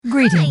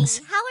Greetings.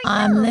 Hi, how are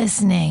you? I'm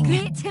listening.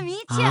 Great to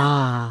meet you.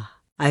 Ah,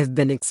 I've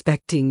been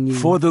expecting you.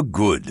 For the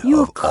good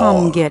You of come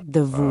all. get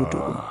the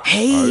voodoo.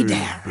 Hey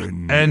there.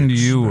 And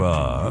you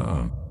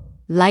are?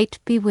 Light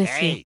be with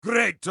you.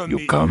 Great to You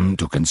meet come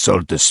to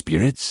consult the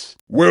spirits?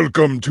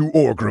 Welcome to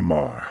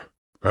Orgrimmar.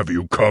 Have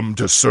you come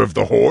to serve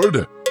the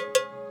Horde?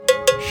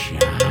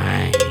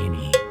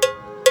 Shiny.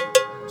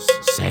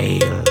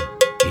 Sail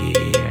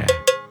here,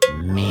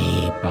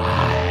 me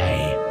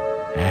buy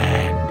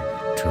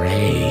and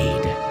trade.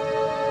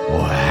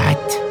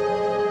 What?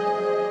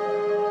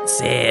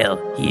 Sail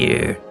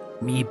here,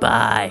 me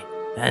buy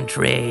and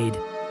trade.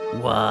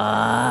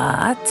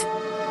 What?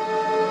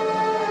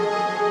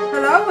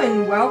 Hello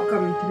and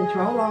welcome to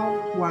Control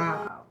of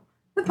WoW,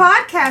 the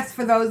podcast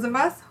for those of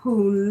us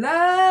who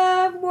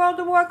love World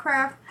of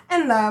Warcraft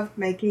and love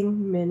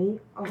making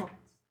mini arts.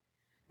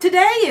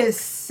 Today is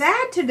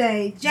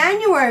Saturday,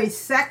 January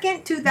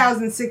 2nd,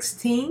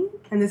 2016,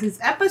 and this is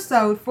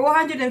episode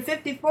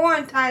 454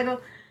 entitled,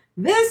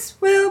 This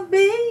Will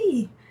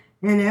Be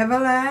an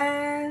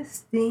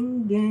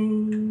Everlasting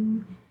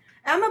Game.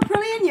 I'm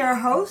Aprillian, your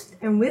host,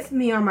 and with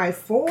me are my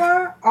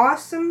four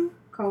awesome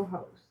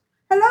co-hosts.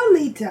 Hello,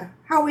 Lita.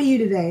 How are you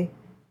today?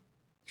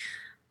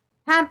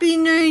 Happy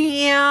New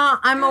Year.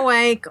 I'm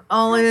awake.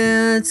 All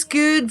is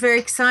good. Very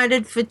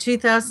excited for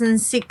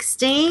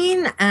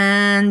 2016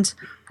 and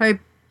hope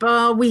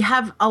we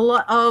have a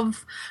lot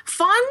of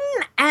fun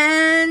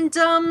and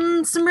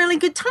some really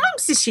good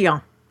times this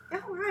year.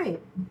 All right.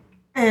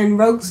 And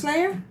Rogue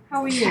Slayer,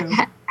 how are you?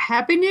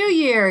 Happy New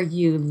Year,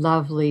 you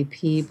lovely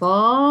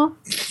people.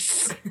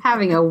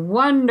 Having a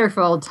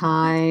wonderful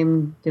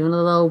time, doing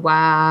a little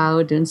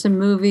WoW, doing some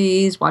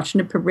movies,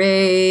 watching a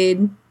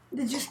parade.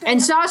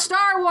 And saw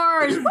Star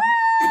Wars.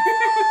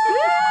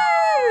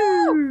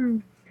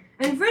 Woo!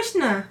 And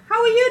Vrishna,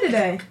 how are you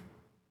today?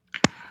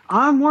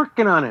 I'm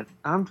working on it.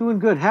 I'm doing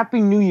good. Happy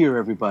New Year,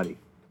 everybody.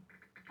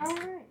 All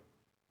right.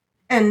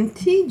 And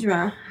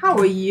Tidra, how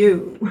are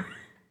you?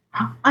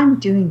 I'm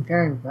doing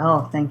very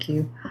well, thank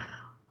you.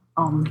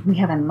 We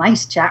have a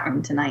nice chat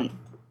room tonight.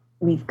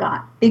 We've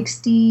got Big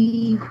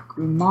Steve,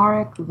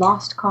 Grumaric,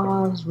 Lost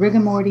Cause,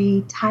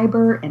 Rigamorty,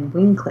 Tiber, and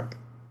Wingclick.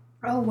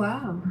 Oh,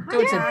 wow.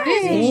 So it's a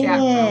busy chat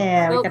room.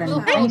 Yeah, we got a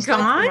nice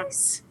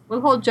guys.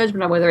 We'll hold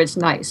judgment on whether it's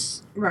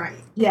nice. Right.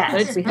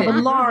 Yes, we have a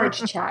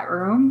large chat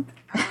room.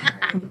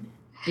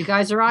 You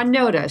guys are on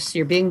notice.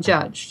 You're being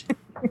judged.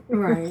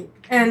 Right.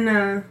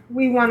 And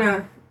we want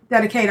to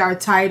dedicate our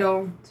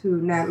title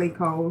to Natalie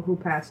Cole, who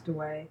passed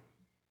away.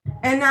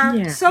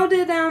 And so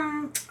did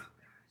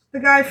the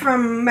guy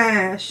from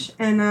MASH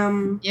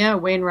and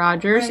Wayne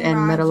Rogers Wayne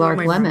and Meadowlark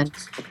Rogers. Lemon.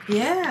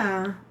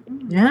 Yeah.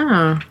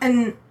 Yeah.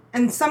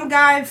 And some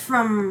guy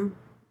from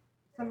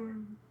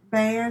some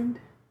band,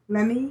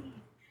 Lemmy.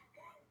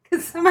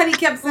 Because somebody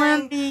kept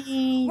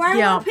saying,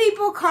 why are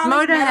people calling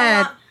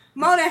Motorhead?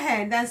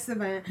 Motorhead, that's the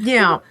band.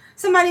 Yeah.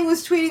 Somebody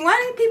was tweeting,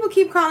 why do people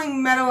keep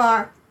calling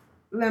Meadowlark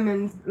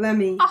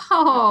Lemmy?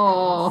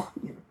 Oh.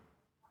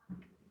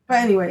 But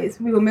anyways,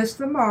 we will miss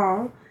them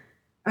all.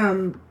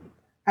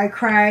 I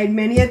cried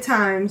many a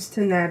times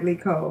to Natalie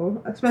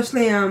Cole,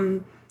 especially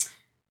of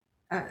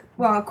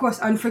course,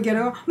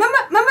 Unforgettable.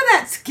 Remember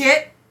that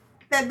skit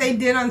that they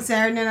did on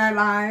Saturday Night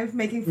Live,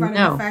 making fun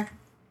of the fact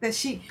that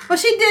she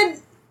did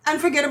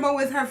Unforgettable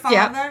with her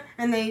father,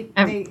 and they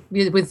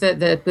with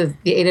the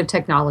aid of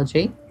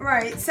technology.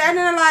 Right.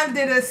 Saturday Night Live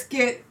did a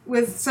skit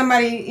with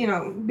somebody,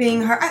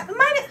 being her.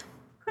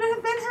 Could it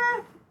have been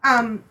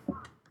her?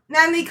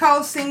 Natalie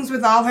Cole sings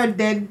with all her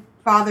dead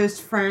father's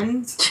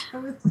friends.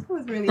 It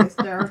was really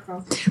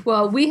hysterical.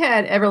 Well, we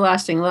had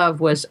Everlasting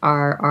Love was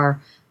our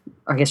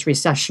I guess,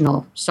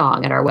 recessional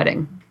song at our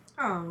wedding.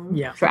 Oh.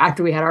 Yeah. So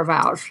after we had our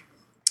vows.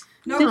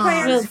 No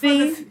plans for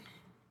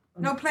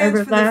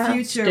the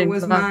future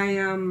was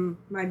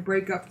my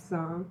breakup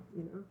song,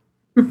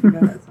 I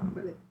forgot that song,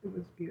 but it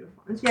was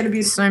beautiful. And she had a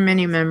beautiful So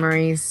many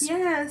memories.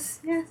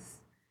 Yes.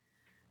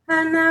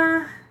 And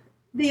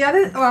the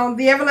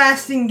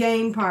everlasting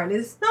game part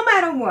is no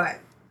matter what,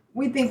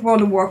 we think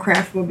World of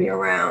Warcraft will be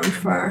around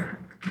for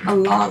a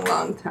long,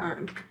 long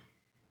time,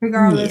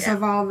 regardless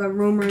of all the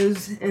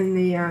rumors in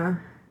the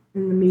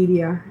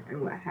media and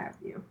what have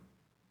you.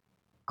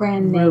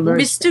 Grand neighbor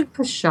Mr.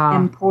 Pasha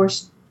and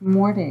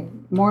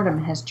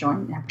Mortem have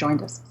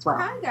joined us as well.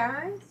 Hi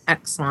guys.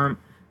 Excellent.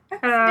 Hey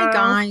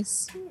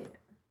guys.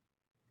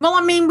 Well,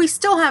 I mean,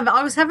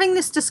 I was having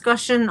this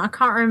discussion, I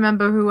can't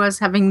remember who I was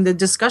having the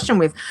discussion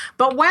with,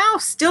 but WoW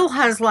still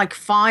has like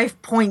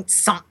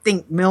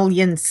 5-point-something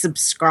million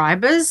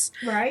subscribers.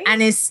 Right.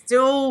 And is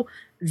still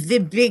the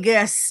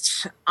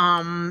biggest,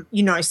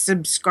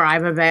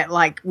 subscriber base,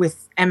 like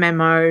with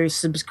MMO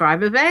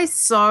subscriber base.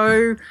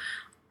 So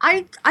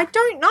I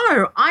don't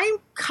know. I'm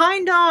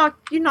kind of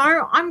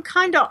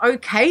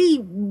okay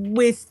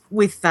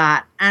with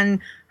that.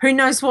 And who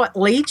knows what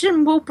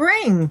Legion will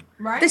bring.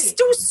 Right. There's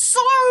still so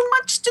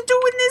much to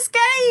do in this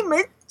game.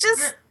 It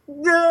just,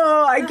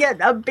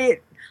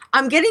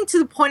 I'm getting to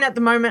the point at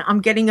the moment,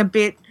 I'm getting a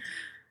bit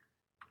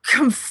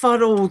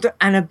confuddled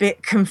and a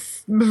bit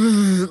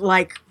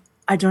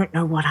I don't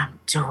know what I'm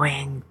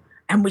doing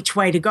and which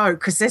way to go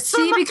because there's so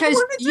much because I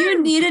wanna you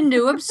do. need a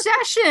new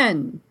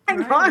obsession. I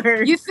know.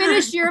 You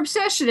finished your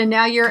obsession, and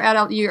now you're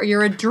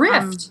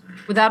adrift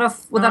without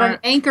an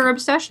anchor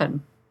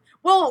obsession.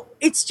 Well,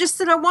 it's just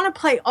that I want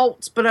to play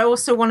alts, but I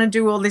also want to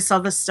do all this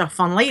other stuff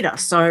on leader.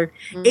 So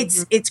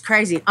it's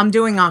crazy. I'm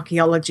doing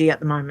archaeology at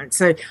the moment.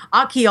 So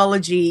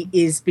archaeology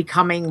is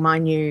becoming my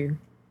new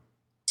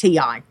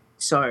TI.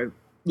 So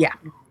yeah.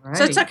 Right.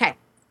 So it's okay.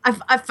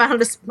 I've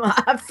found a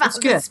spot. I've found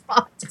good. a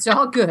spot. It's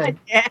all good.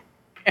 Yeah.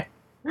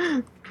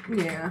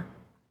 Yeah.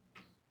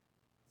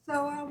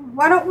 So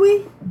why don't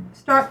we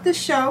start the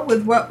show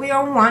with what we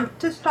all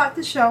want to start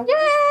the show?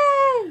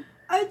 Yay!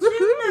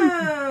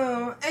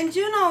 Juno! And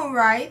Juno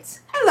writes,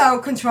 "Hello,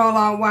 Control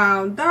All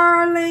WoW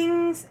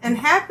darlings, and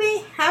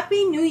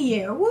happy New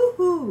Year!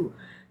 Woohoo!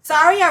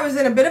 Sorry I was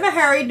in a bit of a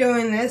hurry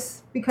doing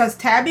this because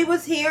Tabby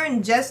was here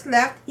and just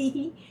left.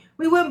 Hee.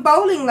 We went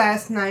bowling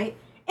last night.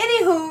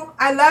 Anywho,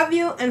 I love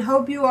you and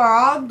hope you are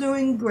all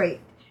doing great.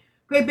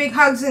 Great big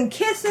hugs and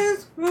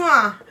kisses.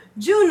 Mwah!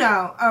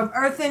 Juno of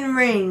Earthen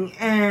Ring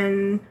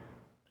and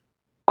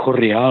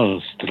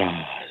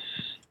Cordialstras.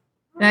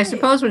 And I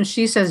suppose when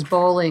she says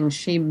bowling,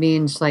 she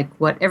means like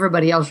what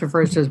everybody else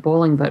refers to as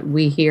bowling, but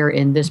we here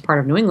in this part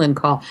of New England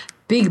call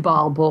big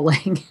ball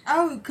bowling.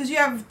 Oh, because you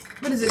have,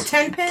 what is it,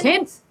 10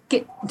 pins?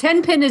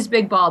 10 pin is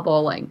big ball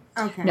bowling.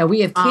 Okay. No, we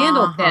have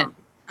candle pin.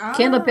 Oh.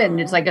 Candle pin,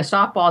 it's like a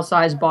softball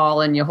size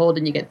ball, and you hold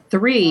and you get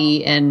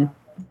 3, and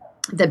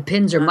the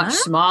pins are much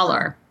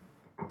smaller.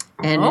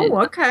 And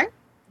okay.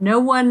 No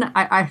one,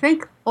 I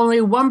think only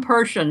one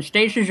person,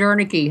 Stacia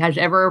Zernicke, has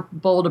ever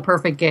bowled a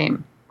perfect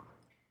game.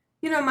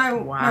 You know, my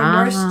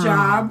worst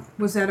job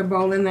was at a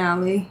bowling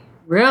alley.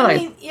 Really? I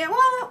mean, yeah,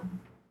 well,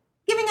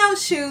 giving out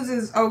shoes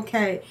is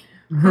okay.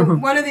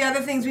 But one of the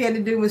other things we had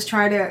to do was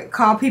try to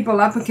call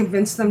people up and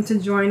convince them to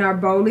join our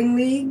bowling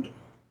league.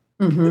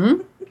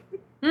 Mm-hmm.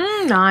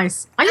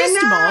 Nice. I used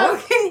to bowl.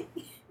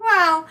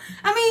 Well,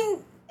 I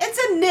mean, it's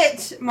a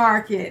niche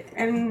market,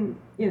 and,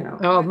 you know.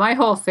 Oh, my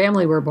whole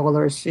family were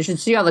bowlers. You should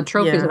see all the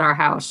trophies at our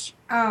house.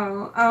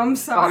 Oh, I'm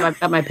sorry.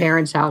 At my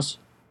parents' house.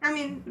 I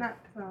mean, not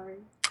sorry.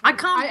 I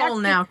can't bowl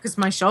now because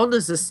my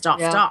shoulders are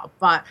stuffed up.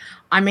 But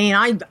I mean,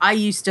 I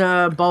used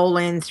to bowl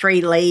in 3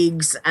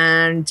 leagues,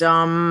 and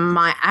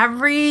my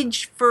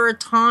average for a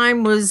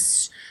time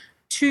was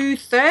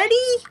 230.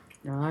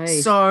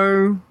 Nice.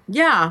 So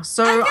yeah.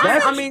 So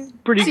I mean,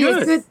 pretty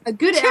good. A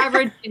good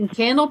average in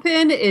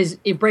candlepin is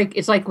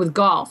it's like with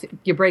golf.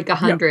 You break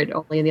 100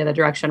 only in the other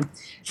direction.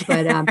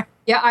 But I've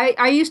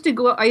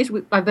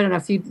been in a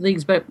few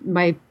leagues, but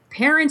my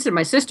parents and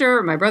my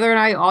sister, my brother and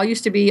I all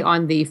used to be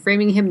on the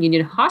Framingham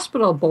Union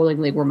Hospital Bowling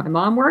League where my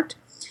mom worked.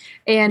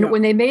 And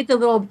when they made the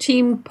little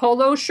team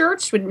polo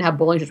shirts, we didn't have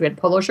bowling shirts, we had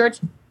polo shirts.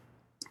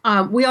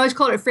 We always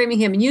called it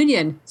Framingham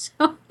Union.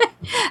 So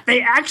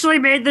they actually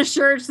made the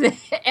shirts the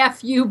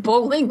FU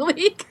Bowling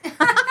League.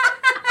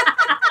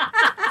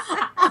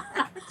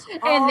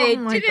 And they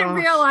didn't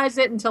realize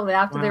it until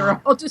after they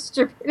were all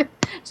distributed.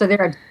 So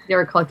they're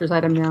a collector's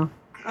item now.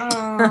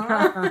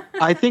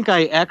 I think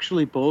I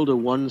actually bowled a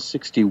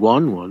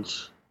 161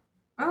 once.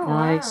 Oh,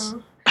 nice.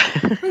 Wow.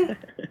 I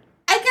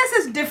guess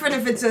it's different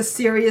if it's a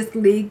serious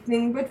league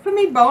thing, but for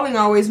me, bowling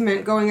always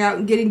meant going out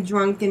and getting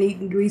drunk and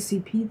eating greasy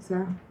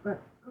pizza.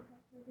 But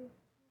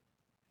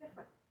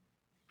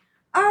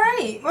all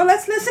right, well,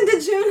 let's listen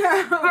to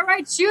Juno. All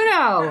right,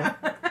 Juno.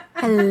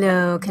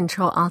 Hello,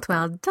 Control Alt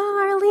WoW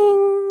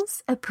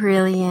darlings,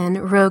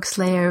 Aprillian, Rogue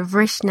Slayer,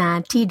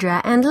 Vrishna, Tidra,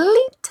 and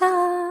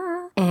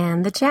Lita.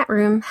 And the chat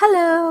room,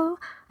 hello.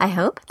 I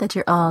hope that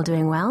you're all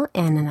doing well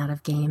in and out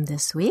of game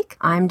this week.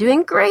 I'm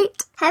doing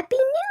great. Happy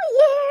New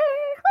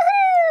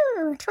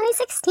Year! Woohoo!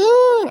 2016!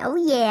 Oh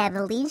yeah,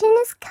 the Legion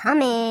is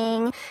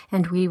coming.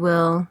 And we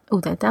will...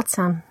 Oh, that's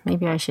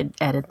maybe I should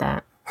edit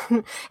that.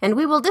 And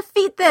we will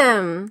defeat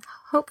them!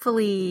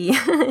 Hopefully.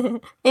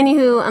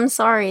 Anywho, I'm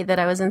sorry that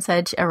I was in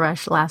such a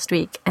rush last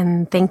week,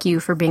 and thank you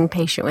for being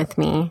patient with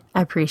me. I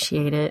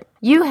appreciate it.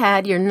 You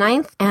had your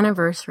 9th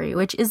anniversary,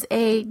 which is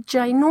a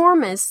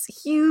ginormous,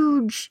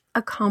 huge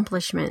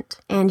accomplishment.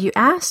 And you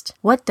asked,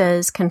 what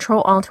does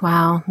Control Alt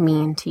WoW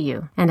mean to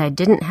you? And I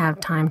didn't have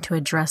time to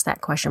address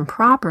that question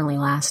properly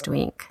last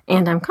week.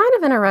 And I'm kind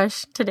of in a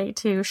rush today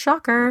too.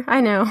 Shocker,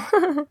 I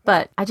know.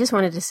 But I just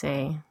wanted to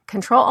say,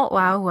 Control Alt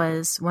WoW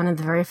was one of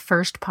the very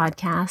first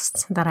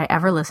podcasts that I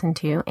ever listened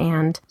to,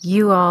 and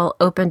you all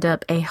opened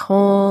up a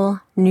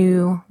whole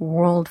new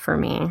world for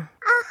me.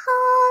 A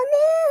whole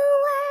new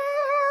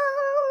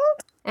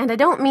world. And I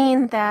don't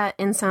mean that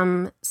in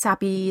some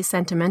sappy,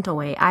 sentimental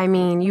way. I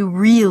mean, you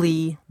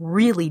really,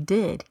 really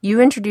did. You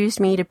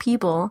introduced me to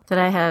people that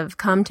I have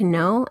come to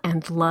know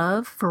and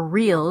love for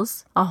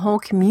reals, a whole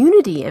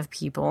community of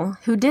people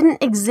who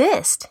didn't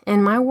exist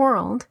in my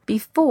world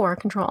before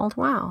Control Alt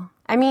WoW.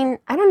 I mean,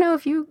 I don't know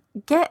if you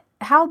get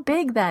how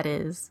big that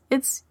is.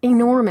 It's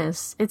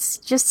enormous. It's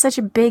just such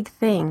a big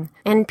thing.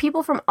 And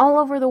people from all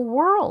over the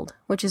world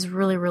which is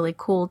really, really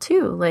cool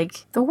too.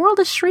 Like, the world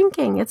is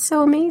shrinking. It's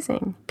so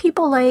amazing.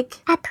 People like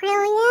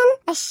Aprillian,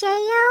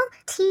 Ashayo,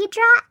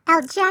 Tidra,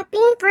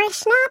 Eljepi,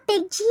 Vrishna,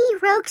 Big G,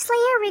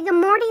 Rogueslayer,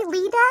 Rigamorty,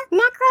 Lita,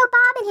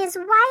 Necrobob and his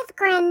wife,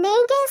 Grand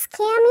Nagus,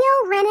 Cameo,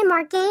 Ren and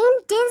Morgaine,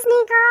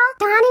 Disney Girl,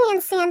 Donnie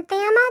and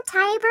Santhama,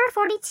 Tiber,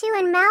 42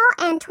 and Mel,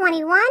 and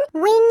 21,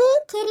 Wingy,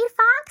 Kitty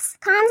Fox,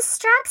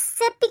 Construct,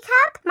 Sippy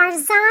Cup,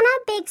 Marzana,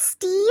 Big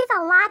Steve,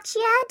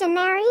 Alachia,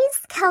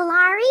 Daenerys,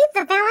 Kalari,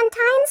 The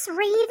Valentines,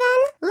 Raven,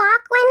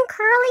 Lachlan,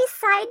 Curly,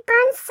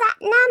 Sideburn,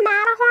 Setna,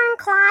 Matterhorn,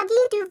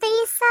 Cloggy,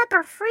 Duvesa,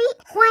 Berfreet,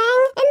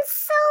 Huang, and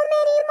so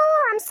many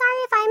more. I'm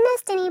sorry if I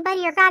missed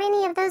anybody or got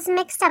any of those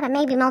mixed up. It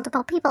may be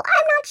multiple people.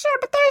 I'm not sure,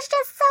 but there's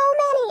just so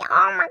many.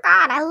 Oh my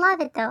God, I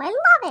love it though. I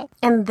love it.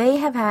 And they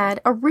have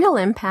had a real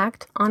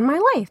impact on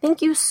my life.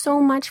 Thank you so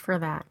much for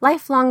that.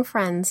 Lifelong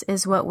friends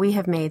is what we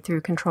have made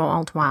through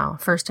Ctrl-Alt-WoW,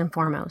 first and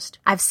foremost.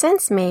 I've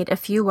since made a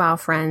few WoW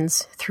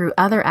friends through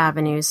other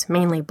avenues,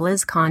 mainly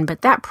BlizzCon,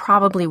 but that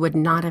probably would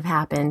not have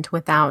happened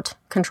without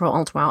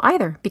Ctrl-Alt-WoW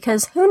either,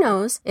 because who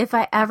knows if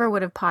I ever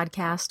would have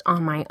podcast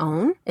on my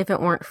own if it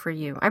weren't for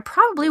you. I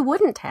probably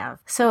wouldn't have.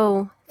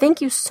 So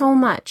thank you so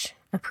much,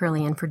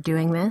 Aprillian, for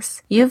doing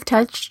this. You've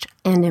touched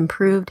and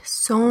improved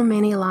so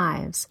many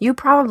lives. You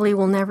probably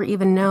will never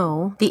even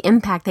know the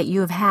impact that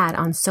you have had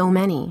on so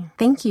many.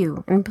 Thank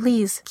you, and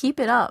please keep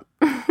it up.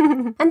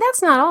 And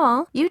that's not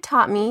all. You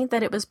taught me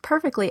that it was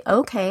perfectly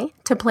okay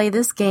to play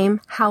this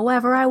game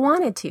however I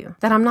wanted to.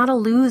 That I'm not a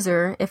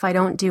loser if I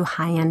don't do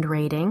high-end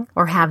raiding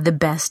or have the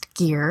best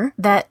gear.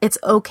 That it's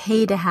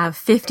okay to have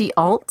 50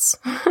 alts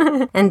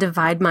and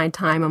divide my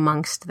time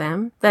amongst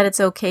them. That it's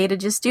okay to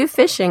just do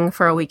fishing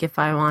for a week if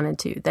I wanted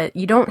to. That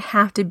you don't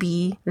have to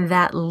be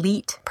that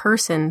elite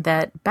person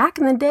that back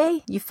in the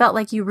day you felt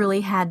like you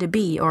really had to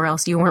be, or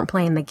else you weren't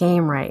playing the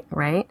game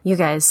right? You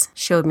guys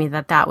showed me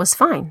that that was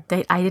fine.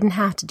 That I didn't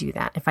have to do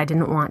that if I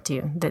didn't want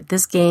to. That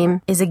this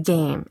game is a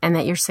game and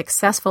that you're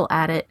successful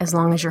at it as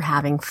long as you're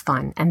having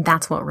fun. And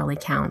that's what really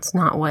counts,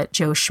 not what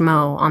Joe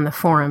Schmo on the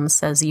forums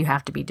says you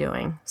have to be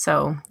doing.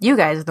 So you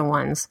guys are the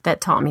ones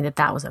that taught me that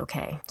that was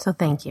okay. So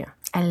thank you.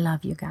 I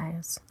love you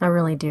guys. I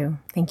really do.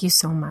 Thank you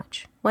so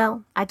much.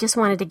 Well, I just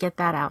wanted to get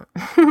that out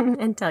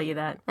and tell you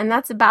that. And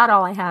that's about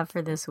all I have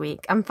for this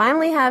week. I'm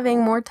finally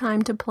having more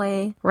time to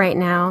play right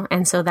now,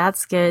 and so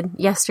that's good.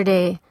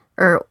 Yesterday,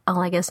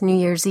 I guess New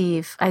Year's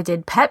Eve, I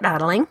did pet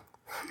battling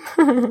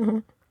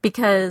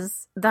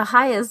because the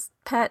highest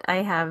pet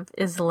I have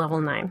is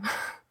level 9.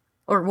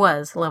 Or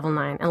was level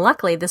 9. And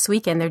luckily this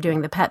weekend they're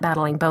doing the pet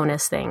battling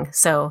bonus thing.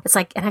 So it's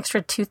like an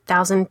extra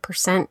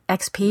 2,000%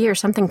 XP or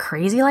something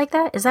crazy like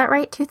that. Is that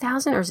right?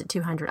 2,000 or is it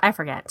 200? I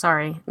forget.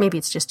 Sorry. Maybe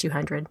it's just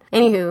 200.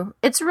 Anywho,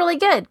 it's really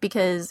good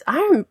because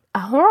I'm a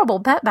horrible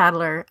pet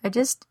battler.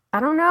 I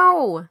don't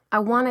know. I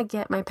want to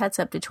get my pets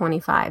up to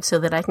 25 so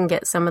that I can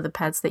get some of the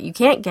pets that you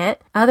can't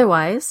get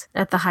otherwise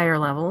at the higher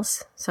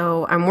levels.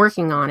 So I'm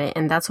working on it,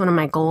 and that's one of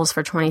my goals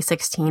for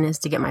 2016 is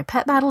to get my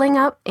pet battling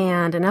up.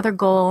 And another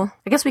goal,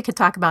 I guess we could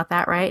talk about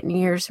that, right? New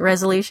Year's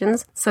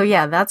resolutions. So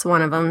yeah, that's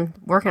one of them,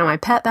 working on my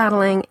pet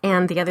battling.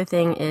 And the other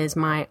thing is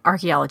my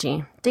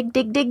archaeology.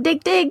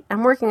 Dig.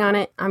 I'm working on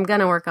it. I'm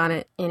going to work on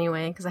it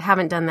anyway because I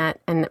haven't done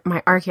that, and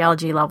my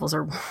archaeology levels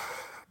are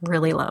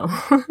really low.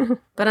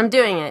 But I'm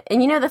doing it.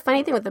 And you know, the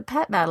funny thing with the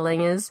pet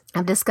battling is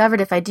I've discovered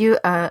if I do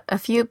a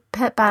few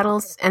pet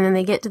battles and then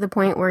they get to the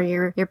point where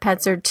your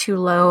pets are too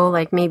low,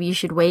 like maybe you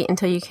should wait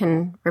until you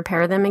can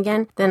repair them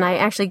again, then I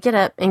actually get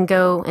up and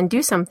go and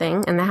do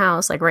something in the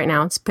house. Like right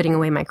now it's putting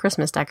away my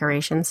Christmas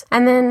decorations.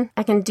 And then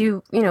I can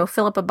do,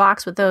 fill up a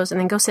box with those and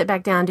then go sit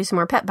back down, do some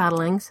more pet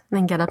battlings, and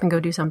then get up and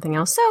go do something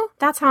else. So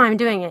that's how I'm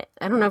doing it.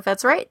 I don't know if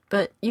that's right,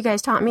 but you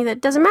guys taught me that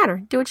it doesn't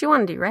matter. Do what you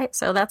want to do, right?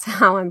 So that's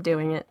how I'm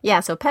doing it. Yeah,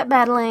 so pet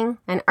battling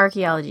and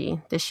archaeology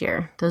this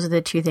year. Those are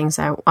the two things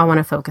I want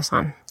to focus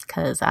on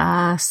because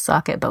I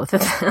suck at both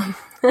of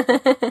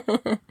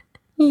them.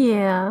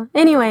 Yeah.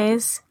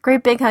 Anyways,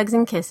 great big hugs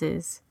and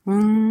kisses.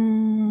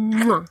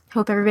 Mwah.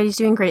 Hope everybody's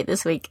doing great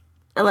this week.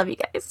 I love you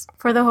guys.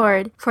 For the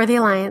Horde, for the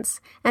Alliance,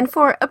 and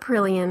for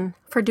Aprillian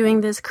for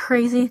doing this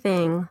crazy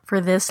thing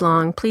for this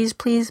long. Please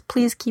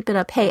keep it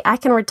up. Hey, I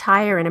can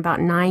retire in about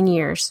 9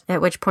 years,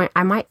 at which point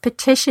I might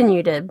petition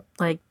you to,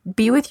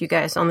 be with you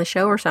guys on the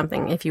show or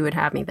something if you would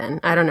have me then.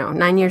 I don't know.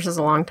 9 years is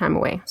a long time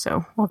away,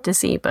 so we'll have to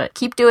see, but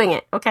keep doing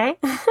it, okay?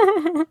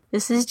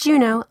 This is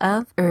Juno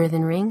of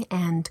Earthen Ring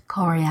and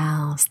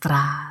Corial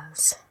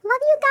Straz.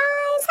 Love you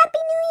guys. Happy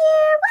New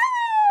Year. Woo!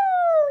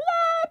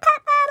 Yay,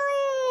 pet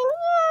battling.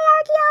 Yay,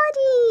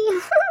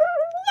 archaeology.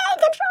 Yay,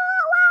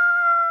 control. Wow.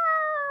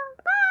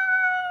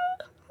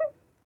 Bye.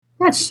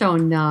 That's so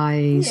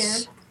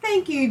nice. Yeah.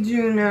 Thank you,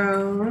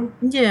 Juno.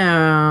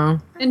 Yeah.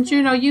 And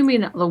Juno, you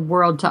mean the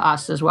world to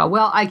us as well.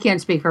 Well, I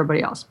can't speak for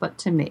everybody else, but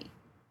to me,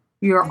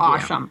 you're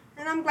awesome.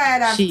 And I'm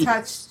glad I've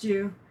touched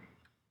you.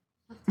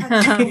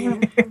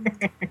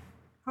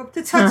 Hope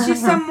to touch you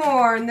some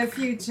more in the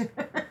future.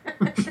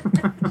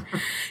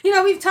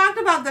 We've talked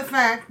about the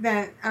fact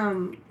that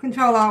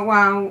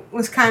Ctrl-Alt-WoW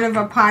was kind of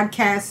a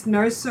podcast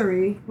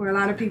nursery where a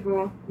lot of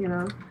people,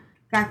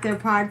 got their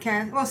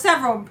podcast. Well,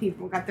 several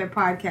people got their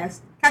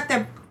podcasting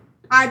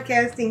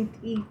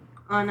teeth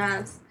on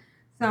us.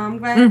 So I'm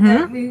glad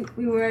that we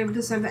were able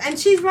to serve that. And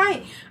she's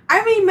right.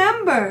 I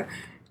remember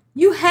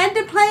you had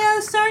to play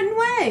a certain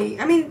way.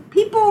 I mean,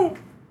 people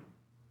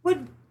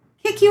would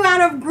kick you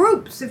out of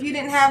groups if you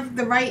didn't have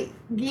the right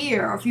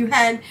gear, or if you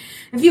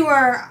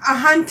were a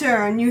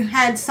hunter and you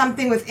had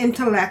something with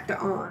intellect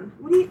on.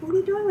 What are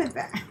you doing with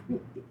that?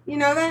 You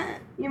know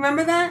that? You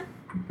remember that?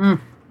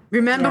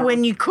 Remember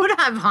when you could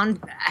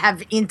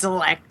have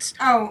intellect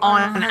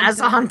on as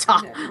a hunter?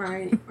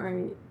 Right.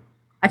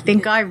 I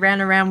think I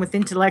ran around with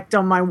intellect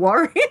on my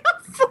warrior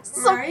for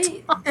some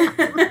time.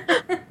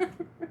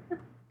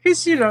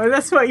 Because,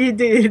 that's what you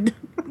did.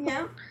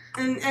 Yeah.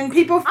 And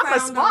people found I'm a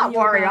smart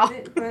warrior.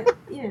 It, but,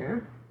 yeah.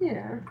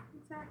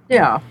 Exactly.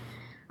 Yeah.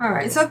 All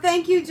right. So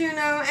thank you,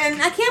 Juno.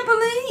 And I can't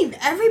believe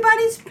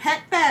everybody's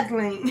pet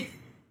battling.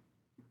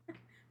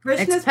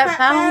 Krishna's pet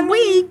battling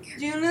week.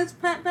 Juno's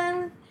pet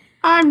battling.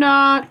 I'm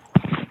not.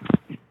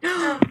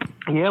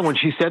 Yeah, when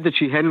she said that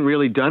she hadn't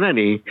really done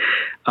any,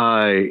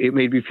 it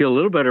made me feel a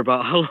little better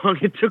about how long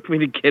it took me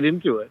to get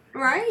into it.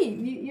 Right.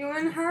 You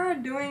and her are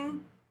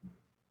doing,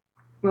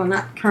 well,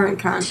 not current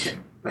content.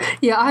 But,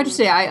 yeah, I have to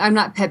say, I'm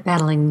not pet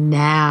battling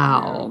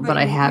now, but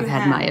I have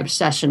had my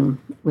obsession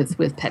with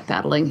pet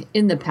battling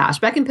in the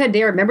past. Back in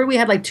Pandora, remember we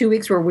had like 2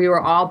 weeks where we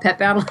were all pet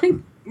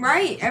battling?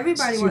 Right.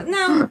 Everybody was.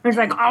 No. It's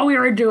like all we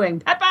were doing.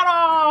 Pet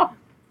battle!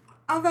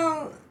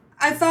 Although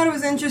I thought it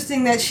was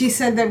interesting that she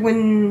said that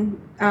when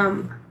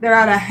they're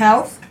out of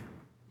health,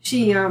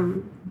 she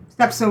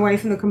steps away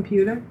from the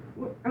computer.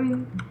 I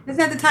mean, isn't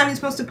that the time you're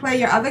supposed to play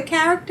your other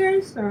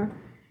characters or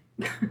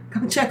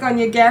go check on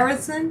your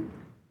garrison?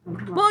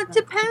 Well, it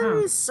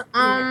depends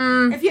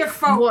if you're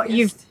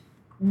focused.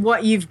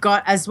 What you've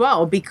got as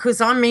well, because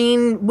I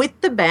mean, with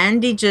the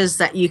bandages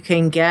that you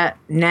can get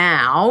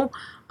now,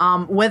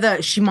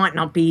 whether she might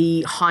not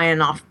be high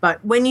enough,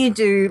 but when you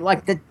do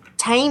like the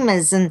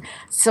tamers and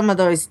some of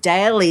those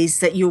dailies,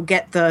 that you'll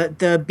get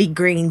the big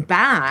green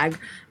bag,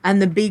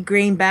 and the big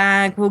green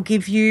bag will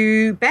give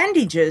you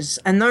bandages,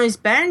 and those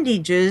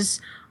bandages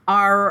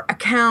are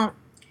account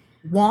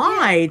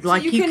wide,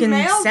 like you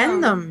can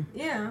send them.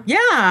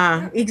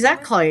 Yeah,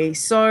 exactly.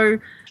 So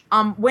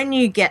when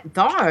you get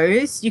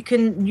those, you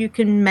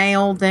can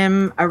mail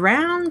them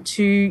around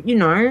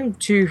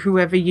to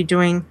whoever you're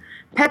doing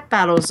pet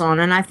battles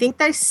on, and I think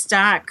they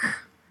stack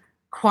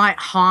quite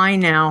high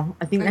now.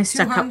 I think they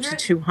stack up to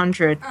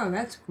 200. Oh,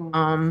 that's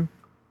cool.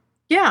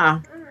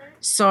 Yeah.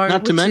 So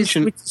not to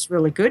mention, which is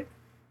really good.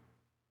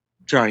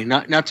 Sorry,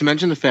 not to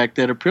mention the fact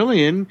that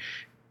Aprillian,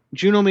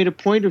 Juno made a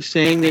point of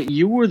saying that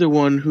you were the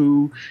one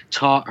who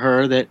taught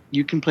her that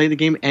you can play the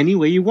game any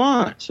way you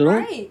want.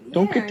 So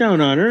don't get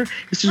down on her.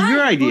 This is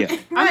your idea.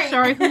 I'm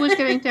sorry, who was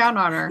getting down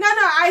on her? No,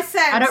 I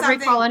said I don't something.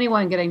 recall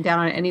anyone getting down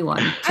on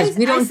anyone, because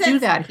we don't do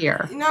that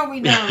here. No,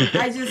 we don't.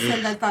 I just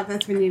said I thought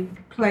that's when you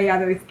play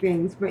other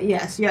things. But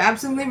yes, you're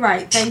absolutely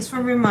right. Thanks for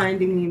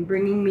reminding me and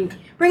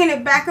bringing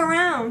it back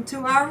around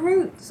to our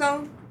roots.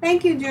 So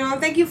thank you,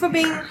 Juno. Thank you for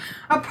being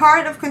a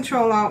part of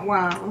Control Alt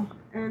WoW.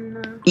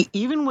 And,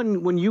 even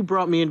when you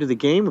brought me into the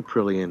game,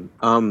 Aprillian,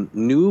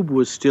 noob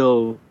was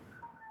still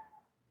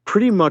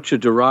pretty much a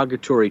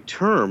derogatory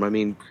term. I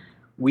mean,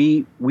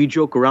 we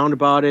joke around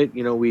about it.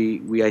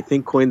 We I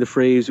think coined the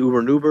phrase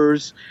Uber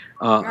Noobers.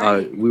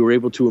 We were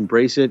able to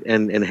embrace it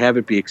and have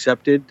it be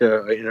accepted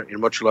in a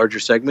much larger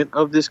segment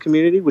of this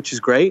community, which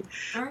is great.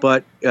 Right.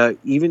 But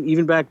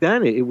even back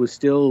then, it was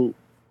still.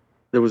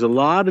 There was a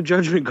lot of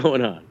judgment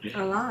going on.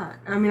 A lot.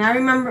 I mean, I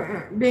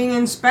remember being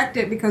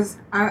inspected because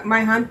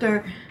my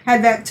hunter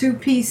had that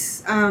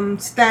 2-piece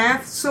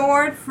staff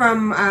sword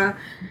from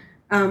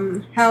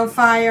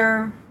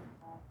Hellfire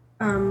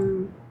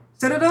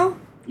Citadel.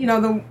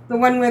 The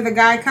one where the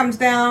guy comes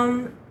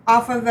down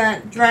off of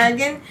that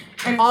dragon.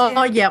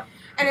 And yep.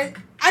 And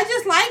I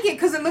just like it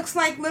because it looks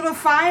like little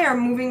fire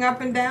moving up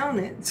and down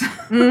it.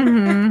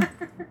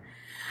 Mm-hmm.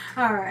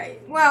 All right.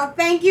 Well,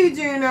 thank you,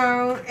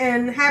 Juno,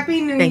 and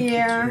Happy New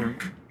Year.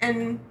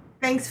 And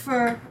thanks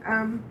for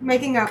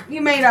making up.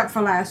 You made up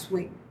for last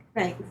week.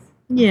 Thanks.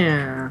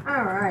 Yeah.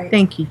 All right.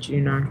 Thank you,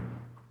 Juno.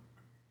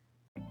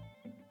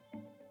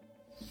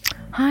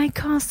 Hi,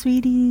 car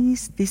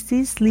sweeties. This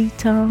is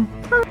Lito.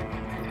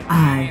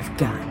 I've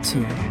got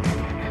to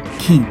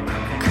keep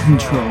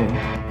control.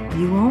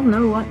 You all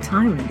know what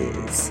time it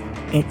is.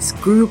 It's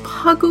group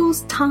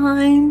huggles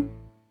time.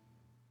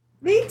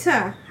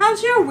 Lita,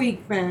 how's your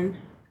week been?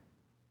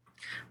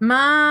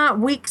 My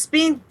week's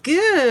been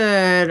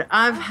good.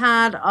 I've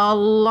had a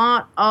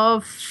lot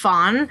of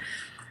fun.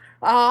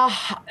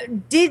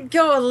 Did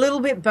go a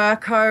little bit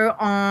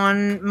Burko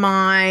on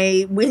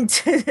my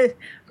Winter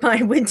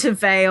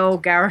Vale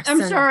garrison.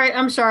 I'm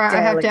sorry.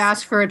 I have to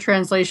ask for a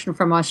translation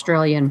from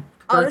Australian.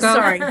 Oh, Berko?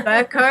 sorry.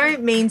 Berko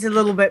means a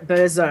little bit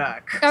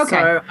berserk. Okay,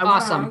 So,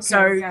 awesome.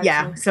 So, gotcha.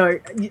 yeah. So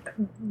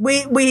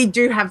we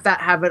do have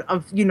that habit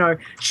of,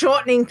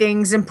 shortening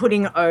things and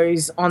putting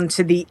O's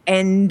onto the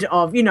end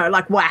of,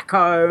 like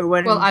wacko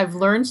and Well, I've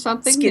learned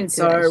something new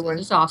today. schizo.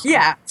 This is awesome.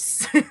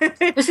 Yes.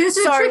 This is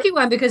a tricky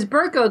one because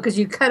Berko, because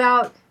you cut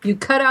out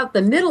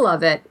the middle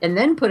of it and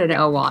then put an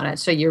O on it.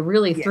 So you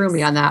really threw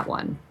me on that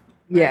one.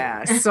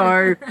 Yeah,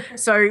 so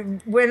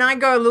when I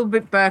go a little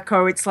bit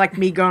Berko, it's like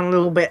me going a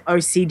little bit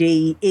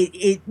OCD.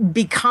 It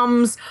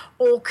becomes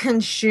all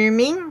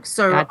consuming.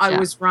 So Gotcha. I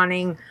was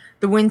running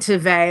the Winter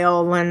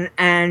Veil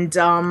and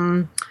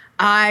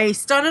I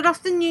started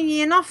off the new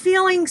year not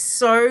feeling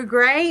so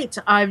great.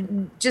 I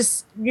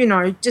just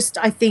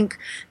I think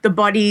the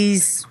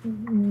body's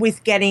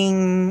with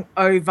getting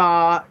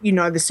over,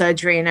 the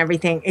surgery and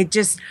everything.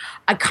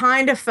 I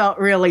kind of felt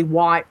really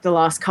wiped the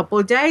last couple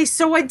of days.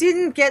 So I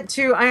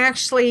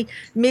actually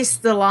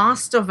missed the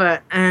last of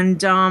it.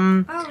 And,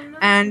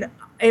 and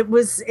it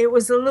was a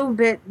little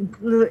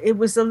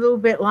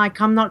bit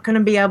like, I'm not going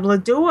to be able to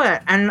do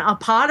it. And a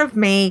part of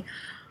me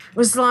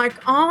was like,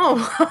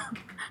 oh,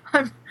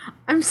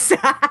 I'm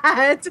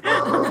sad.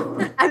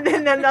 And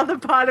then another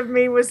part of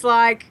me was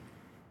like,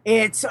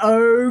 it's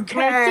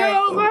okay.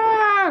 It's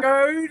over.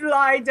 Go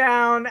lie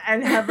down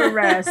and have a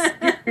rest.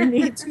 You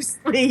need to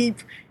sleep.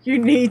 You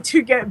need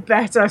to get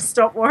better.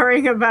 Stop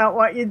worrying about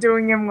what you're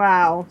doing in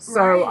WoW.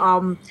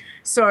 So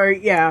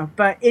yeah,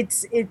 but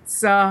it's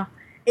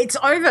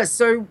over.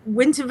 So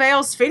Winter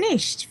Veil's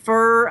finished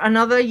for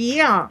another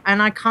year.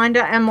 And I kind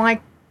of am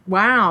like,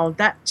 wow,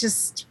 that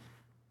just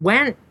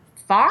went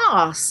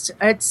fast.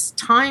 It's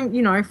time,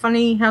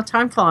 funny how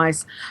time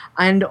flies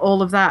and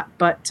all of that.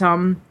 But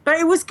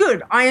it was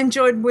good. I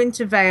enjoyed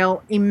Winter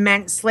Veil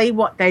immensely.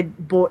 What they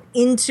brought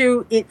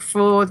into it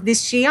for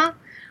this year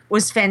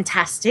was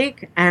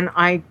fantastic, and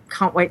I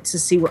can't wait to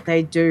see what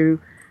they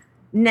do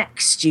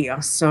next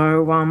year.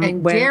 So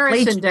and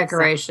garrison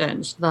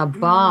decorations, the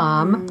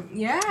bomb.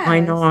 Yeah, I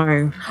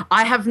know.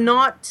 I have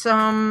not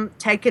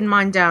taken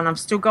mine down. I've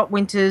still got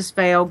Winter's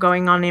Veil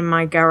going on in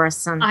my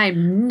garrison.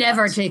 I'm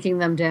never taking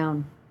them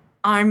down.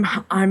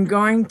 I'm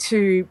going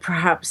to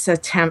perhaps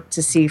attempt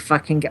to see if I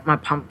can get my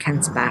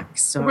pumpkins back.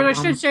 So, but I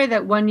should say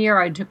that one year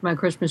I took my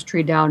Christmas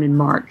tree down in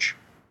March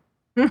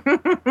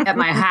at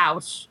my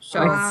house.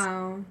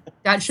 So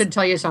that should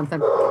tell you something.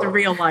 The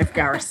real life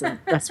garrison.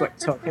 That's what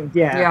you're talking.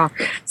 Yeah. Yeah.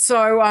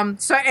 So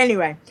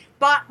anyway,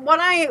 but what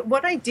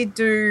I did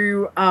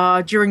do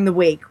during the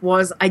week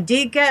was I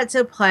did get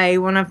to play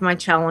one of my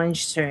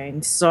challenge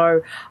tunes.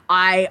 So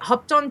I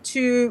hopped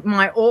onto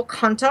my Orc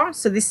Hunter.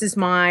 So this is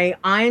my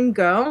Iron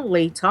Girl,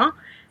 Lita.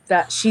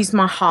 She's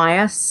my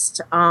highest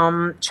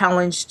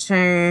challenge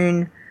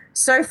tune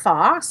so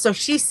far. So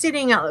she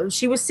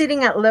was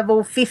sitting at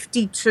level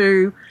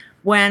 52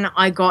 when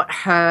I got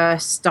her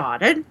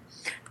started.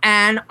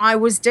 And I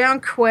was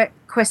down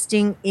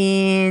questing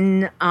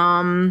in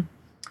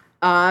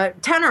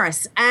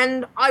Tanarus,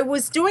 and I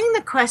was doing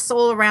the quests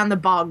all around the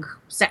bug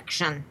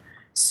section.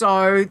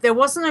 So there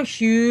wasn't a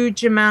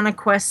huge amount of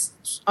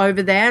quests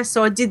over there.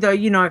 So I did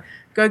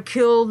go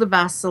kill the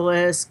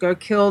basilisk, go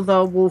kill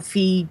the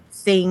wolfy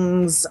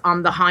things,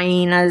 the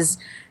hyenas,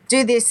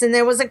 do this. And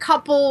there was a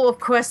couple of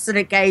quests that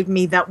it gave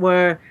me that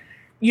were,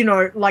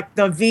 like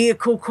the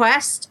vehicle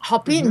quest,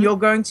 hop in, you're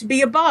going to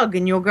be a bug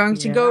and you're going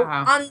to go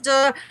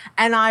under.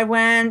 And I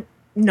went,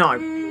 no,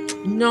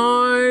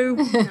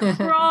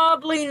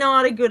 probably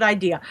not a good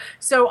idea.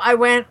 So I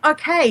went,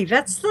 okay,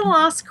 that's the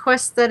last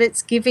quest that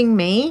it's giving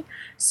me.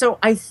 So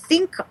I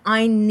think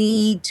I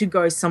need to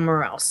go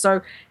somewhere else.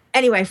 So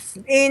anyway,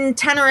 in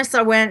Tanarus,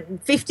 I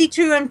went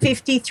 52 and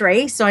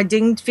 53. So I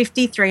dinged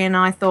 53 and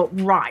I thought,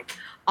 right,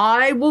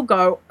 I will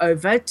go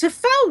over to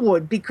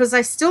Felwood because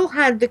I still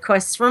had the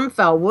quests from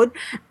Felwood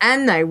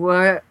and they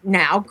were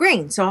now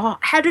green. So I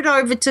headed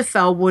over to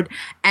Felwood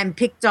and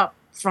picked up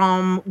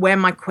from where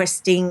my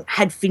questing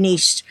had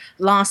finished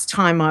last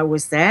time I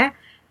was there.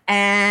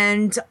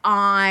 And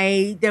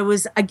there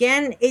was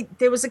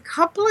a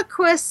couple of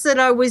quests that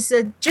I was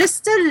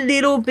just a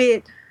little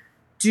bit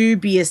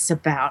dubious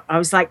about. I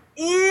was like,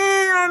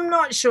 I'm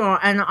not sure.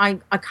 And I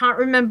can't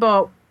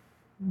remember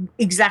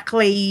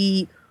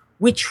exactly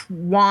which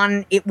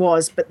one it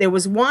was, but there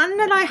was one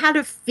that I had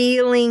a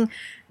feeling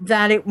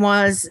that it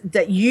was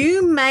that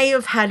you may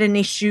have had an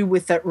issue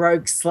with at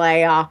Rogue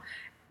Slayer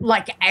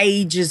like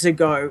ages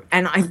ago.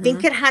 And I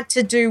think it had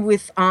to do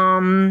with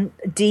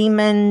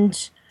Demon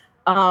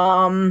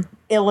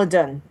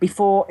Illidan,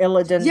 before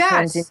Illidan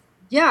turns in.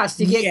 Yes,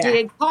 you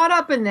get caught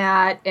up in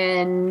that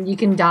and you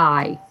can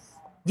die.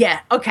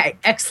 Yeah, okay,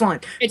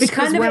 excellent. It's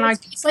because kind of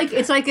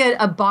it's like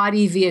a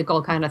body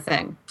vehicle kind of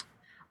thing.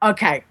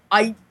 Okay,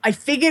 I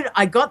figured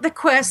I got the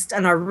quest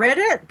and I read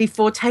it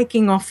before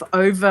taking off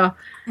over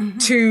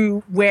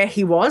to where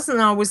he was,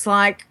 and I was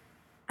like,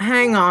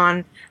 hang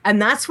on.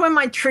 And that's when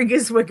my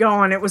triggers were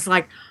going. It was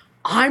like,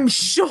 I'm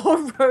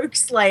sure Rogue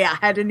Slayer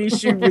had an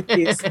issue with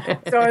this.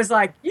 So I was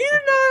like, you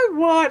know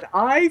what?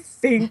 I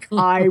think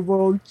I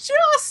will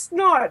just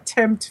not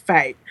tempt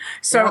fate.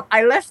 So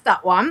I left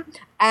that one.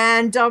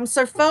 And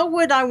so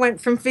Fellwood, I went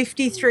from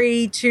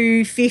 53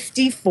 to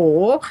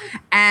 54.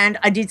 And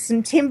I did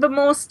some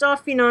Timbermore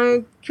stuff,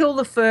 kill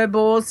the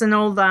furballs and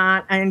all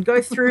that. And go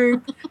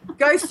through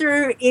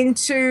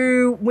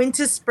into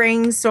Winter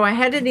Spring. So I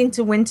headed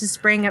into Winter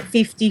Spring at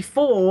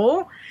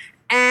 54.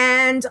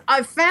 And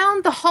I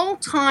found the whole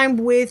time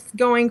with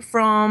going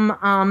from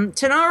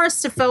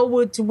Tanaris to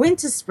Fellwood to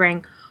Winter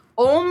Spring,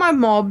 all my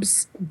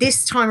mobs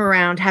this time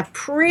around have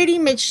pretty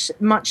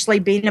muchly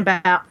been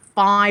about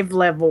 5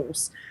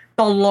 levels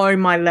below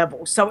my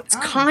level. So it's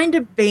kind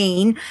of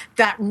been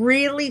that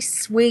really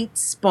sweet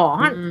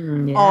spot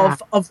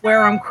of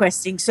where I'm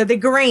questing. So the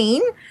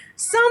green,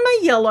 some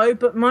are yellow,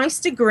 but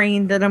most are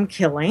green that I'm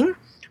killing.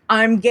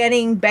 I'm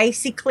getting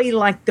basically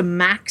like the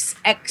max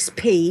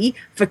XP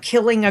for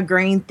killing a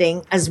green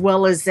thing, as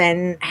well as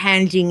then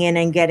handing in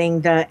and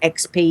getting the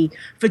XP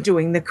for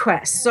doing the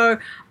quest. So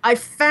I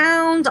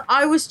found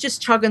I was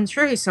just chugging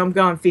through. So I'm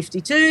going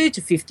 52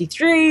 to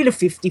 53 to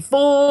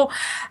 54,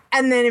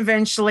 and then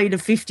eventually to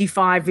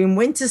 55 in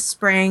Winter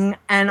Spring.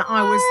 And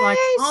I was like,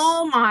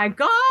 oh my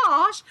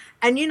gosh.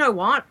 And you know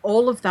what?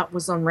 All of that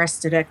was on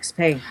rested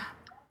XP.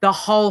 The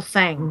whole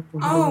thing.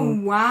 Oh,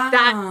 wow.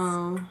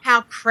 That's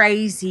how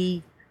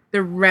crazy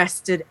the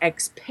rested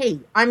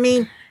XP. I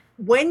mean,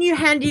 when you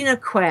hand in a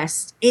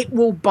quest, it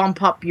will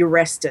bump up your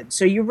rested.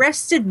 So your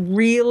rested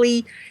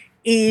really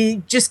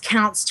just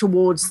counts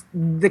towards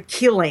the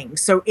killing.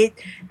 So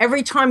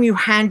every time you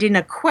hand in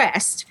a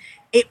quest,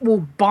 it will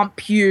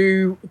bump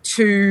you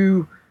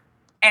to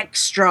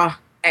extra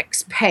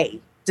XP.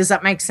 Does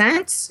that make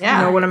sense? Yeah.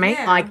 You know what I mean?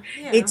 Yeah.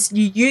 It's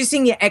you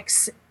using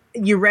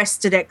your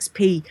rested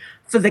XP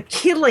for the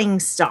killing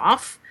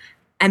stuff,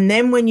 and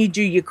then when you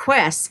do your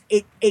quests,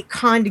 it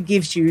kind of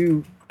gives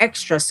you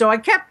extra. So I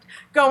kept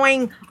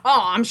going,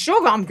 I'm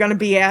sure I'm going to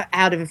be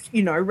out of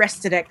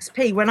rested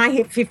XP. When I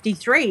hit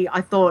 53,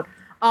 I thought,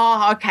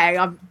 okay,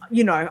 I've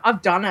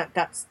done it.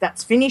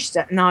 That's finished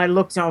it. And I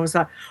looked and I was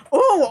like,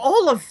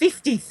 all of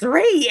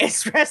 53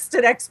 is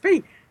rested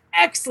XP.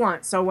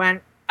 Excellent. So I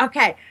went,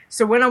 okay.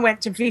 So when I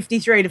went to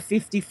 53 to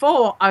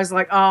 54, I was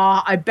like,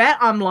 I bet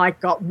I'm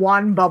got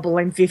one bubble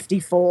in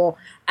 54,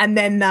 and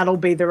then that'll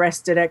be the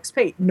rested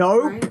XP.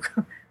 Nope. Right.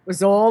 It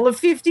was all of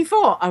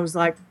 54. I was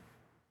like,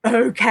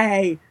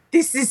 okay,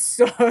 this is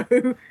so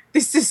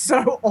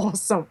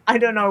awesome. I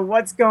don't know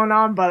what's going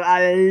on, but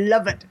I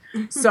love it.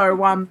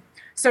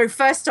 So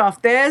first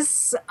off,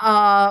 there's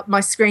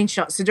my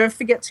screenshot. So don't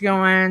forget to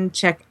go and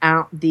check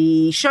out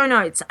the show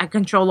notes at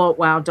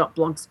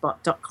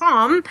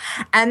controlaltwow.blogspot.com.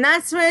 And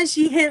that's where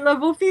she hit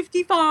level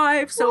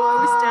 55. So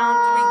I was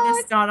down doing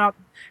the startup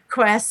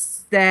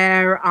quests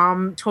there,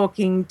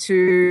 talking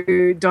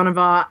to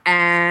Donovan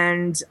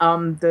and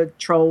the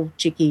troll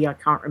chickie. I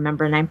can't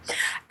remember her name.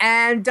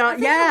 And so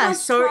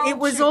it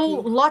was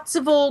lots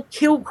of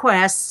kill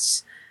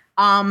quests.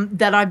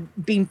 That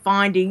I've been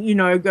finding,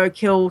 go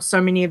kill so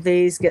many of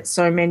these, get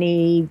so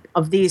many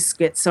of this,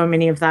 get so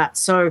many of that.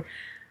 So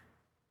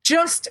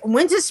just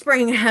Winter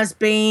Spring has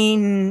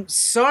been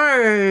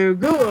so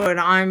good.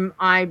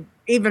 I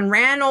even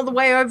ran all the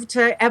way over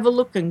to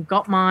Everlook and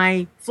got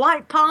my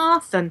flight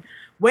path and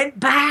went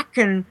back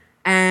and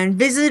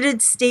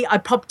visited Steve. I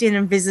popped in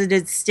and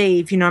visited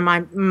Steve,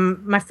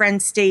 my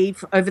friend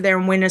Steve over there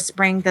in Winter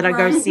Spring that I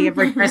go see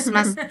every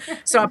Christmas.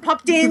 So I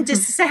popped in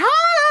just to say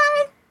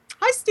hi.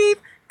 Hi, Steve.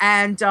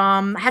 And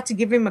had to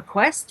give him a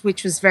quest,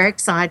 which was very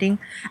exciting.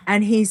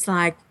 And he's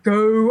like,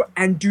 go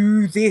and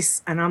do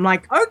this. And I'm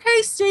like,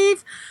 okay,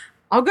 Steve,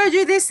 I'll go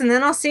do this, and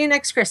then I'll see you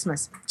next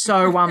Christmas.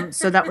 So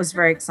so that was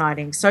very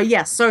exciting. So,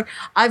 yes, so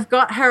I've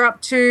got her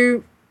up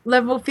to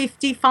level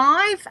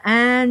 55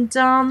 and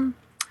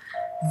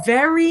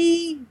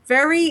very,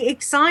 very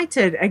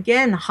excited.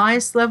 Again,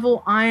 highest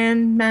level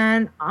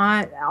Iron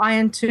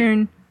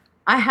Tune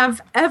I have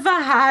ever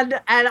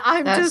had, and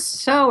That's just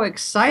so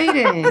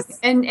exciting.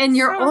 and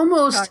you're so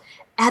almost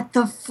at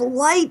the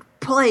flight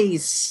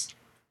place.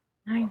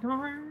 I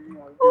know.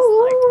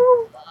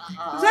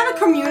 Is that a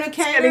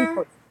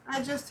communicator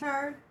I just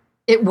heard?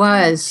 It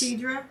was.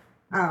 Tidra?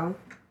 Oh.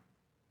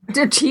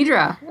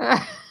 Tidra.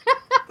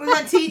 Was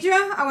that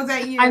Tidra or was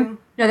that you?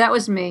 No, that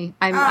was me.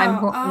 I'm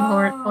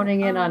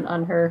honing in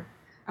on her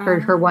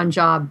one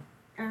job.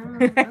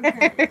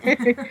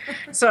 Okay.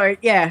 So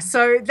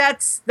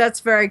that's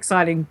very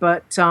exciting.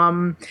 But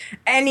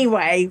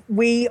anyway,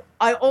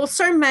 I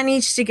also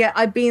managed to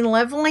I've been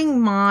leveling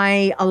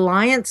my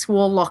Alliance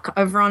Warlock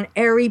over on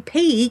Airy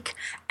Peak,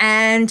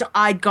 and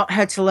I got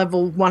her to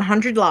level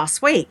 100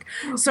 last week.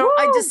 So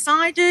I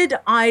decided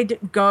I'd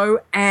go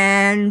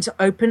and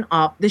open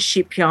up the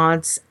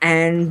shipyards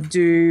and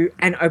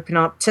open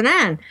up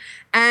Tanan.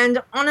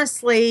 And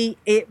honestly,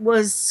 it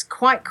was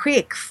quite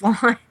quick.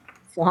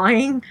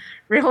 Flying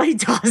really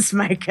does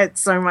make it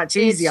so much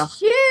easier. It's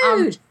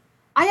huge.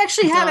 I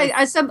actually had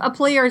a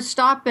player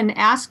stop and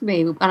ask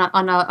me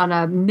on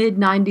a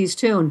mid-90s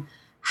tune,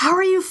 how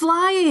are you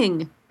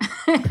flying?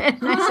 And I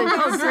said,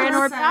 oh, Grand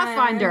Order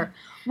Pathfinder.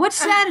 What's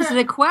that? Is it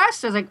a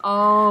quest? I was like,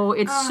 oh,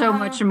 it's so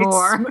much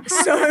more.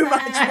 It's so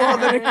much more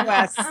than a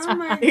quest. Oh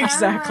my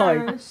Exactly.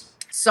 gosh.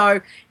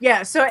 So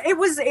yeah, so it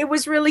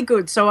was really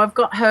good. So I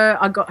got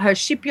her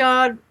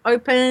shipyard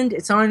opened.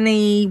 It's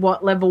only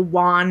level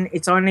 1.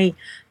 It's only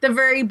the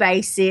very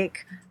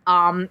basic,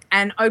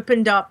 and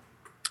opened up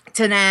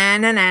to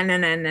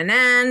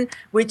Nan,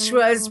 which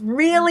was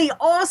really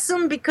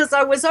awesome because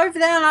I was over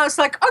there and I was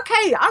like,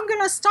 okay, I'm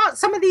gonna start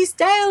some of these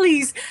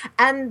dailies,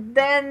 and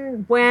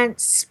then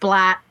went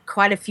splat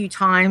quite a few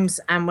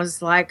times and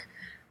was like,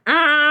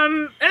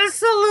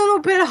 it's a little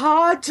bit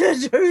hard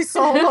to do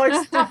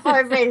solo stuff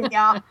over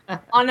here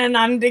on an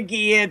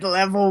undergeared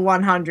level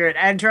 100.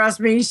 And trust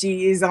me,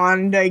 she is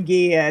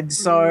undergeared.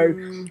 So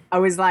I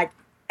was like,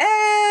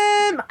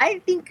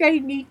 I think I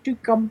need to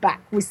come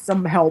back with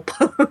some help,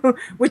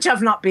 which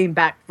I've not been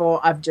back for.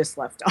 I've just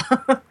left.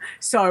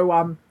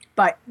 So,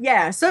 but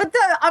yeah, so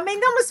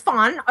that was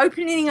fun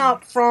opening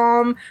up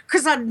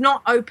because I'd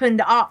not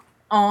opened up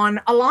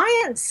on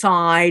Alliance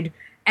side.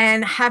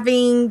 And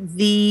having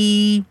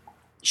the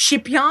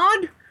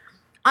shipyard,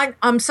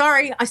 I'm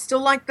sorry, I still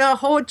like the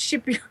Horde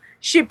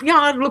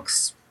shipyard.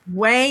 Looks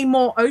way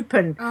more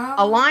open. Oh.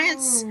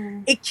 Alliance,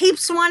 it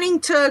keeps wanting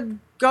to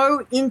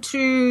go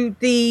into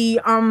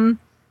the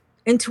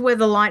into where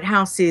the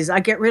lighthouse is. I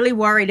get really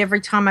worried every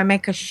time I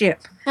make a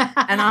ship,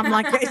 and I'm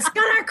like, it's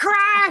gonna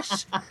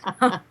crash.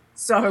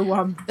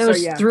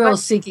 Those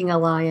thrill-seeking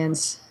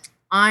Alliance.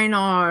 I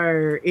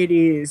know it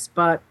is,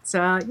 but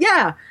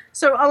yeah.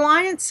 So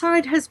Alliance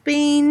side has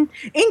been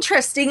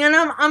interesting, and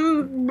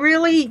I'm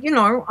really,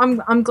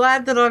 I'm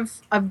glad that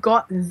I've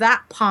got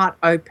that part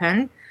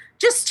open,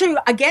 just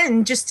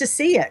to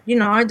see it.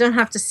 I don't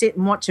have to sit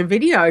and watch a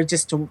video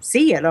just to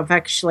see it. I've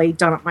actually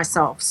done it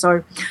myself,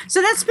 so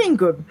that's been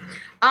good.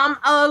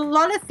 A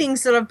lot of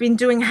things that I've been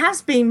doing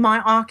has been my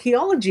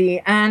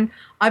archaeology, and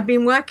I've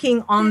been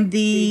working on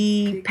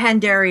the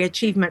Pandaria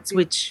achievements,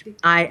 which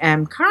I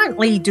am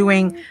currently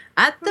doing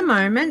at the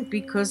moment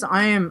because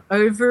I am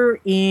over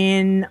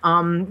in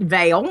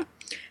Vale,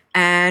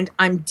 and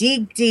I'm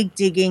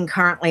digging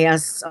currently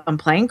as I'm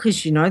playing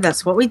because,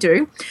 that's what we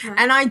do. Right.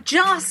 And I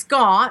just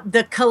got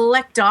the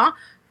collector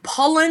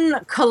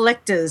pollen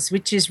collectors,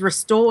 which is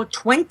restore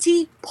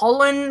 20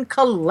 pollen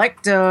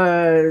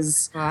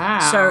collectors. Wow.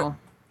 So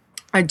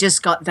I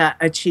just got that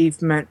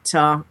achievement,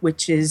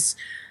 which is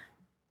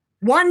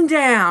one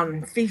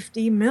down,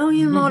 50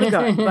 million more to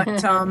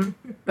go.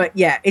 But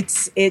yeah,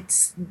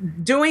 it's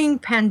doing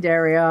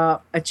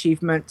Pandaria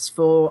achievements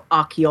for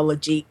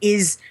archaeology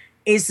is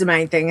the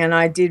main thing. And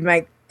I did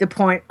make the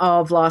point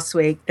of last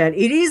week that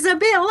it is a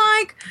bit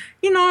like,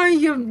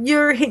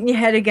 you're hitting your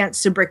head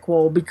against a brick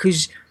wall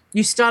because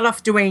you start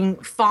off doing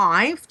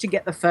 5 to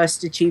get the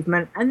first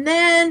achievement, and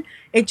then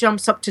it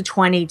jumps up to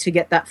 20 to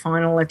get that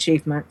final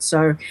achievement.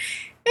 So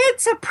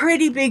it's a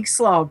pretty big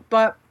slog,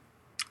 but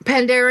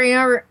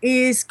Pandaria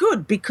is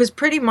good because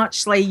pretty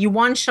much you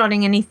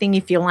one-shotting anything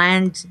if you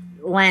land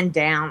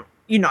down,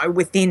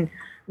 within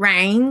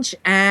range,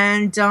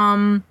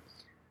 and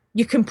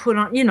you can put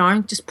on,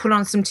 just put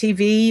on some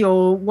TV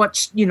or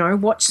watch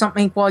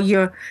something while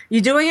you're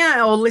doing it,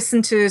 or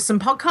listen to some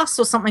podcasts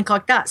or something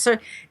like that. So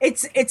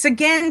it's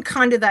again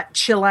kind of that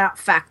chill out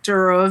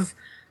factor of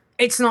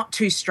it's not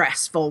too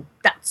stressful.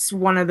 That's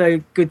one of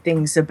the good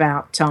things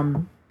about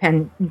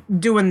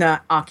doing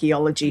the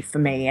archaeology for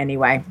me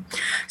anyway.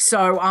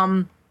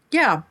 So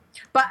yeah.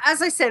 But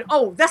as I said,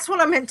 that's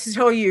what I meant to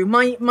tell you.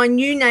 My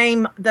new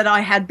name that I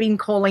had been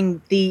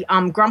calling the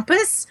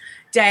Grumpus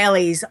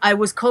dailies, I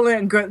was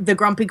calling it the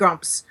Grumpy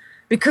Grumps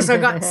because I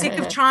got sick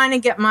of trying to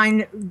get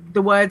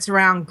the words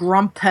around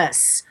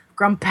Grumpus,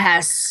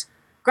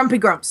 Grumpy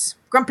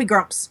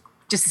Grumps.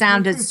 Just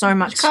sounded so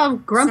much. It's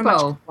called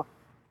Grumpo.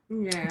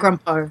 Yeah.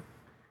 Grumpo.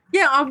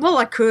 Yeah, well,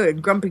 I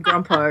could. Grumpy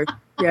Grumpo.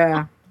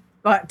 Yeah.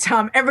 But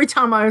every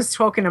time I was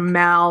talking to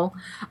Mel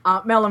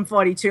and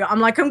 42, I'm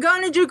like, I'm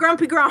going to do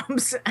Grumpy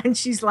Grumps. And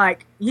she's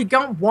like, you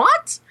going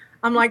what?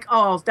 I'm like,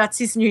 oh, that's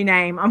his new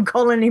name. I'm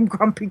calling him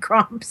Grumpy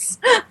Grumps.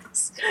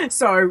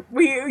 So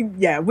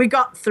we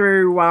got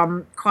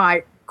through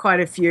quite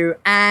a few.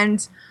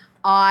 And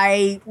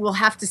I will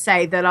have to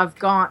say that I've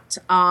got,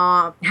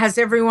 has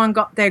everyone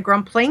got their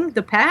Grumpling,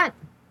 the pet?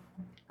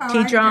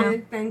 T-Drum? I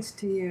did, thanks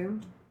to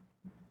you.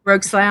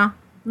 Rogue Slayer?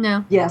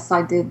 No. Yes,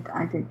 I did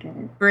get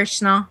it.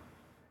 Brishna?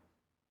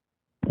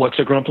 What's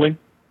a Grumpling?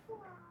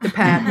 The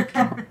pet.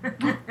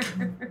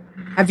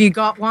 Have you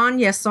got one?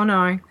 Yes or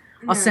no?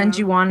 I'll send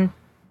you one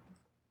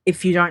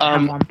if you don't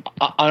have one.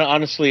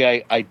 Honestly,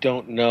 I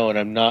don't know, and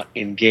I'm not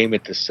in game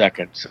at the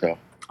second, so.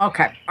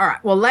 Okay, all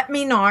right. Well, let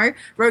me know.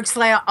 Rogue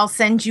Slayer, I'll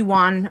send you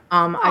one.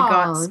 I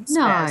got some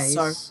spares,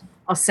 so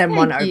I'll send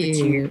one over to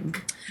you.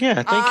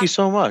 Yeah, thank you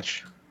so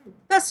much.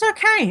 That's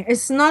okay.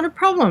 It's not a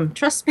problem.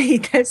 Trust me,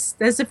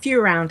 there's a few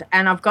around,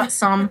 and I've got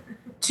some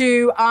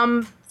to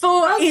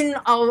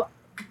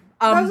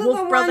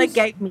Wolf Brother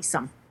gave me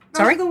some.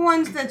 Those are the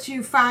ones that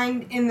you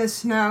find in the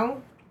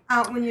snow.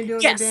 out when you're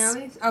doing Yes. the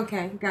dailies?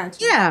 Okay, gotcha.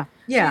 Yeah,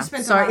 yeah. you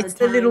spent a So lot it's of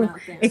the time little, out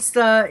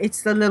there.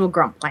 it's the little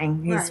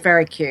grumpling. He's Right.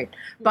 very cute.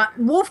 But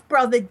Wolf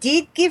Brother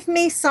did give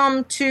me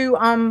some to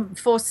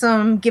for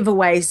some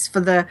giveaways for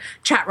the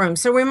chat room.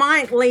 So we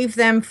might leave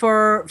them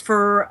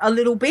for a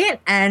little bit,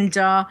 and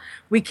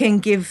we can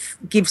give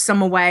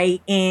some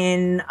away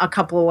in a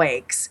couple of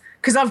weeks.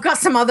 Because I've got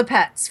some other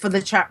pets for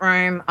the chat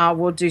room.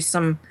 We'll do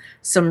some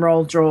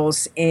roll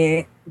draws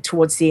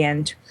towards the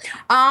end.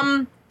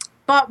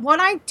 But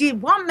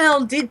what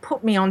Mel did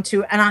put me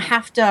onto, and I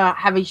have to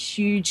have a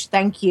huge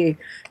thank you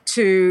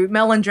to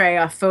Mel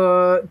Andrea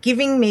for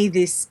giving me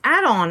this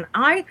add-on.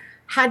 I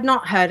had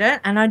not heard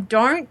it, and I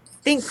don't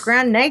think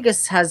Grand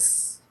Nagus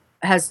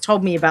has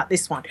told me about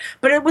this one.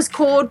 But it was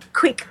called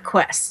Quick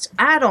Quest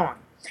add-on.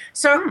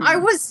 So I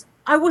was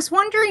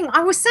wondering,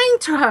 I was saying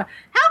to her,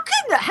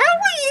 how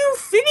were you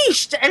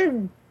finished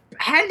and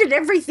handed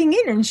everything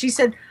in? And she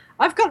said,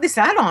 I've got this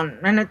add-on,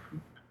 and it,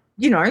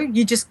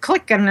 you just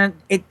click and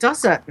it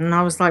does it. And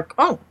I was like,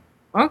 oh,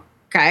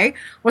 okay,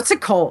 what's it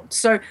called?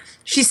 So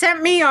she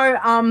sent me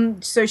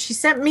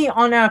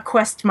on a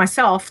quest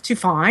myself to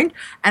find,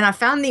 and I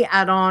found the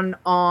add-on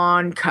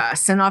on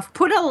Curse, and I've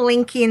put a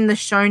link in the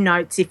show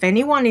notes if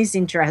anyone is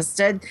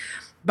interested.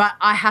 But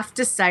I have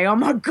to say, oh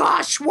my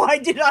gosh, why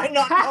did I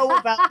not know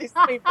about this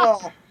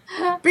before?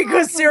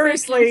 Because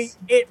seriously,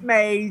 it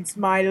made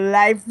my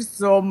life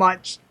so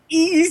much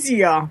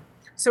easier.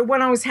 So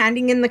when I was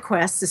handing in the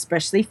quests,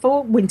 especially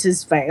for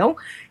Winter's Veil,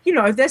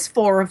 there's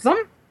 4 of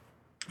them.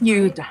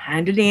 You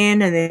hand it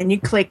in, and then you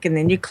click, and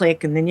then you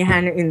click, and then you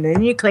hand it in, and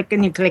then you click,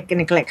 and you click,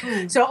 and you click.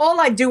 So all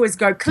I do is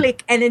go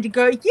click, and then you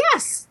go,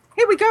 yes,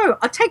 here we go.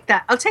 I'll take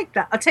that. I'll take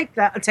that. I'll take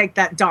that. I'll take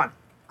that. Done.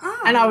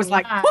 And I was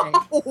like,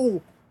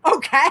 oh,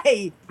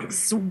 okay,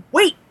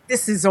 sweet.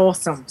 This is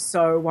awesome.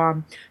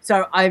 So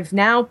I've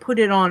now put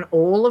it on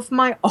all of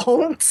my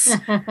alts,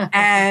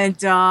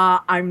 and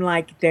I'm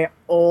like, they're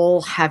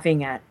all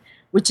having it,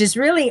 which is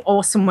really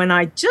awesome. When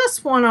I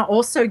just want to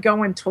also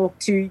go and talk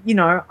to,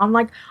 I'm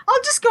like,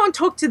 I'll just go and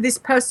talk to this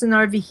person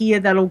over here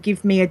that'll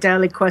give me a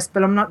daily quest,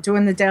 but I'm not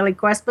doing the daily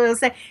quest. But I'll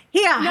say,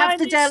 here, have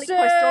the daily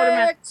quest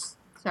automatic.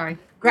 Sorry.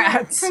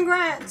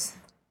 Congrats.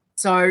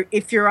 So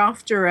if you're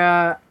after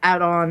a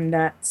add-on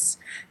that's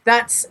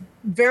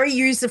very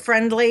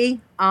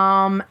user-friendly,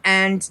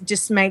 and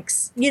just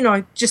makes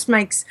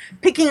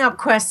picking up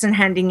quests and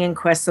handing in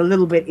quests a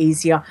little bit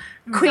easier.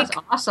 Quick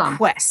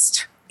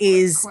Quest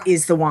is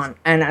the one.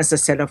 And as I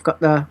said, I've got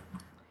the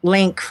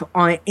link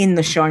in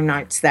the show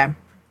notes there.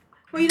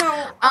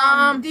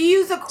 Well, do you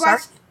use a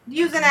quest? Do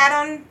you use an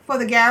add-on for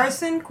the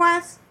Garrison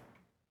quest?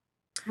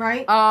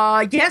 Right?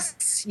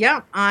 Yes.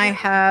 Yeah, I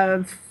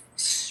have.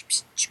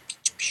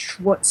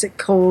 What's it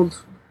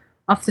called?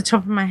 Off the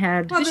top of my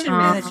head. Well,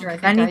 Manager, I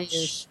think I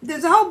use.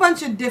 There's a whole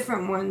bunch of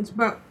different ones,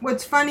 but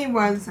what's funny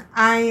was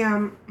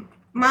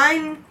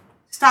mine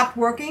stopped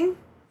working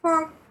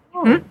for.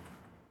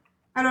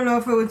 I don't know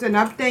if it was an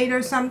update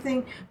or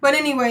something, but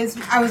anyways,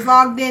 I was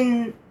logged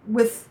in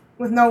with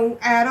no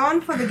add-on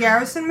for the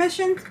Garrison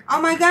missions.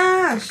 Oh my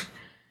gosh!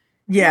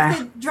 Yeah. You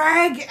have to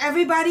drag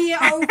everybody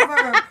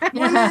over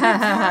one at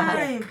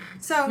a time.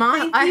 So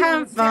thank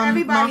you to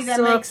everybody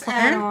that makes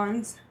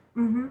add-ons.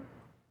 Mm-hmm.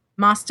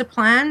 Master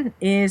Plan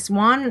is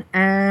one,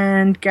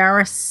 and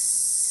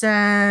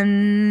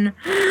Garrison.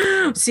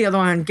 What's the other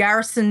one?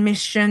 Garrison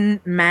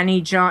Mission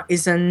Manager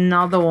is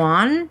another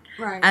one.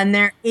 Right. And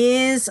there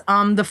is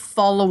the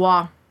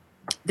follower.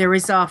 There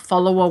is a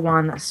follower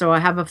one. So I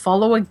have a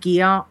follower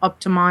gear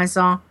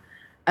optimizer,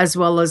 as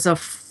well as a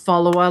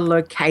follower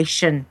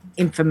location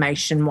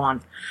information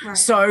one. Right.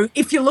 So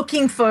if you're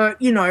looking for,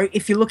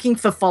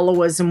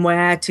 followers and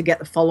where to get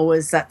the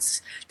followers,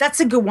 that's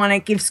a good one.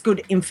 It gives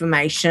good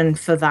information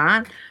for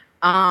that.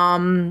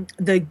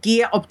 The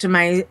gear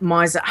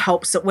optimizer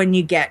helps it when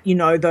you get,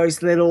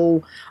 those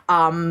little,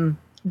 the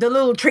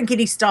little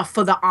trinkety stuff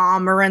for the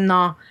armor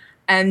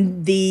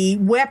and the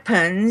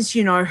weapons,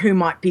 who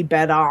might be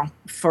better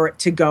for it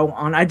to go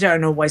on. I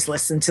don't always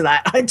listen to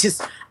that.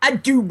 I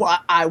do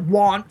what I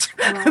want,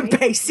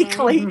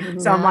 basically.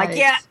 So I'm like,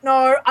 yeah,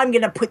 no, I'm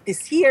going to put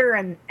this here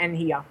and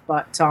here.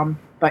 But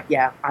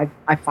yeah,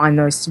 I find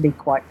those to be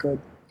quite good.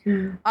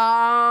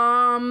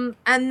 And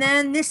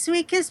then this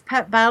week is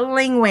Pet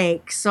Battling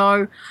Week.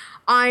 So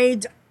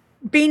I'd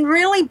been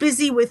really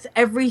busy with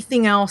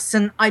everything else,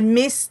 and I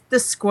missed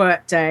the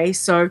Squirt Day.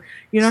 So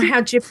you know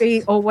how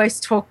Jippy always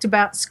talked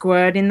about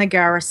Squirt in the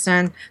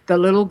Garrison, the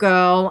little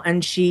girl,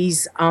 and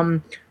she's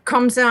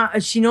comes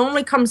out. She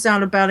normally comes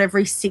out about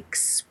every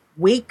 6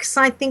 weeks,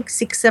 I think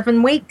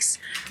 6-7 weeks,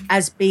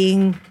 as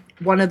being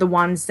one of the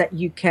ones that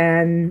you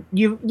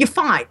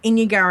fight in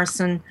your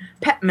Garrison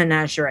pet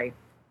menagerie,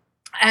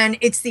 and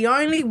it's the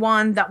only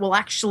one that will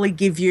actually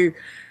give you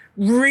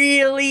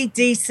really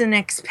decent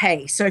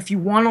XP. So if you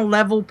want to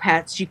level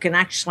pets, you can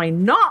actually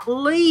not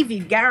leave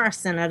your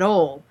Garrison at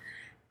all.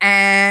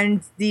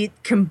 And the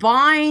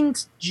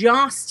combined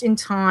just in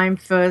time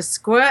for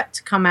Squirt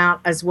to come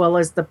out, as well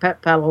as the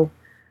Pet Battle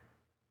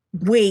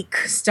Week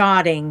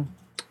starting.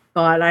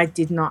 But I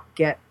did not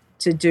get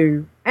to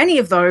do any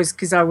of those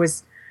because I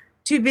was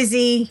too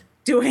busy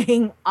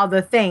doing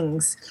other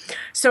things.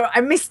 So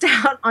I missed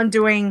out on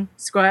doing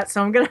squirts,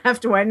 so I'm going to have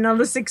to wait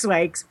another 6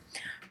 weeks.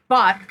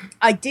 But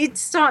I did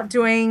start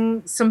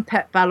doing some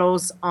pet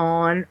battles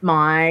on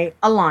my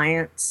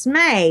Alliance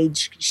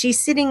Mage. She's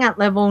sitting at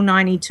level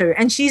 92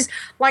 and she's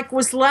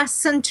was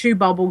less than 2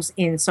 bubbles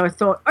in. So I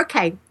thought,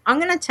 okay, I'm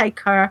going to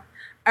take her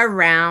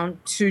around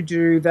to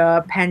do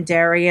the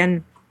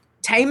Pandarian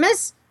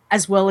Tamers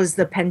as well as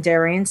the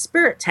Pandarian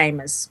Spirit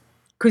Tamers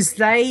because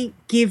they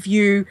give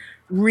you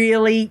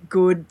really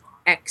good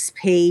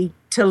XP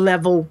to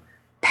level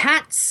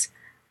pets.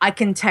 I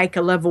can take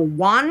a level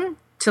 1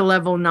 to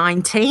level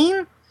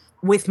 19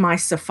 with my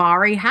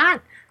safari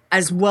hat,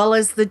 as well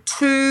as the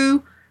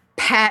 2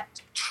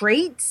 pet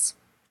treats,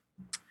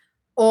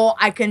 or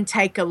I can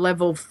take a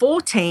level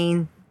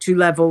 14 to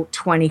level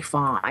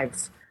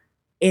 25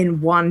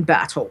 in one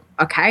battle.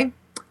 Okay,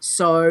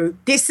 so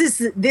this is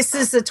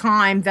the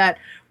time that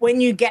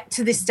when you get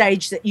to this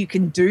stage that you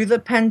can do the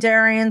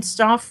Pandarian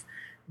stuff,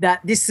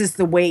 that this is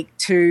the week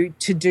to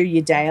do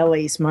your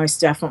dailies, most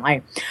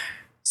definitely.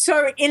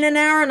 So in an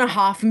hour and a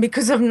half, and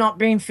because I've not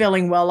been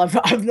feeling well,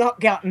 I've not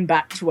gotten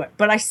back to it.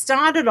 But I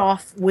started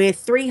off with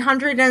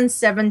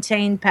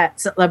 317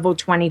 pets at level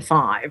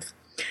 25.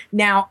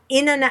 Now,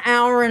 in an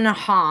hour and a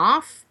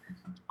half,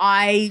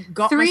 I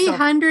got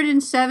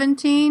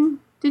 317,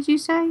 did you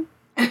say?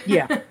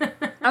 Yeah.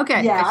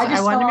 Okay. Yeah, I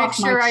just wanted to fell make off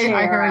sure my I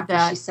chair heard after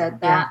that. she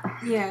said that.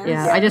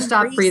 Yeah, I just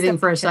stopped breathing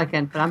for a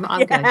second, but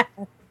I'm good.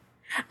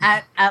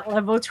 At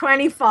level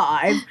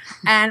 25,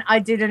 and I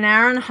did an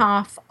hour and a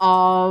half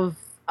of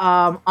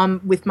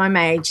with my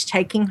mage,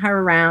 taking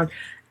her around.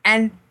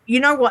 And you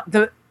know what?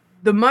 The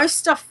most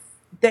stuff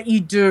that you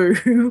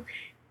do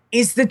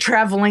is the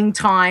traveling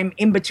time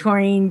in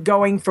between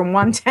going from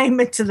one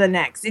tamer to the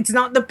next. It's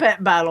not the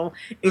pet battle.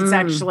 It's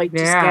actually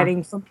just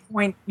getting from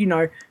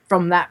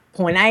from that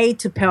point A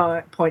to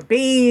point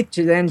B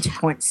to then to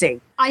point C.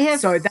 I have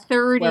so that's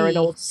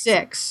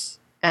 36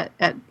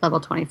 at level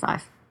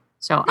 25.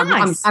 So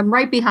Nice. I'm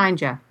right behind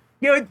you.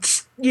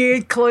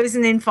 You're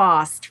closing in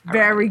fast.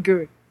 Very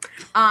good.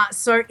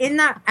 So in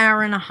that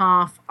hour and a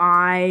half,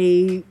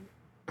 I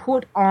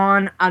put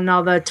on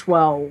another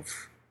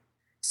 12.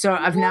 So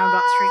I've now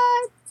got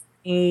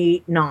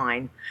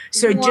 39.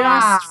 So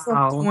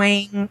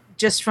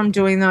just from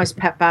doing those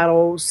pet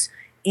battles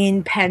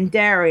in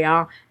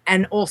Pandaria,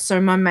 and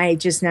also my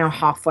mage is now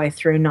halfway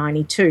through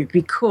 92,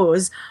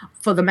 because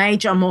for the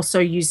mage I'm also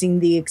using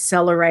the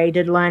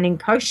accelerated learning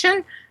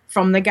potion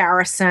from the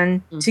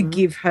garrison to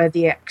give her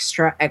the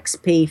extra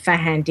XP for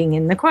handing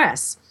in the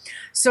quests.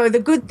 So the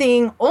good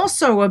thing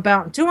also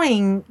about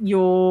doing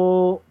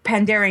your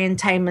Pandarian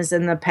Tamers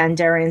and the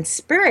Pandarian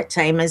Spirit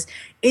Tamers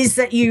is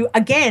that you,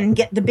 again,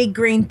 get the big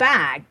green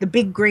bag, the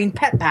big green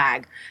pet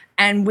bag.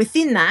 And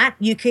within that,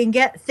 you can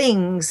get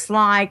things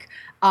like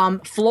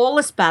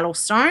flawless battle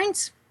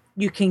stones,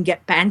 you can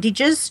get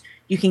bandages,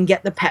 you can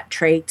get the pet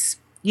treats,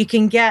 you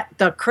can get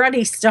the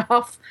cruddy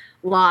stuff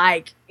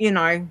like,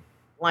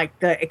 like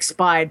the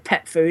expired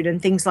pet food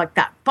and things like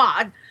that.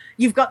 But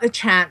you've got the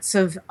chance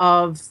of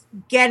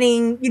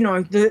getting,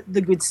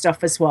 the good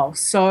stuff as well.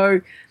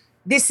 So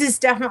this is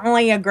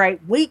definitely a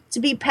great week to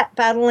be pet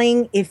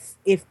battling if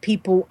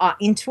people are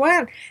into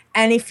it.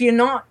 And if you're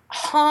not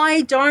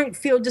high, don't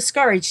feel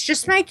discouraged.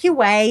 Just make your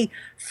way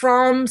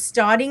from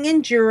starting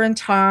in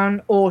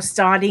Duranton or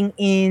starting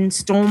in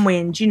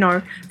Stormwind,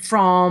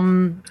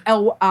 from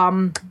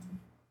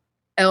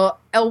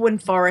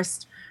Elwyn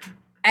Forest.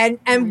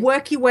 And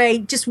work your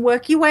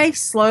way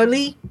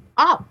slowly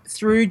up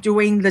through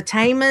doing the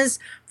tamers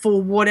for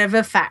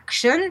whatever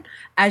faction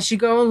as you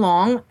go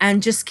along,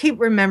 and just keep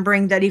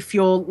remembering that if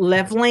you're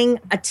leveling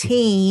a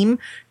team,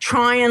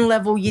 try and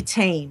level your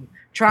team.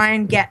 Try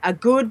and get a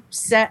good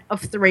set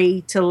of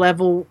 3 to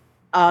level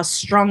a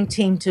strong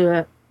team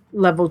to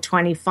level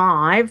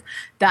 25.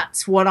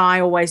 That's what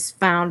I always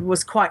found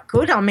was quite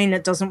good. I mean,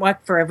 it doesn't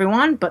work for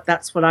everyone, but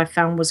that's what I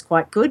found was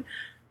quite good.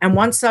 And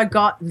once I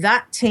got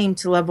that team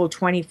to level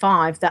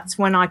 25, that's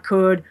when I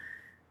could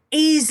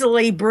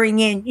easily bring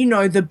in,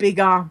 the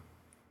bigger,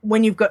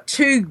 when you've got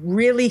 2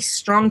 really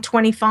strong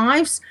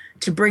 25s,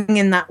 to bring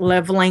in that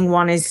leveling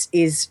one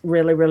is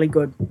really, really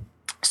good.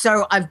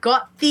 So I've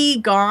got the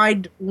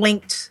guide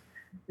linked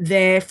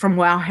there from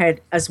Wowhead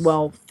as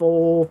well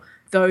for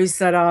those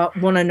that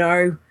want to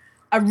know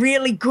a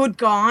really good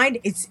guide.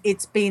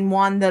 It's been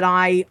one that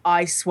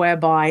I swear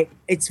by.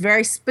 It's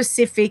very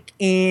specific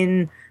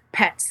in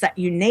pets that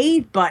you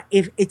need, but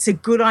if it's a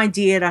good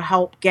idea to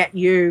help get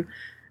you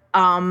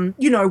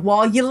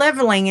while you're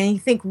leveling and you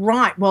think,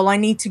 right, well, I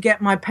need to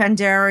get my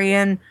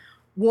Pandarian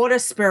water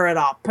spirit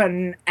up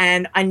and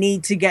I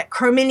need to get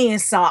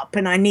Chrominius up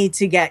and I need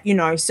to get,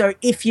 so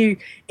if you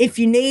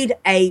need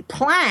a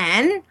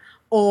plan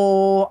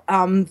or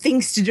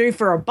things to do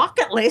for a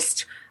bucket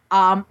list,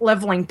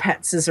 leveling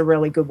pets is a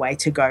really good way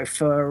to go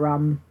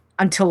for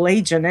until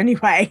Legion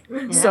anyway.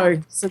 Yeah.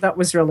 So that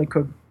was really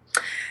good.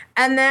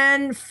 And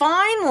then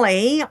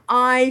finally,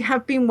 I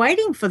have been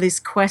waiting for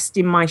this quest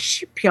in my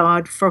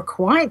shipyard for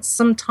quite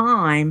some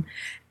time.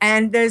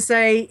 And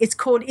it's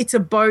called It's a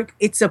Boat,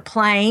 It's a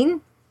Plane.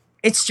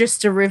 It's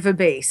just a river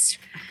beast.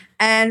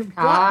 And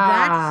what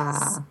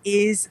that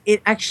is,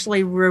 it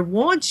actually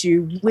rewards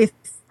you with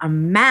a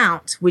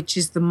mount, which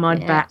is the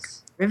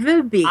Mudback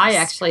River Beast. I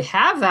actually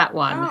have that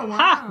one. Oh,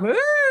 wow.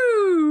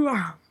 Woo!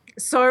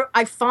 So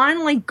I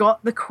finally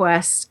got the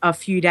quest a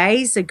few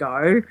days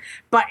ago,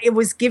 but it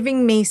was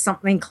giving me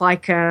something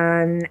like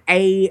an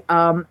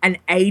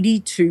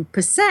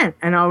 82%.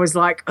 And I was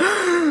like,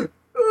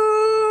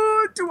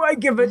 do I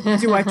give it?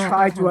 Do I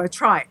try? Do I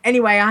try?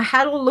 Anyway, I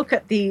had a look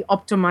at the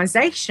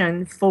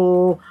optimization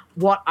for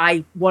what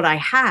I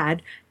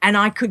had, and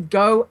I could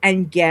go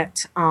and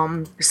get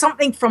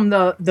something from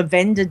the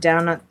vendor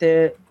down at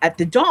the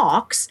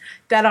docks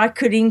that I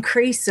could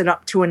increase it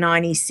up to a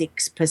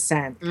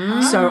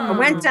 96%. So I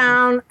went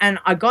down and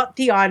I got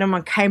the item.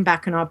 I came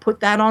back and I put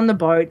that on the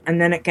boat,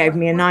 and then it gave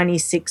me a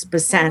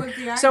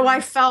 96%. So I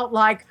felt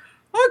like,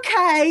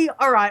 okay,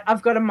 all right,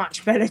 I've got a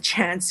much better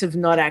chance of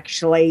not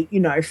actually,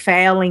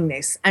 failing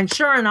this. And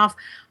sure enough,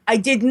 I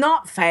did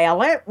not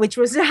fail it, which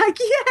was like,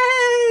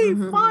 yay,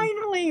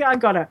 finally I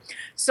got it.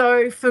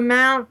 So for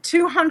mount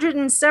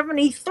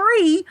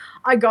 273,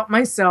 I got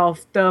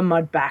myself the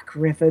Mudback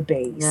River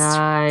Beast.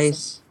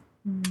 Nice.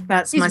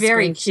 That's He's my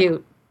very screen.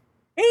 cute.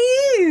 He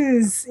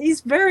is.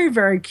 He's very,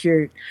 very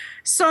cute.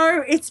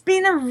 So it's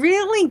been a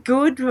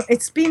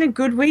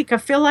good week. I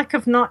feel like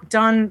I've not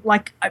done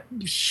like a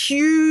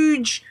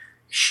huge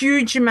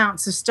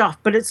amounts of stuff,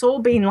 but it's all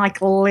been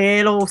like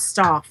little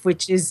stuff,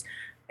 which is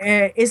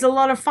a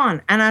lot of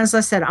fun. And as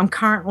I said, I'm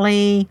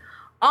currently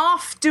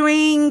off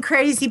doing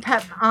crazy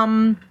pet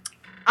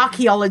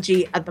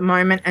archaeology at the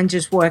moment and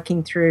just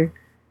working through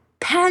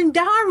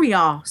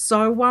Pandaria.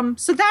 So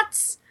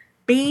that's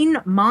been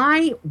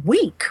my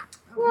week.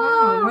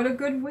 Wow, what a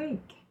good week.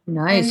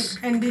 Nice.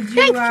 And did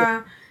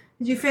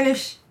you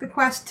finish the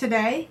quest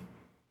today?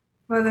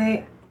 What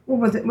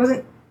was it? Was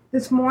it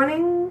this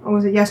morning or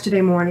was it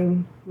yesterday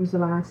morning? Was the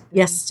last day?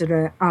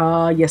 Yesterday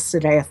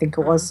I think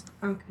it was.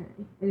 Okay.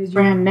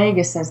 Brand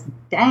Mega says,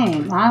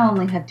 dang, I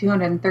only had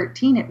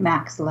 213 at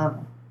max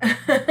level.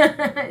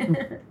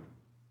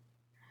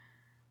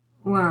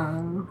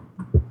 Wow.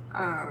 All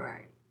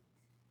right.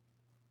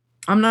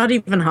 I'm not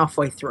even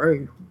halfway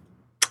through.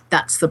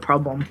 That's the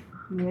problem.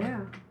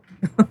 Yeah.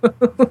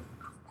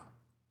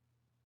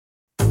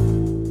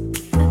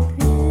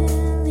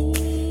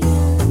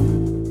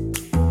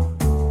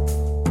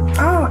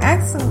 Oh,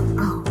 excellent.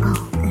 Oh.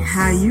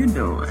 How you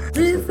doing?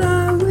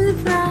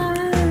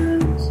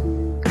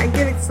 I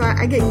get excited.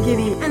 I get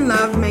giddy and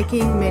love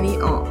making mini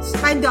alts.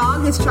 My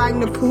dog is trying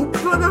to poop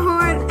for the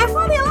Horde and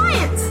for the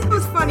Alliance. It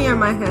was funny on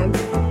my head.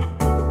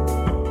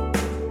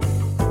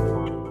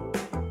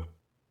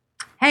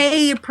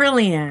 Hey,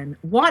 Aprillian,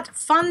 what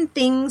fun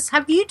things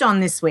have you done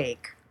this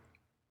week?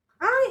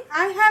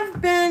 I have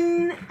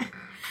been,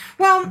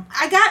 well,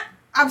 I got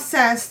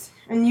obsessed,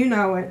 and you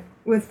know it,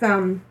 with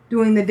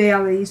doing the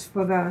dailies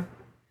for the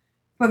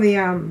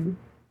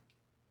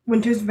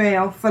Winter's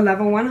Veil for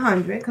level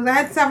 100, because I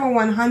had several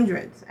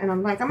 100s, and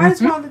I'm like, I might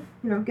as well,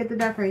 get the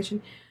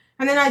decoration.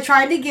 And then I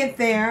tried to get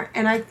there,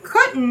 and I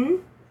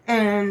couldn't,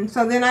 and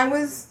so then I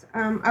was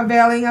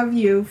availing of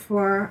you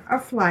for a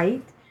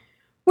flight,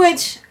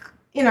 which,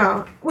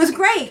 was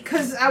great,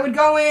 because I would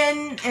go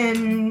in,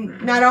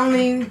 and not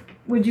only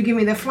would you give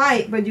me the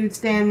flight, but you'd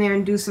stand there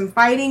and do some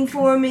fighting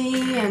for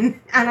me, and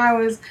I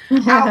was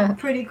out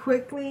pretty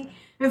quickly.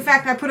 In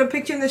fact, I put a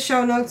picture in the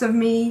show notes of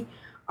me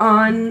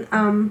on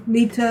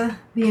Lita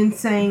the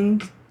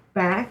Insane's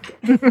back.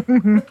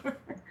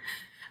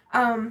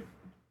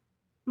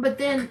 But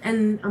then,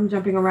 and I'm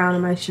jumping around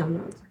in my show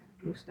notes,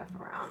 move stuff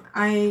around.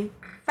 I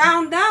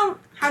found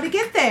out how to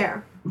get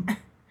there.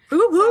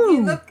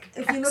 Ooh, so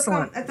if you look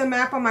at the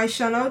map on my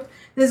show notes,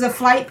 there's a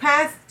flight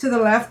path to the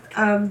left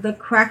of the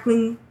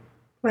Crackling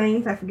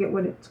Plains. I forget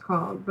what it's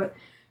called, but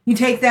you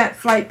take that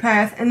flight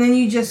path and then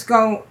you just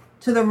go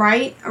to the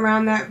right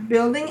around that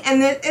building,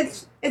 and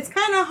it's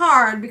kind of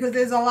hard because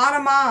there's a lot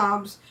of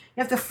mobs.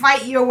 You have to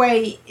fight your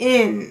way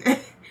in.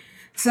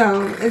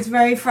 So it's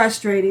very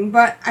frustrating,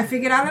 but I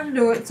figured out how to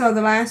do it. So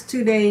the last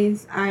 2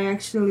 days I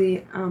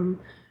actually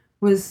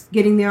was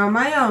getting there on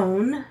my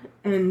own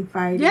and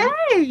fighting.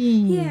 Yay!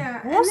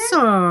 Yeah.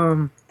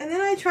 Awesome. And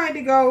then I tried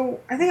to go,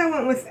 I think I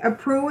went with a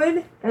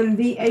Pruid and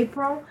the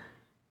April,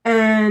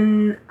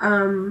 and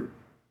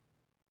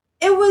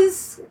it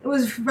was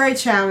very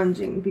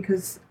challenging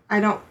because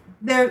they're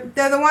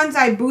the ones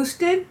I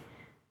boosted,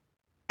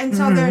 and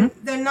so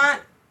they're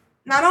not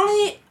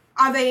only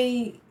are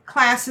they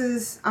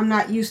classes I'm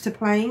not used to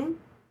playing,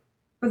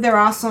 but they're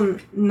also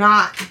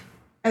not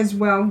as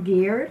well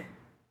geared.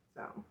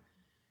 So,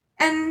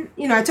 and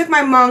I took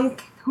my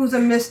monk, who's a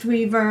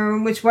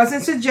Mistweaver, which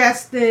wasn't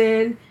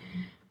suggested.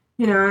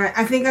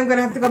 I think I'm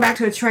gonna have to go back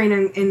to a train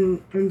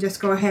and just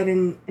go ahead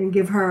and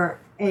give her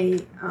a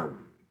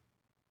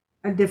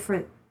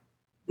different,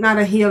 not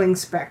a healing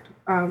spec,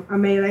 a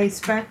melee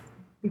spec.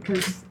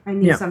 because I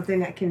need something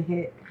that can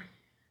hit.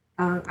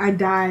 I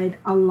died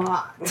a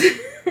lot.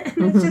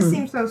 It just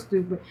seems so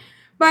stupid.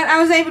 But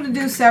I was able to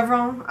do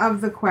several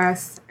of the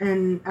quests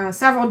and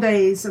several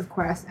days of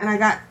quests, and I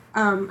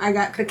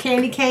got the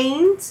candy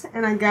canes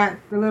and I got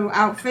the little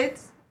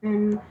outfits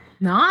and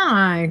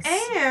nice.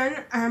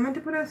 And I meant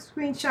to put a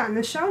screenshot in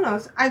the show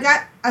notes. I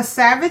got a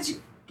Savage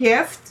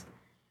gift,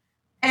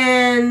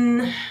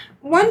 and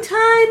one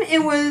time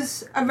it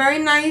was a very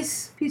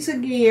nice piece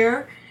of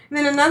gear, and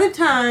then another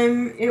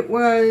time it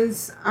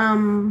was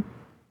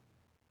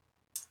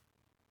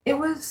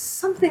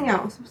something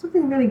else. It was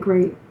something really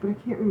great, but I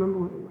can't remember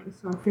what it was,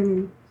 so I'm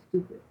feeling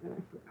stupid that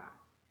I forgot.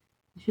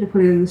 I should have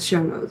put it in the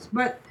show notes.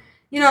 But,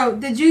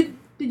 did you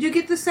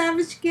get the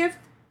Savage gift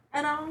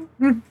at all?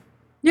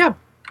 Yeah.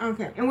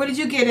 Okay. And what did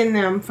you get in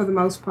them for the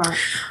most part?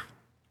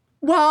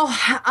 Well,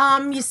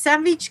 your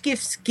Savage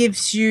Gifts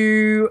gives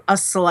you a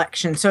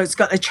selection. So it's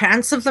got a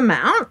chance of the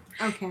mount.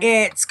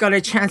 Okay. It's got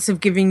a chance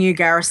of giving you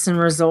garrison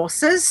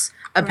resources,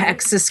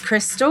 Apexis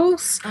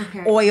crystals,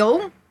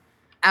 oil,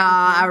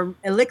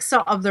 Elixir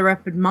of the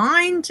Rapid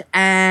Mind,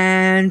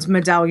 and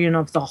Medallion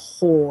of the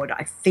Horde.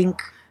 I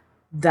think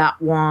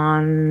that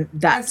one.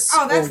 That's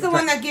the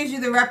one that gives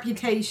you the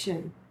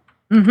reputation.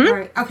 Mm-hmm.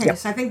 Right. Okay. Yep.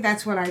 So I think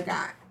that's what I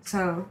got.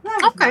 So that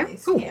was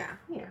nice. Cool. Yeah.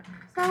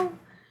 So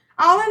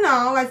all in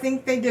all, I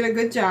think they did a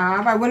good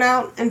job. I went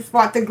out and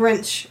fought the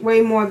Grinch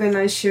way more than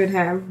I should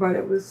have, but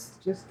it was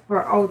just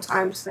for old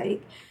time's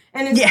sake.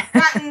 And it's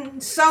gotten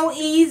so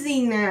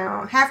easy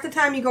now. Half the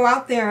time you go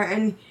out there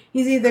and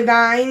he's either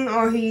dying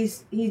or he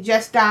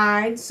just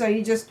died. So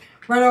you just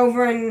run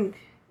over and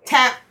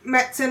tap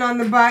Metzen on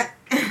the butt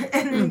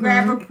and then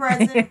grab a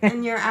present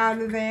and you're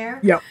out of there.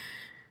 Yep.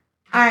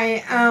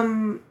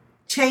 I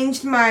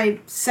changed my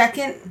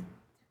second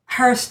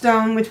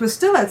Hearthstone, which was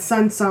still at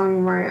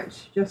Sunsong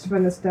Ranch, just for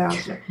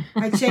nostalgia.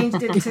 I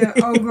changed it to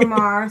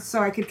Ogrimmar so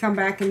I could come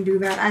back and do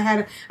that. I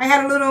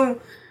had a little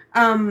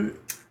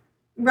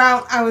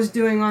route I was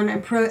doing on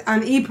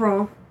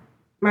April,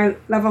 my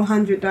level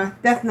 100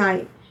 Death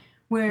Knight,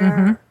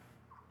 where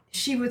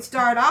she would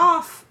start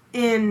off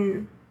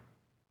in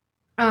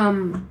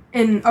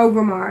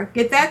Ogrimmar,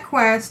 get that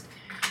quest,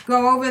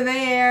 go over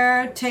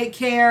there, take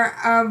care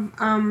of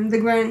the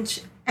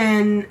Grinch,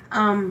 and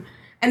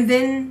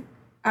then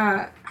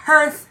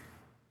Hearth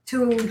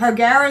to her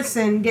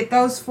garrison, get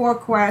those 4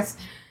 quests,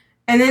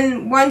 and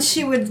then once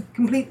she would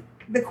complete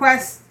the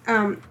quest,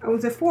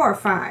 was it 4 or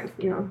 5?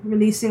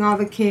 Releasing all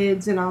the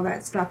kids and all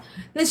that stuff.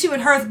 Then she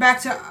would Hearth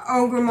back to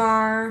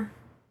Ogrimmar.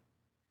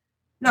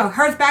 No,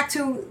 Hearth back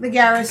to the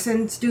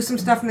garrison to do some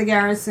stuff in the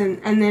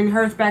garrison, and then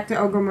Hearth back to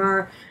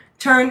Ogrimmar,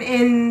 turn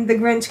in the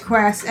Grinch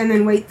quest, and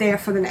then wait there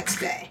for the next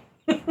day.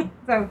 So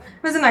it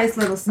was a nice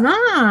little stuff.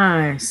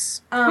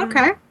 Nice.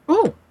 Okay.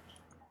 Cool.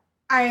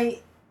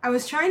 I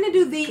was trying to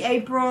do the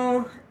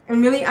April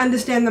and really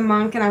understand the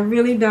monk, and I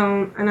really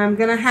don't. And I'm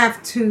gonna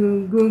have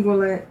to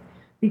Google it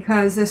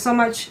because there's so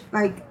much.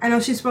 Like, I know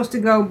she's supposed to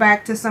go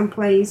back to some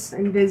place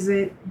and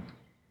visit.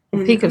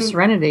 The Peak of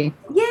Serenity.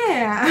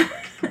 Yeah,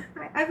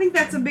 I think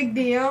that's a big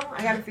deal.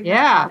 I gotta figure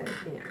out.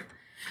 Yeah.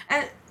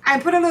 And I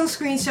put a little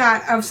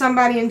screenshot of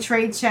somebody in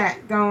trade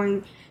chat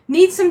going,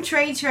 "Need some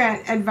trade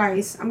chat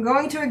advice. I'm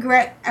going to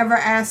regret ever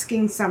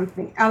asking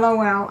something.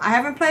 LOL. I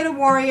haven't played a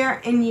warrior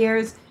in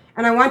years,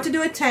 and I want to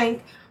do a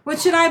tank. What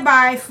should I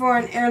buy for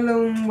an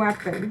heirloom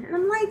weapon?" And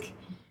I'm like,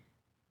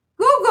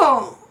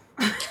 Google.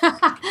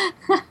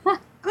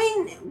 I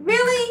mean,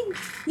 really?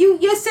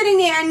 You're sitting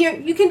there and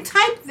you can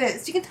type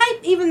this. You can type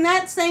even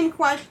that same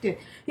question.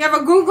 You have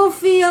a Google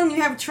field and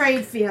you have a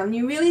trade field. And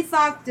you really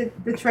thought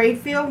that the trade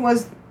field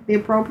was the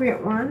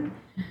appropriate one?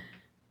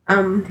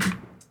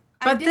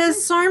 But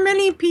there's so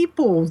many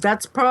people.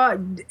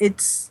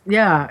 It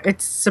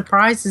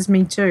surprises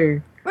me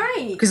too.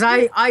 Right. Because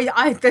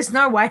I there's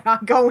no way I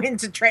go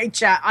into trade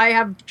chat. I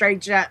have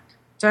trade chat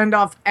turned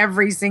off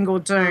every single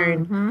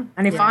turn.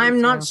 And if I'm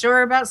not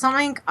sure about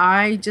something,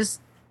 I just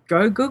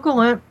go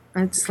Google it.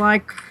 It's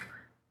like,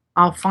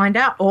 I'll find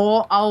out.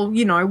 Or I'll,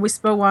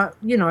 whisper,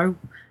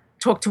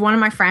 talk to one of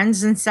my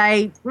friends and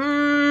say,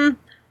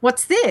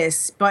 what's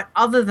this? But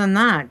other than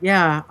that,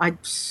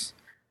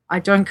 I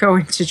don't go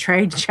into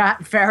trade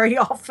chat very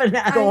often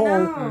at all.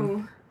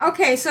 Know.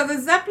 Okay, so the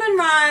Zeppelin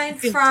ride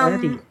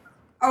from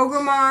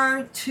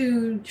Ogrimmar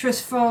to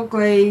Tristful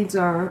Glades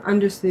or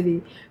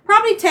Undercity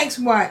probably takes,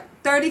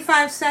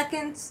 35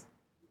 seconds?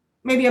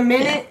 Maybe a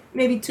minute?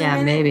 Maybe 2 minutes?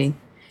 Yeah, maybe.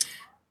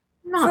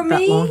 Not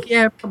that long.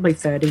 Yeah, probably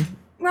 30.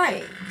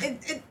 Right.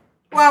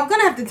 Well, I'm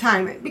going to have to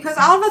time it because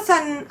all of a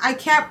sudden I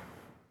kept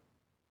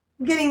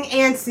getting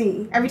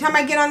antsy every time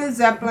I get on the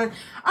Zeppelin.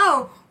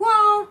 Oh,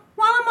 well,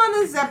 while I'm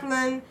on the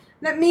Zeppelin,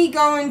 let me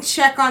go and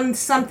check on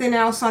something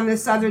else on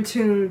this other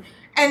tune.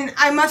 And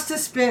I must have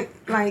spent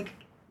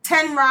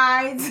 10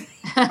 rides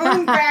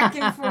going back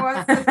and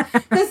forth.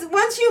 Because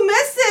once you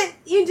miss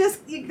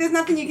it, there's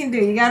nothing you can do.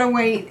 You got to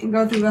wait and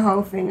go through the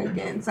whole thing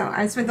again. So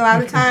I spent a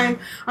lot of time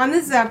on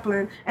the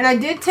Zeppelin. And I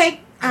did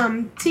take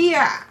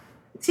Tia.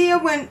 Tia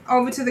went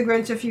over to the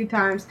Grinch a few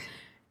times.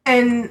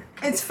 And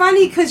it's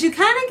funny because you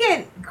kind of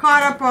get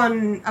caught up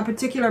on a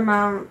particular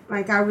mount.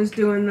 Like I was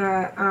doing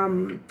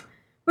the,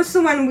 what's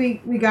the one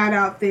we got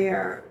out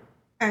there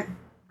at,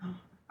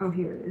 oh,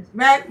 here it is.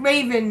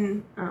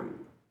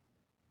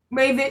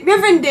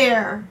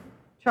 Rivendare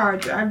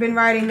Charger. I've been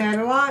riding that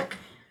a lot.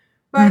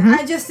 But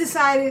I just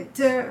decided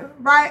to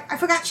ride, I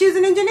forgot she was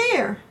an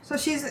engineer. So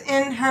she's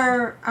in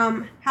her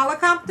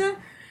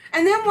helicopter.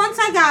 And then once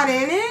I got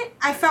in it,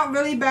 I felt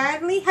really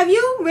badly. Have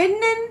you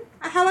ridden in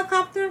a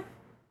helicopter?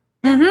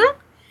 Mm-hmm.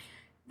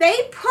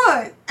 They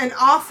put an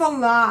awful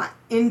lot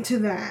into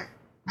that.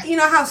 You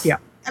know how,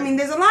 I mean,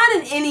 there's a lot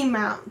in any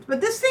mount.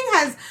 But this thing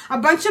has a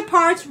bunch of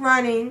parts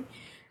running.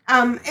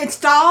 It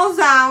stalls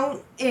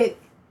out. It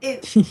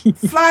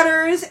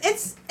flutters.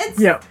 It's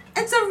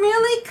a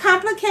really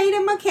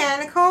complicated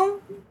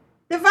mechanical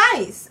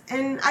device,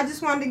 and I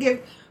just wanted to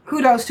give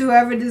kudos to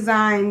whoever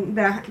designed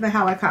the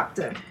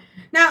helicopter.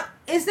 Now,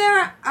 is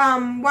there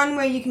one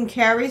where you can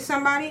carry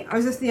somebody, or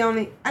is this the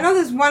only? I know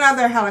there's one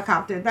other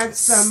helicopter.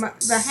 That's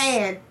the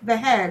head,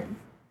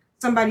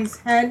 somebody's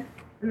head,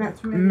 and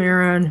that's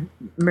really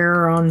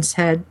Miron's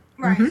head.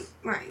 Right,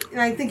 right.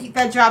 And I think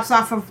that drops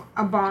off of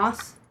a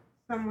boss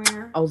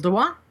somewhere.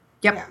 Alderwa?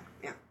 Yep.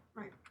 Yeah,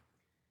 right.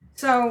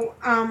 So,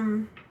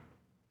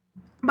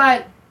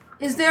 but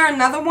is there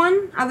another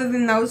one other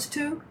than those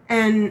two?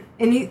 And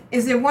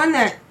is there one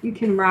that you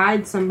can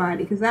ride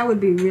somebody? Because that would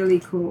be really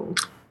cool.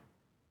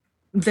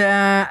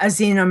 As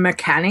in a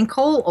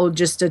mechanical or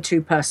just a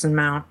 2-person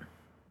mount?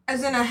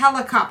 As in a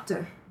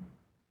helicopter.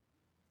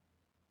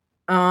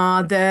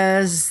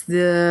 There's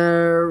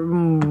a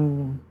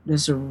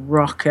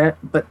rocket,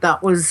 but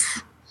that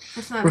was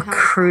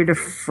recruit a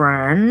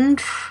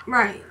friend.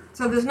 Right.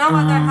 So there's no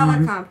other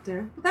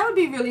helicopter. But that would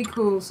be really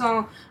cool.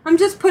 So I'm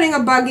just putting a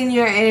bug in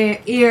your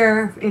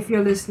ear if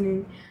you're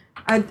listening.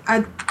 A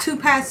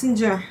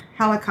 2-passenger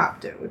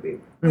helicopter would be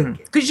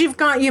because you've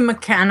got your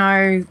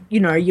mechano,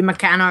 your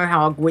mechano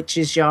hog, which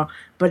is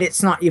but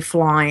it's not your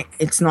flying.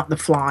 It's not the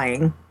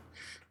flying.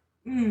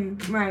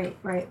 Right,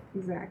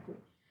 exactly.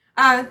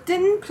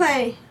 Didn't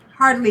play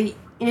hardly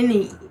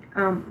any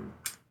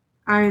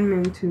Iron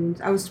Man tunes.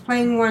 I was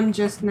playing one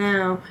just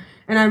now,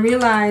 and I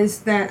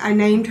realized that I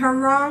named her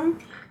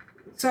wrong.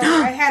 So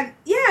I had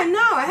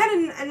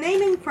a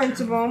naming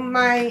principle.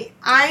 My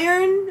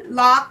iron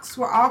locks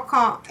were all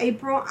called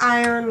April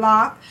Iron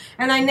Lock,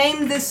 and I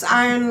named this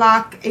iron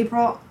lock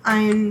April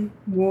Iron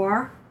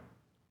War.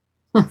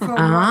 So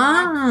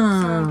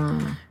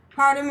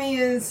part of me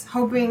is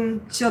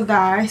hoping she'll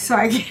die, so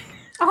I can.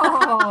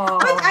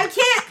 But I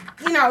can't,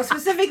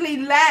 specifically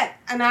let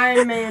an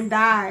Iron Man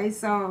die,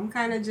 so I'm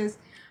kind of just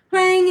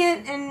playing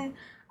it, and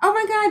oh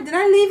my God, did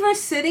I leave her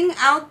sitting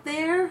out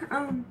there?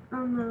 Oh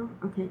no.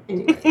 Okay,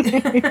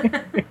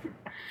 anyway.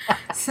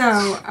 So,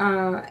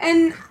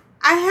 and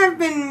I have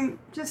been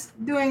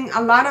just doing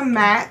a lot of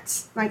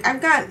mats. Like,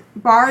 I've got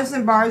bars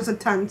and bars of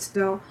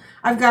tungsten.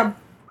 I've got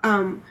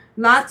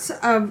lots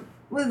of,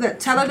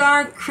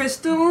 Teledar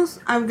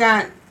crystals. I've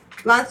got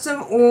lots of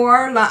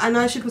ore. I know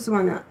I should put some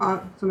of that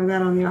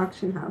on the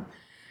auction house.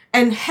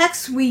 And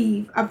hex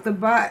weave up the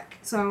butt.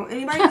 So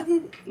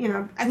anybody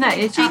can, I Not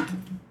itchy?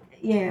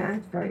 Yeah,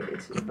 it's very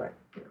itchy, but.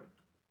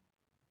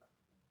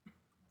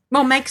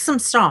 Well, make some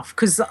stuff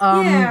because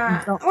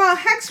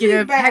hex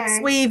weave hex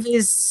weave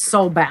is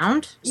soul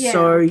bound,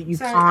 so you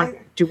can't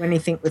do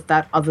anything with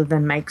that other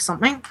than make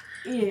something.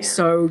 Yeah.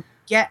 So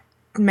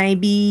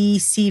maybe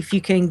see if you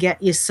can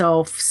get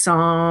yourself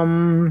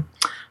some.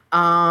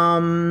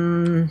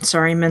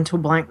 Mental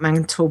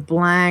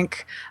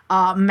blank.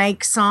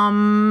 Make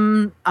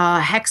some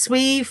hex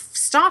weave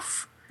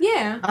stuff.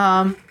 Yeah.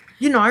 And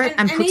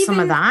put some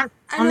of that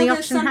on the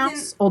auction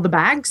house or the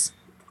bags.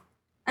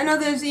 I know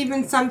there's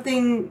even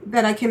something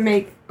that I can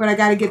make, but I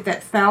got to get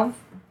that fell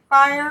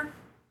fire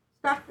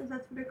stuff. Is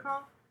that what they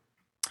call?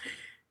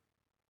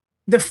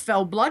 The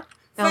fell blood.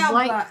 Fell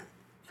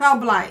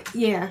blight.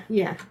 Yeah.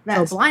 That's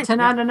fell blight.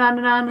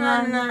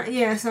 Tanana.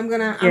 Yes, I'm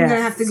gonna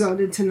have to go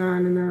to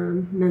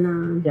Tanana.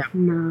 Yeah.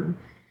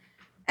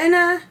 And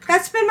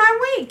that's been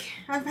my week.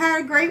 I've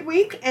had a great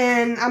week,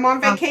 and I'm on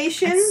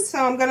vacation, so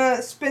I'm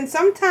gonna spend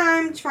some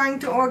time trying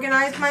to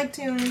organize my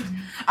tunes.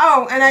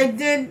 Oh, and I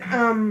did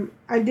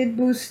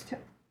boost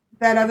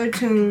that other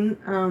tune,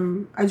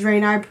 a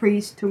Draenei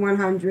Priest, to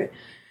 100,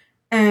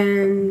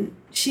 and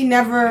she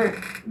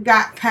never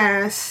got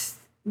past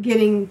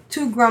getting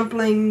 2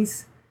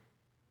 grumplings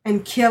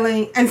and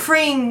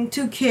freeing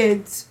 2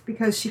 kids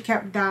because she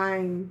kept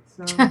dying.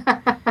 So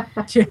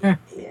yeah,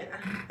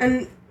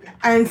 and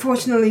I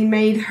unfortunately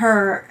made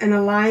her an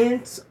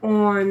alliance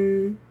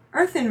on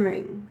Earthen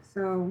Ring,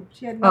 so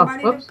she had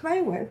nobody to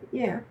play with.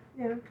 Yeah.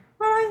 Well,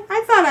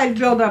 I thought I'd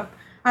build up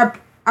our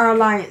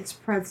alliance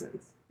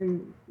presence,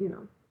 and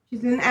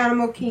she's in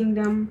Animal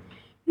Kingdom.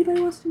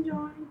 Anybody wants to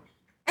join?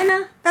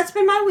 And that's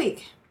been my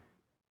week.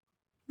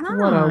 Nice.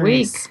 What a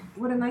week!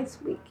 What a nice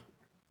week.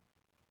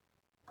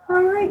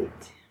 All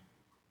right.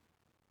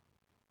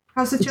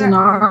 How's the chat?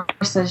 Denara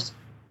says,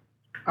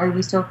 "Are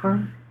we still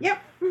recording?" Yep.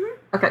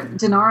 Okay,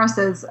 Denara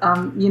says,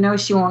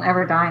 she won't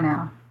ever die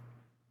now.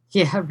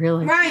 Yeah,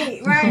 really.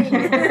 Right.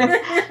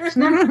 She's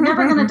never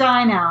going to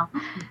die now.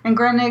 And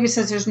Grand Nagus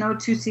says there's no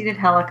two-seated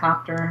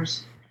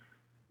helicopters.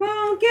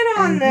 Well, get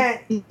on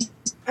that,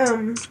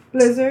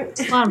 Blizzard.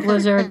 Come on,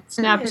 Blizzard.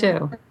 Snap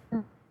too.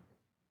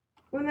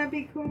 Wouldn't that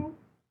be cool?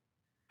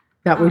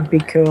 That would be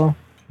cool.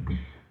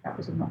 That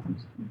was a moment.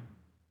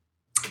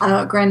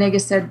 Grand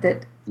Nagus said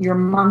that your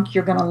monk,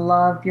 you're going to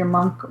love your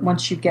monk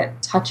once you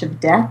get Touch of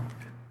Death.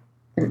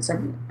 That it's a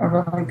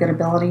really good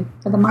ability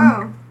for the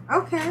monk.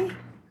 Oh, okay.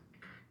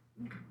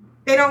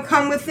 They don't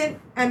come with it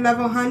at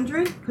level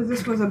 100? Because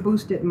this was a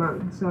boosted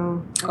monk,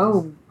 so...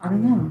 Oh, I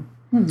don't know.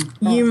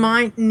 You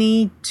might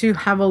need to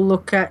have a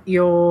look at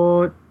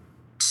your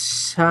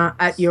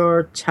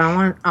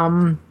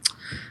talent.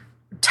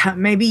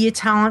 Maybe your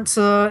talents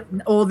are,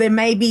 or there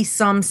may be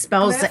some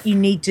spells that you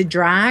need to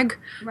drag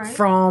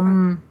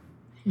from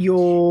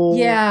your.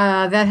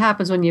 Yeah, that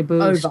happens when you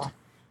boost. Over.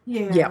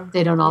 Yeah.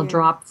 They don't all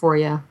drop for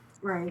you.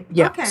 Right.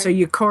 Yeah. Okay. So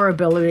your core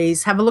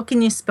abilities. Have a look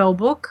in your spell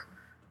book.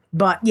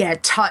 But yeah,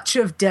 Touch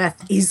of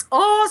Death is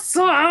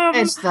awesome.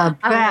 It's the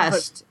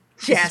best.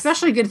 Yes.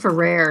 Especially good for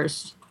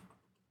rares.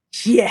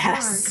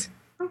 Yes.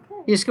 Okay.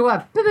 You just go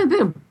up, boom, boom,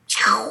 boom.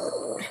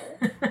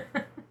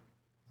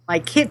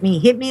 Like, hit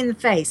me in the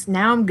face.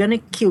 Now I'm gonna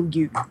kill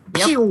you.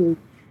 Yep.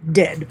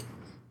 Dead.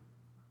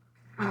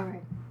 All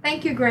right.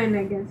 Thank you, Grand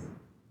Nagus.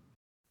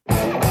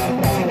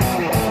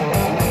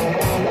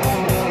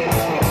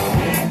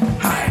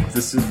 Hi,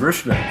 this is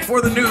Vrishna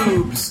for the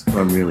noobs.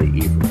 I'm really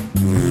evil.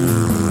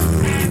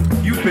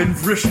 You've been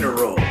Vrishna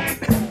rolled.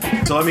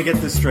 So let me get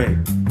this straight.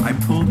 I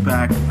pulled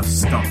back a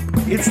stump.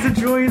 It's the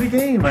joy of the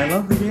game. I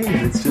love the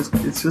game. It's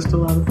just a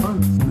lot of fun.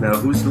 Now,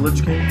 who's the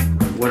Lich King?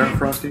 What are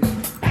Frosties?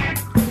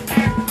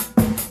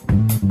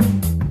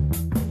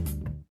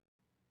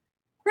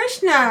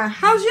 Krishna,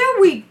 how's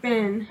your week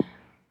been?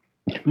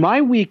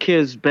 My week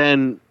has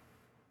been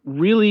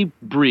really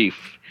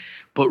brief,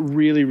 but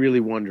really, really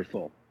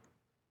wonderful.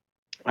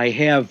 I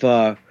have.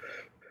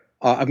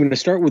 I'm going to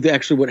start with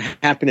actually what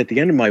happened at the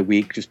end of my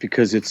week, just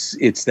because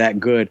it's that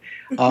good.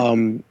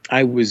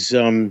 I was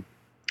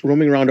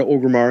roaming around to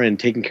Orgrimmar and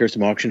taking care of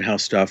some auction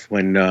house stuff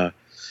when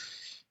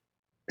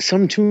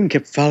some tune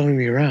kept following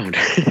me around.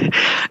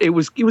 It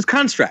was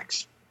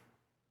Constrax,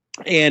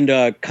 and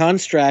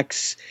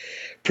Constrax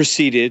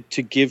proceeded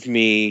to give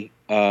me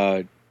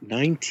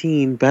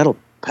 19 battle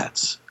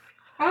pets.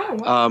 Oh,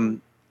 wow.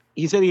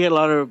 He said he had a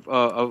lot of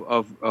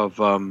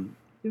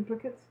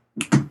Duplicates?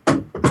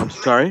 I'm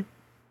sorry?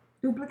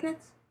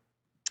 Duplicates?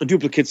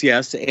 Duplicates,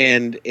 yes,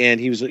 and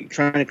he was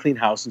trying to clean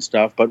house and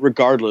stuff. But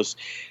regardless,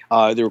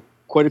 there were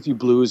quite a few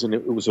blues, and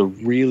it was a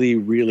really,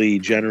 really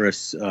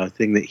generous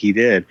thing that he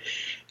did.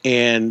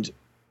 And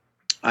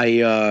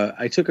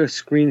I took a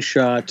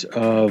screenshot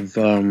of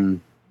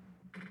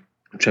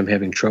which I'm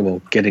having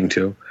trouble getting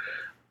to.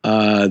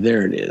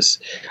 There it is.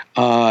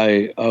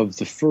 Of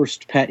the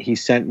first pet he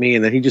sent me,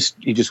 and then he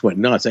just went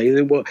nuts.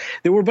 There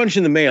were a bunch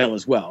in the mail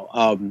as well.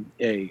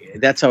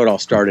 That's how it all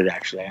started.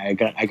 Actually, I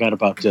got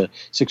about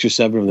 6 or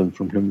 7 of them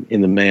from him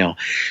in the mail.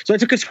 So I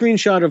took a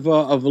screenshot of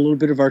a little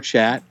bit of our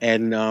chat,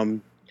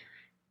 and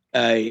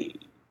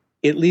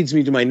it leads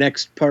me to my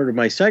next part of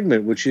my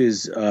segment, which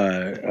is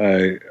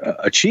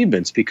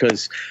achievements,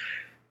 because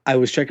I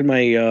was checking my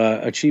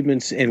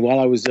achievements, and while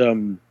I was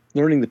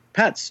learning the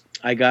pets,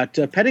 I got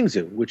Petting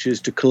Zoo, which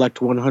is to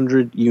collect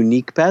 100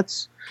 unique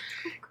pets.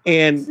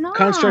 And Nice.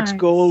 Construct's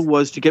goal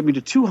was to get me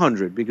to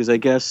 200, because I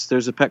guess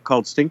there's a pet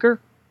called Stinker.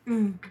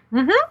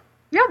 Mm-hmm.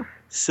 Yeah.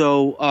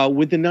 So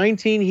with the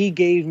 19 he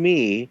gave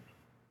me,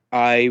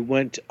 I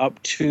went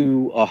up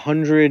to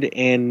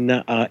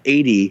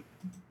 180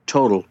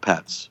 total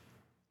pets.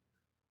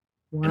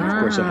 Wow. And of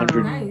course,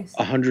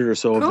 100 or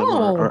so of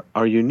Cool. them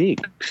are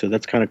unique. So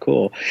that's kind of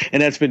cool.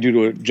 And that's been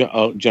due to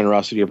a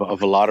generosity of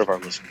a lot of our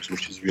listeners,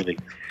 which is really,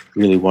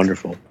 really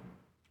wonderful.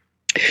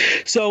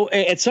 So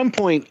at some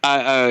point,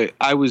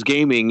 I was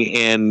gaming,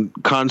 and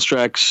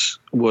Constrax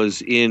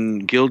was in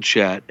guild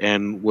chat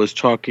and was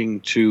talking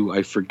to,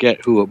 I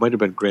forget who, it might have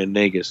been Grand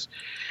Nagus.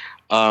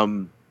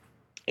 And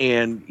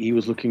he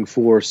was looking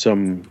for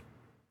some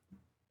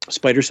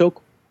spider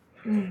soak.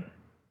 Mm.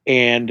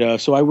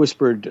 And so I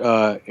whispered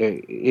let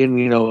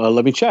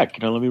me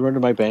check. Let me run to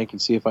my bank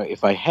and see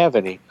if I have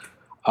any.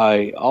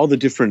 All the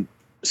different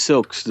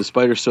silks, the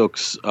spider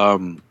silks,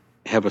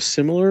 have a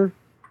similar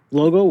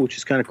logo, which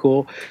is kind of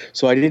cool.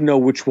 So I didn't know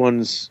which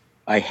ones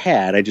I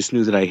had. I just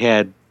knew that I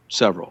had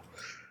several.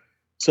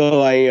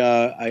 So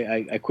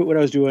I quit what I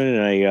was doing,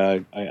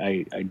 and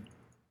I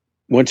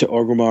went to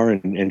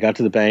Orgrimmar and got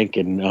to the bank.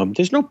 And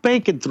there's no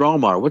bank in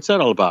Thrallmar. What's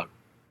that all about?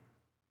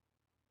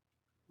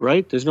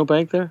 Right? There's no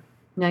bank there?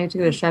 Now you have to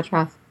go to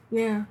Shatrath.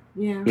 Yeah.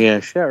 Yeah,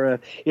 Shatrath.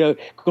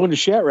 Going to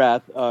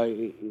Shatrath,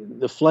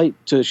 the flight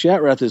to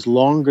Shatrath is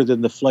longer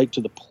than the flight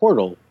to the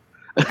portal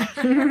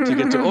to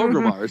get to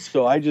Orgrimmar.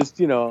 So I just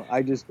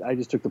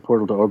took the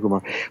portal to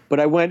Orgrimmar.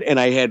 But I went and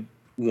I had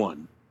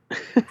one.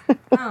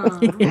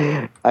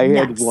 I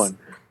had one.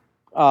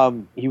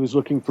 He was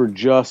looking for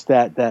just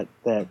that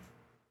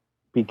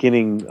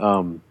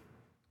beginning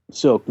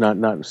silk,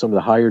 not some of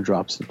the higher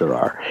drops that there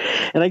are.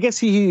 And I guess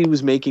he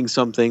was making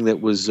something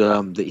that was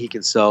that he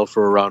can sell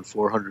for around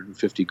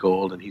 450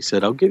 gold. And he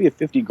said, "I'll give you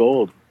 50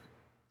 gold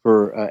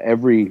for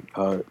every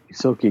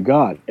silk you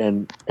got."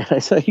 And I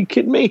said, "Are you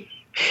kidding me?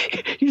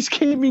 He just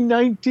gave me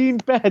 19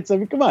 pets. I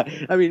mean, come on.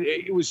 I mean,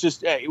 it was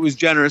just it was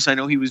generous. I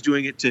know he was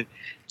doing it to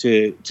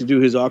do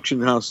his auction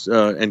house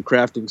and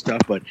crafting stuff,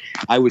 but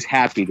I was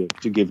happy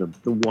to give him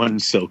the one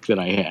silk that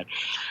I had."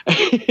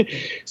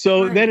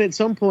 So then at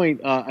some point,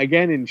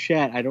 again in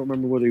chat, I don't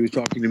remember whether he was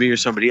talking to me or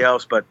somebody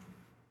else, but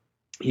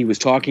he was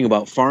talking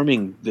about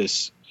farming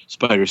this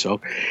spider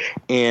silk,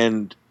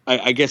 and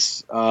I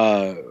guess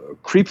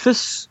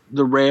Creepthus,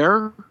 the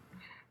rare,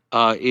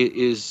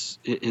 is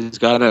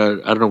got I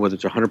don't know whether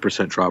it's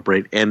 100% drop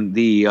rate, and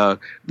the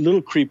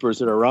little creepers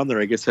that are around there,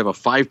 I guess, have a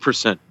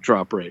 5%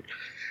 drop rate.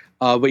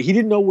 But he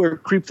didn't know where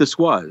Creepthus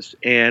was,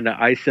 and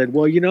I said,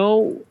 "Well,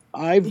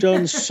 I've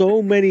done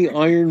so many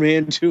Iron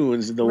Man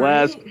tunes in the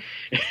last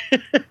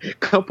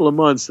couple of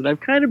months that I've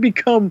kind of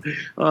become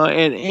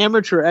an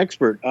amateur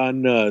expert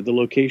on the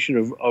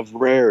location of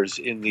rares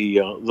in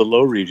the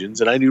low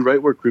regions, and I knew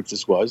right where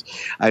Creepthus was.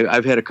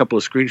 I've had a couple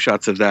of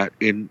screenshots of that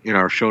in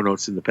our show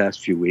notes in the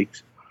past few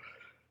weeks.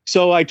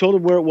 So I told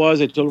him where it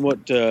was. I told him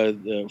what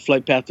the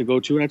flight path to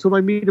go to, and I told him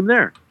I'd meet him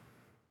there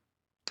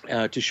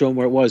to show him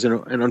where it was.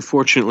 And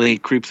unfortunately,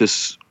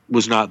 Creepthus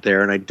was not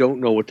there, and I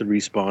don't know what the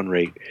respawn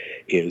rate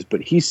is.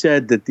 But he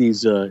said that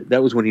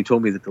that was when he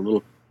told me that the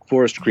little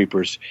forest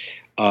creepers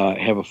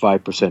have a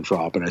 5%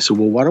 drop. And I said,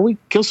 "Well, why don't we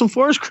kill some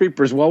forest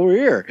creepers while we're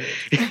here?"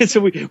 And so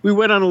we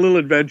went on a little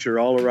adventure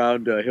all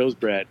around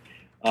Hillsbrad,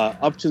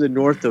 up to the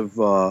north of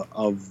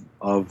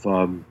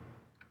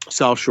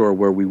South Shore,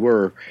 where we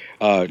were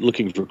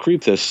looking for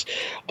Creepthus.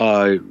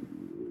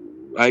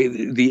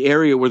 The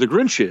area where the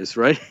Grinch is,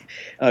 right?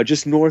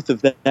 Just north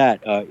of that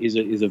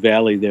is a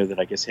valley there that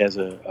I guess has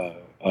a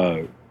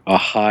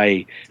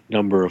high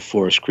number of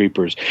forest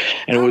creepers.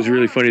 And what was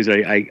really funny is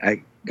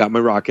I got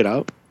my rocket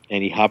out,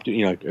 and he hopped.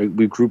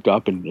 We grouped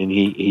up, and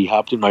he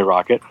hopped in my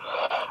rocket,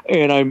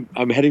 and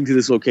I'm heading to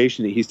this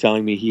location that he's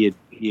telling me he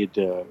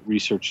had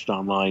researched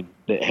online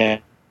that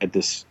had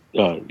this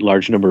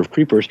large number of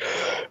creepers,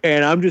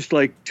 and I'm just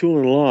like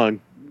tooling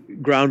along,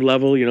 ground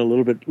level, a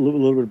little bit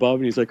above,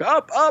 and he's like,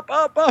 up.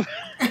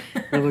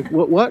 I'm like,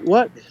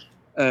 what?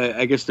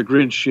 I guess the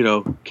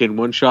Grinch, can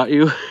one shot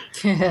you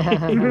if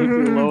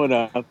you're low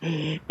enough.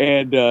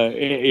 And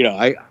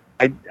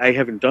I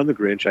haven't done the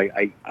Grinch.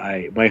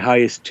 I my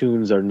highest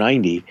tunes are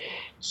 90,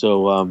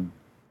 so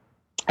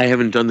I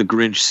haven't done the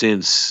Grinch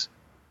since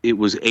it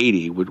was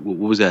 80. What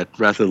was that?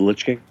 Wrath of the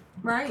Lich King.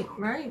 Right.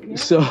 Yeah.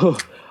 So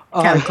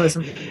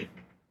Cataclysm.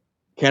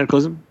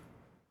 Cataclysm.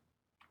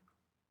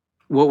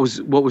 What was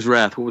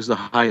Wrath? What was the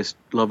highest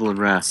level in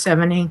Wrath?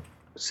 70.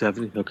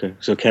 70. Okay,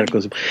 so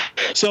Cataclysm.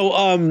 So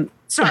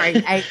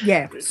sorry.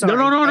 Sorry.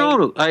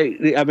 No.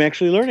 I'm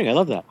actually learning. I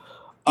love that.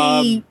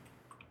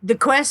 The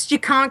quest, you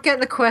can't get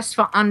the quest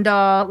for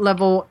under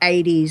level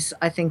 80s,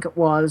 I think it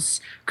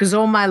was, because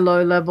all my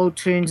low level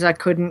tunes I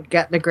couldn't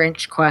get the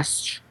Grinch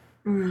quest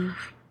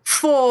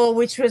for,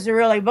 which was a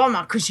really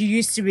bummer, because you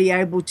used to be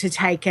able to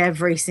take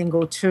every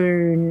single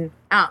tune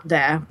out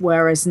there,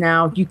 whereas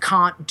now you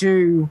can't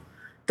do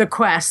the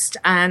quest.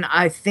 And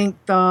I think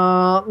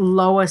the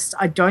lowest,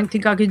 I don't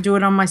think I could do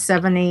it on my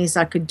 70s.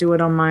 I could do it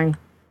on my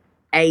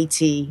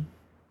 80.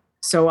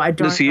 So I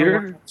don't This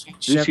year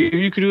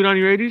you could do it on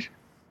your 80s?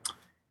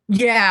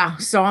 Yeah,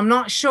 so I'm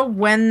not sure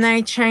when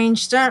they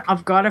changed it.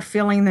 I've got a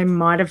feeling they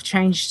might have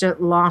changed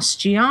it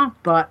last year,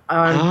 but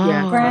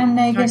yeah. Grand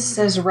Nagus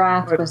says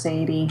Wrath was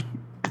 80.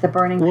 The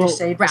Burning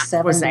Crusade was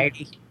 70. Was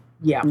 80.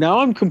 Yeah. Now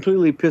I'm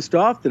completely pissed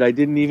off that I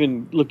didn't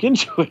even look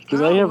into it,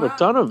 because I have a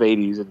ton of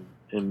 80s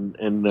and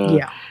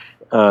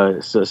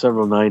so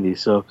several 90s.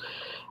 So,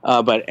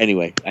 but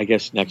anyway, I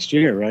guess next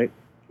year, right?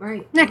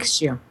 Right.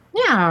 Next year.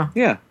 Yeah.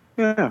 Yeah.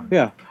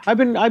 I've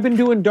been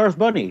doing Darth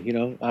Bunny.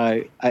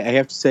 I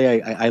have to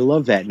say I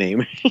love that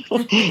name,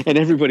 and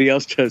everybody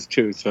else does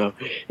too. So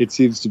it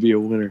seems to be a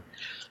winner.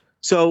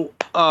 So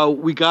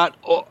we got.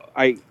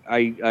 I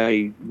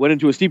went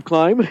into a steep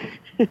climb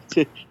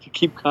to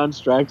keep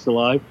Constrax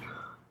alive,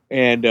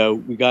 and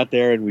we got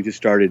there, and we just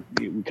started.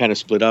 We kind of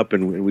split up,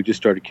 and we just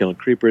started killing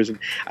creepers. And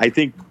I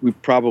think we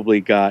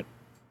probably got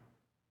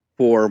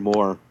 4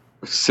 more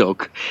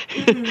silk,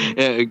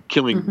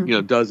 killing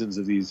dozens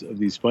of these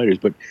spiders.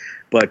 But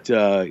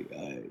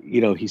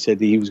he said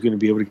that he was going to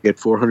be able to get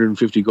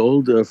 450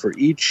 gold for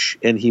each,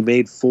 and he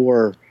made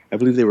 4. I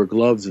believe they were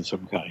gloves of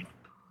some kind.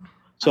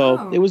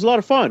 So it was a lot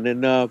of fun,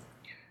 and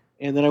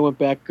then I went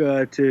back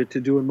to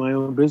doing my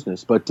own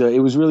business. But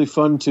it was really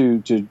fun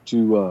to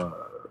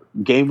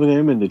game with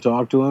him and to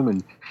talk to him.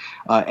 And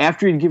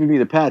after he'd given me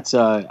the pets,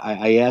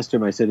 I asked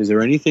him, I said, "Is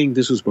there anything,"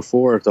 this was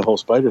before the whole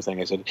spider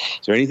thing, I said,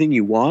 "Is there anything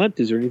you want?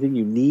 Is there anything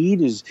you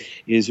need? Is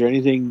there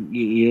anything,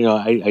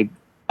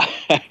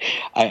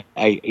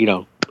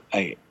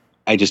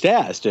 I just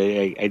asked.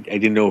 I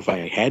didn't know if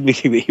I had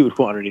anything that he would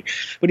want or anything.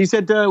 But he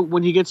said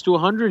when he gets to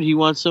 100, he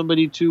wants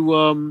somebody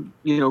to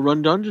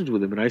run dungeons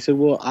with him. And I said,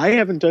 well, I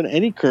haven't done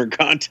any current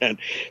content,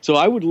 so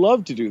I would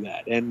love to do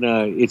that. And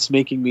it's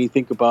making me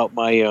think about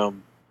my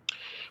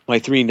my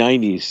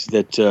 390s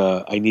that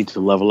I need to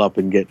level up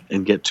and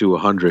get to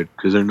 100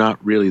 because they're not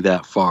really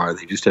that far.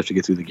 They just have to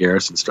get through the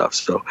garrison stuff.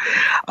 So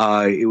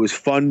it was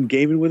fun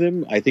gaming with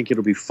him. I think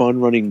it'll be fun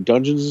running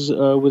dungeons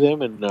with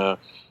him, and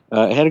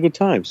I had a good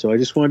time. So I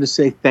just wanted to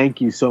say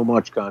thank you so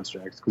much,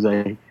 Constructs, because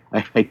I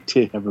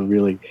did have a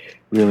really,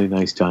 really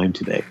nice time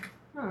today.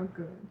 Oh,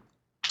 good.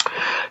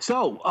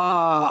 So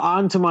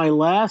on to my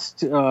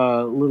last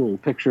little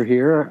picture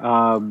here.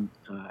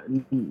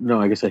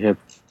 No, I guess I have.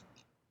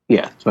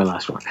 Yeah, it's my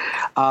last one.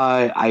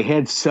 I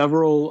had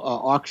several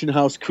auction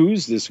house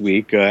coups this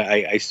week.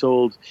 I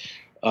sold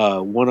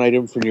one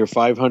item for near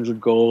 500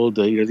 gold.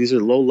 These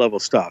are low-level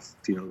stuff,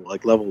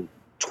 like level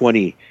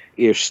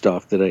 20-ish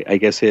stuff that I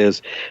guess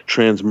has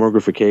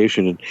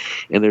transmogrification.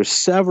 And there's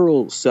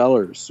several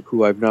sellers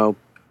who I've now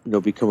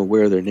become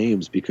aware of their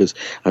names because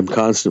I'm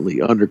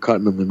constantly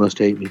undercutting them. They must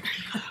hate me.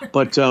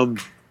 But,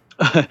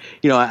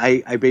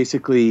 I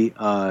basically...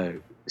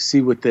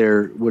 see what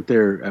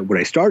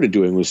I started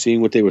doing was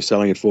seeing what they were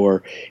selling it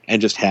for and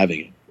just having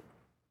it,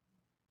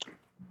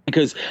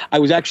 because I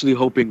was actually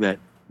hoping that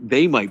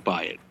they might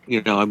buy it.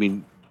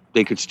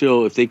 They could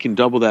still, if they can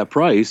double that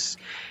price,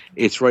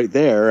 it's right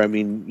there.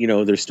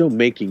 They're still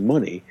making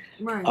money,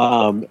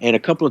 right. And a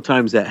couple of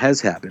times that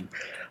has happened,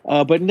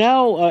 but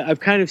now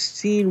I've kind of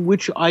seen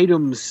which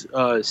items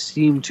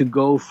seem to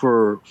go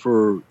for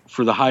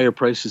the higher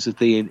prices that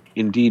they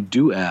indeed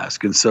do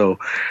ask, and so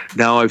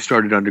now I've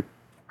started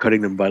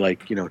cutting them by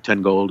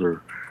 10 gold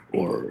or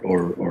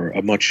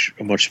a much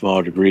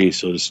smaller degree,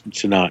 so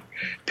to not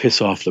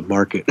piss off the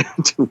market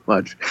too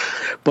much.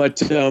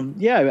 But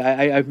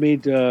I've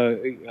made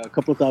a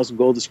couple of thousand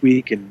gold this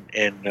week, and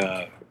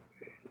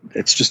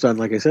it's just on,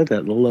 like I said,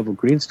 that low level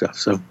green stuff.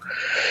 So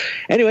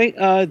anyway,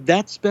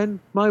 that's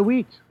been my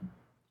week.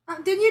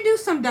 Didn't you do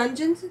some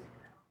dungeons?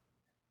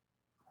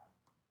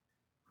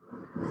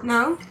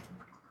 No.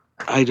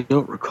 I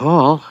don't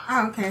recall.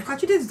 Oh, okay. I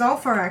thought you did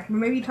Zulfarak, but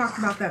maybe you talked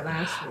about that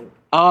last week.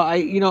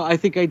 I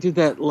think I did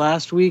that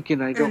last week,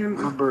 and I don't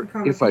remember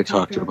if I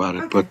talked about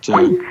it. Okay. But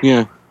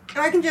yeah.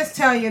 I can just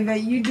tell you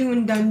that you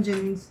doing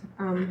dungeons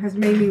has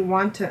made me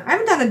want to. I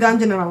haven't done a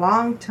dungeon in a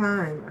long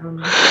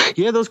time.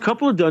 Yeah, those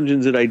couple of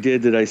dungeons that I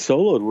did that I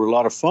soloed were a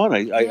lot of fun.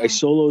 I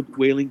soloed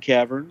Wailing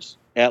Caverns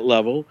at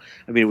level.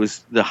 It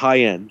was the high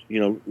end,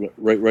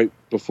 right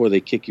before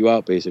they kick you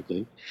out,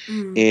 basically.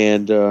 Mm.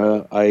 And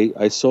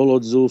I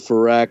soloed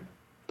Zulfarak,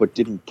 but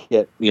didn't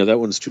get, that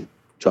one's too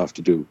tough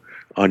to do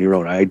on your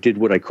own. I did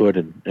what I could,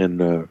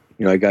 and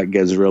I got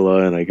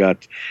Gezrilla, and I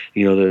got,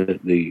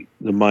 the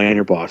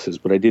minor bosses,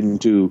 but I didn't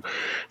do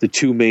the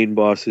two main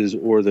bosses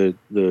or the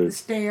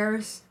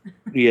stairs.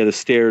 Yeah, the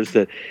stairs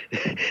that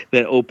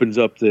opens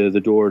up the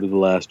door to the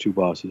last two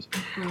bosses.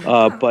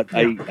 But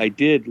I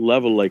did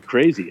level like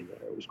crazy in there.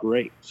 It was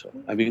great. So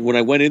when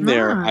I went in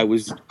there, I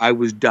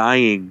was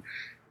dying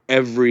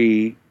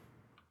every.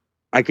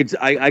 I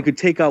could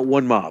take out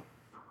one mob.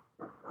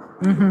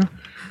 Mm-hmm.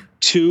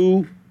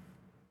 Two.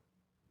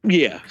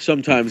 Yeah,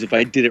 sometimes if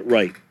I did it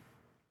right.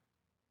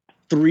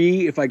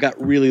 3 if I got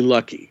really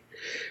lucky,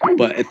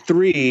 but at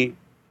 3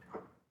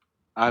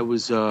 I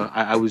was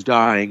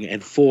dying,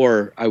 and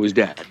 4 I was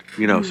dead.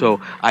 So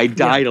I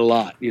died a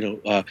lot.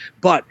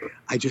 But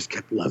I just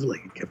kept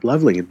leveling,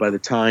 and by the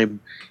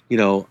time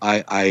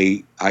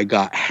I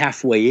got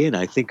halfway in,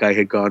 I think I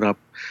had gone up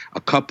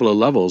a couple of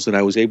levels, and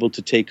I was able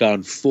to take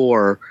on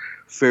 4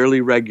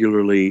 fairly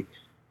regularly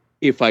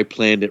if I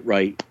planned it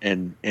right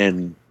and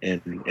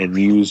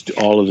used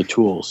all of the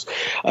tools.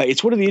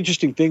 It's one of the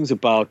interesting things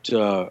about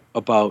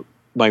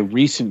my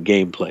recent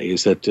gameplay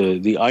is that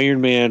the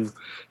Iron Man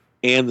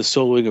and the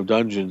soloing of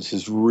dungeons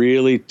has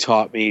really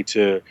taught me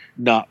to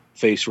not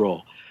face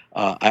roll.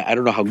 I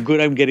don't know how good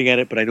I'm getting at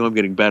it, but I know I'm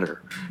getting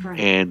better,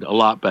 and a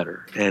lot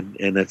better, and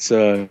it's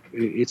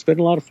been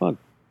a lot of fun.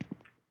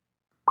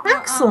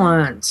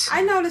 Excellent.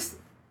 I noticed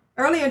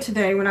earlier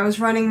today when I was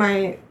running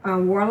my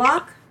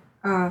warlock.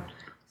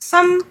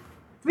 Some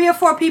 3 or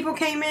 4 people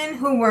came in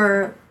who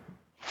were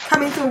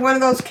coming through one of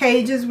those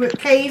caves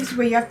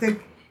where you have to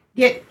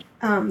get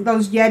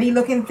those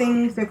Yeti-looking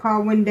things. They're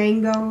called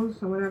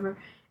Wendangos or whatever.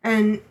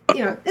 And,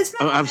 it's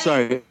level I'm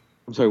sorry,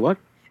 what?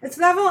 It's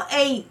level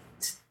 8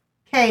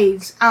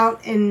 caves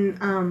out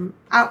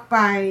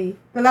by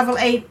the level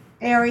 8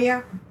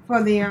 area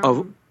for the...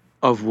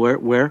 Of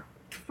where?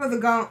 For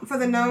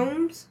the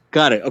gnomes.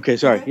 Got it. Okay,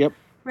 sorry. Okay. Yep.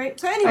 Right,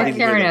 so anyway...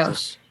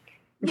 Keranos.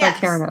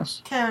 Yes,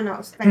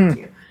 Keranos, thank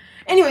you.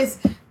 Anyways,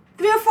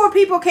 3 or 4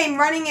 people came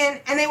running in,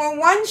 and they were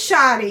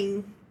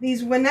one-shotting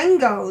these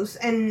Wenengos,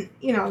 and,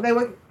 they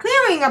were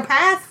clearing a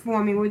path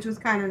for me, which was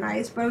kind of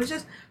nice, but it was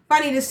just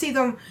funny to see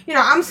them.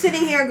 I'm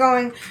sitting here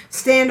going,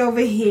 stand over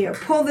here,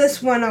 pull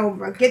this one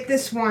over, get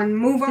this one,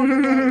 move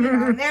over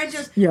there, and they're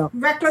just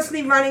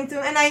recklessly running through,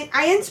 and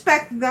I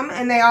inspected them,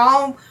 and they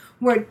all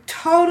were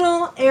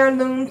total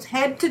heirlooms,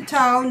 head to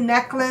toe,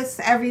 necklace,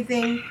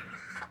 everything.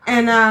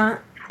 And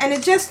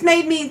it just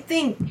made me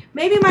think,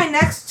 maybe my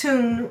next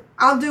tune,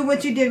 I'll do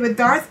what you did with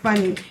Darth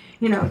Bunny.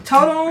 You know,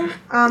 total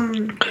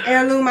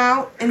heirloom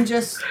out and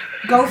just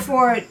go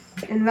for it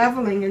in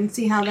leveling and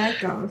see how that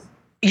goes.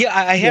 Yeah,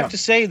 I have to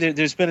say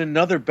there's been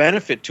another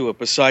benefit to it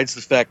besides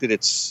the fact that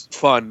it's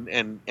fun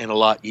and a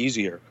lot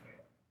easier.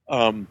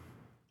 One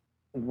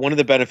of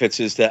the benefits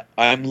is that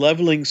I'm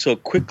leveling so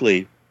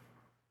quickly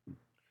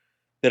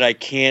that I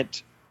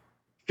can't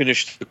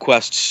finish the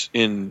quests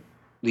in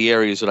the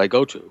areas that I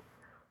go to.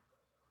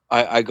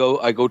 I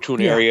go to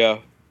an area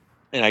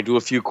and I do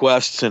a few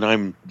quests and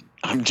I'm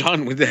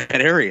done with that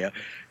area.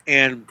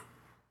 And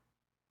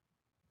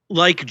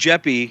like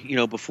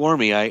Jeppy, before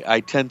me, I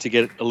tend to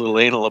get a little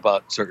anal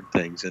about certain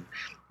things. And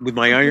with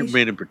my Iron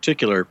Man in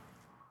particular,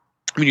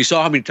 I mean, you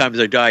saw how many times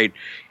I died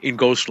in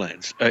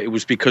Ghostlands. It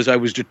was because I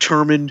was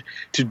determined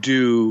to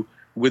do,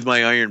 with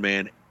my Iron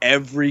Man,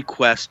 every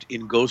quest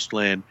in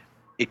Ghostland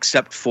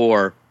except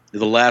for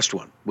the last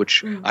one,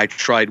 which I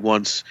tried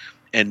once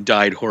and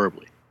died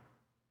horribly.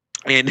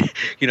 And,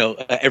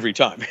 every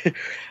time.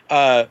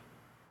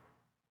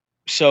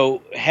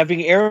 So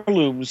having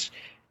heirlooms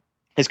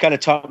has kind of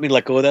taught me to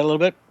let go of that a little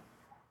bit.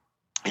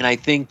 And I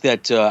think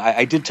that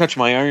I did touch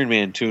my Iron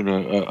Man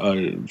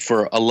tune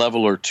for a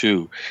level or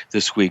two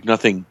this week.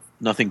 Nothing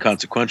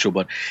consequential,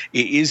 but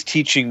it is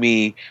teaching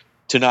me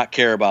to not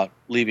care about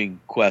leaving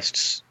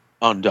quests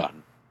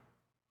undone.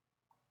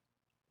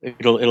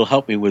 It'll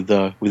help me with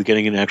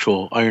getting an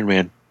actual Iron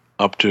Man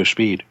up to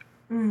speed.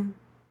 Mm.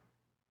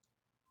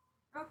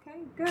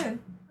 Okay, good.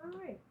 All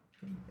right.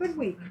 Good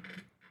week.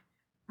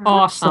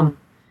 Awesome.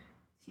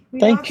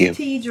 Thank you. Lost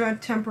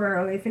Tidra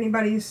temporarily. If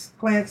anybody's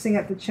glancing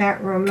at the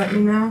chat room, let me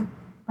know.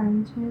 By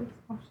any chance?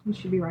 Oh, she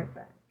should be right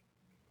back.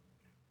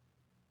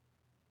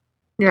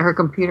 Yeah, her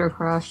computer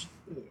crashed.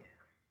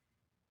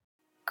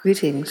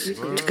 Greetings to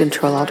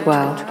Ctrl Alt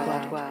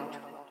WoW.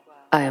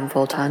 I am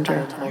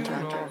Voltandra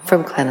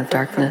from Clan of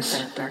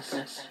Darkness.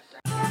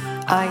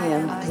 I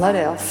am Blood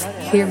Elf,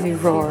 hear me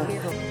roar.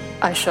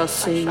 I shall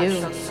see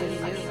you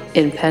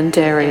in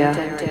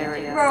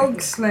Pandaria.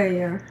 Rogue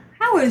Slayer,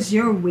 how has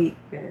your week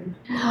been?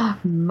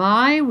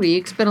 My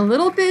week's been a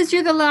little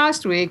busier than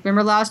last week.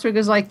 Remember last week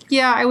was like,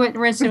 yeah, I went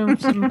and ran some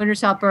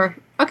Winter's Helper.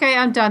 Okay,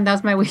 I'm done.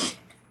 That's my week.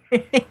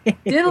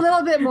 Did a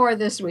little bit more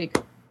this week.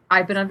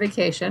 I've been on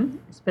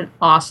vacation. It's been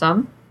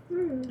awesome.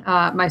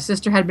 My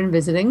sister had been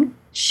visiting.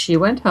 She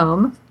went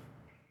home,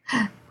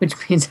 which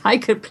means I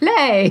could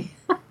play.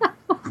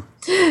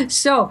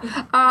 So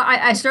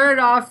I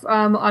started off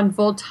on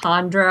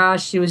Voltandra.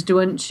 She was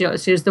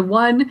the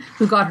one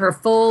who got her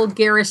full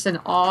garrison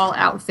all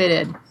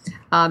outfitted,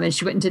 and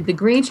she went and did the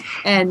Grinch.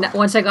 And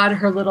once I got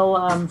her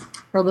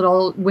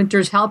little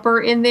Winter's Helper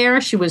in there,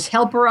 she was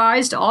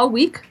helperized all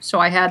week. So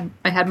I had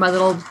my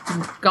little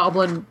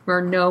goblin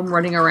or gnome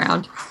running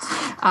around.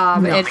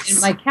 Nice.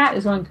 And my cat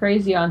is going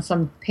crazy on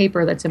some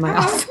paper that's in my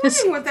office. I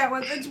was wondering what that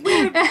was. It's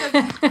weird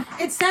because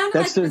it sounded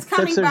like it was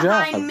coming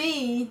behind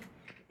me.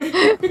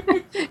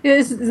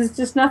 There's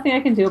just nothing I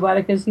can do about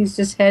it because he's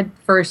just head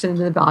first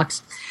into the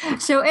box.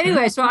 So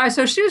anyway,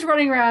 so she was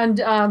running around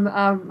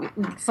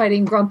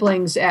fighting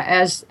grumplings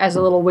as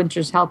a little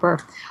Winter's Helper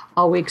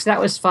all week. So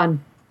that was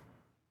fun.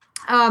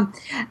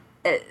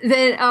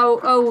 Then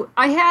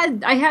I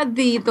had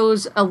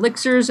those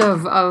elixirs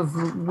of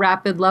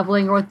rapid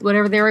leveling or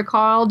whatever they were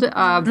called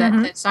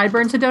that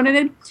Sideburns had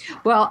donated.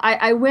 Well,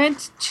 I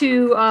went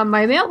to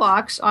my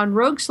mailbox on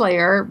Rogue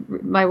Slayer,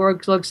 my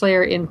Rogue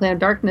Slayer in Clan of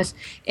Darkness,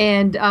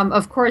 and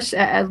of course,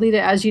 Lita,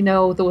 as you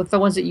know, the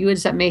ones that you had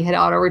sent me had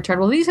auto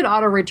returned. Well, these had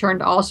auto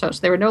returned also, so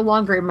they were no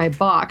longer in my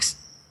box.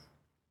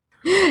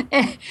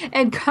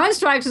 And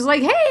Constructs was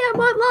like, hey, I'm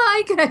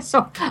online.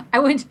 So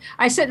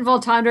I sent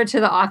Voltandra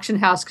to the auction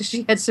house because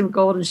she had some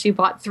gold and she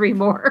bought 3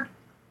 more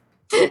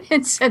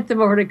and sent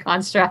them over to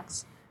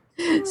Constructs.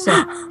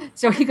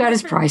 So he got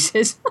his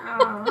prices.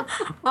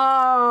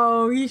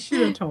 Oh, you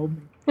should have told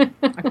me. I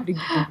could have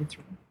given you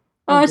 3.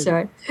 Oh,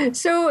 sorry.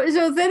 So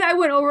then I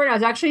went over and I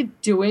was actually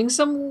doing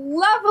some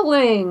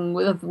leveling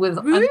with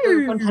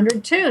under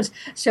 100 tunes.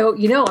 So,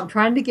 I'm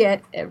trying to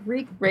get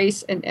every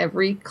race and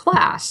every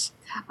class.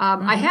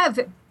 I have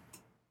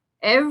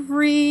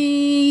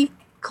every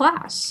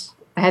class.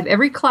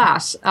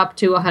 Up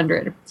to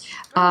 100.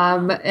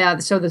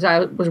 So that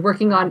I was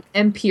working on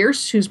M.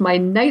 Pierce, who's my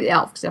night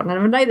elf, because I don't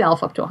have a night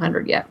elf up to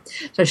 100 yet.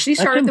 So she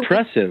started. That's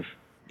impressive.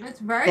 That's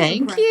very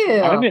Thank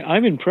impressive. you.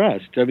 I'm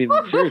impressed. I mean,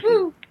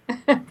 seriously.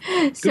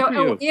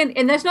 So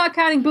and that's not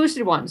counting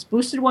boosted ones.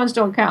 Boosted ones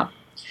don't count.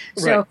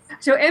 So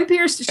M.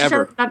 Pierce, she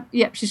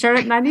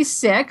started at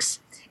 96.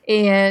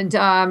 And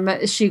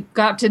she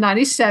got up to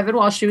 97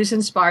 while she was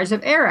in Spires of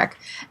Eric.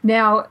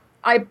 Now,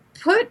 I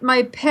put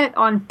my pet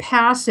on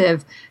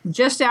passive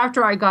just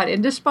after I got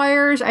into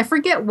Spires. I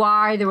forget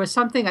why. There was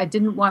something I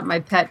didn't want my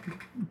pet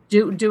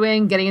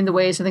doing, getting in the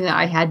way of something that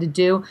I had to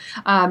do.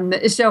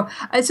 So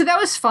that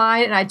was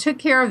fine, and I took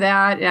care of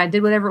that, and I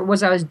did whatever it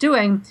was I was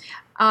doing.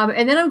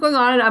 And then I'm going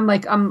on and I'm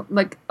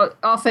like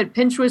off at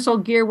Pinch Whistle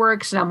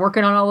Gearworks and I'm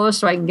working on all those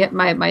so I can get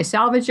my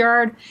salvage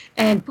yard.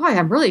 And boy,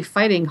 I'm really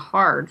fighting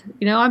hard.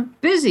 I'm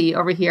busy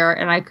over here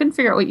and I couldn't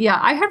figure out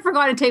I had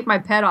forgotten to take my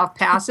pet off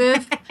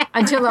passive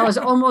until I was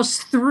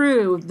almost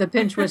through the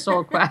Pinch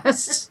Whistle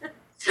quest.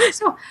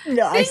 So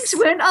things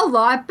went a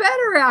lot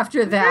better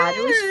after that.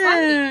 It was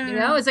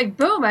funny, It's like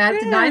boom, I had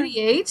to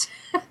 98,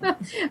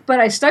 but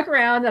I stuck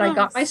around and I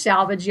got my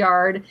salvage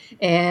yard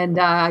and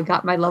I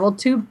got my level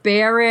 2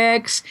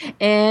 barracks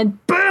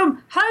and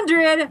boom,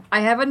 100. I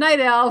have a night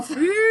elf.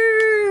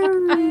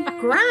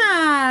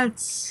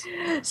 Congrats!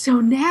 So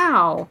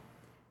now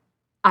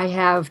I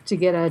have to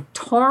get a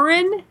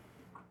Tauren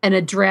and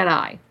a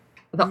Draenei.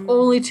 The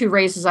only 2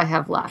 races I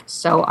have left.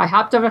 So I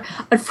hopped over.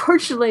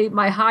 Unfortunately,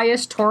 my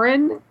highest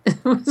Tauren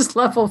was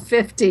level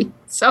 50.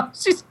 So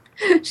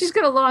she's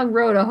got a long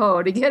road to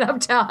hoe to get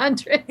up to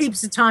 100.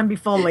 Heaps of time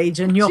before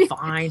Legion. You're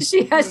fine.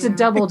 She has to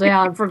double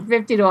down from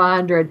 50 to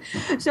 100.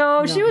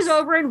 So she was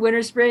over in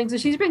Winter Spring. So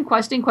she's been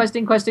questing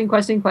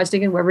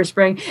in Winter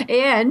Spring.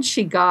 And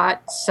she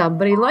got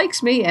Somebody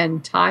Likes Me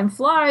and Time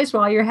Flies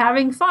While You're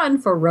Having Fun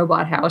for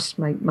Robot House,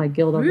 my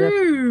guild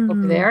over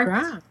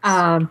there.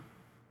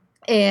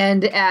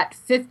 And at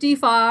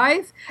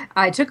 55,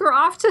 I took her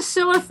off to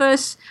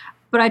Silithus,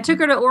 but I took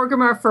her to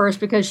Orgrimmar first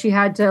because she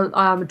had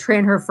to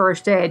train her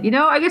first aid.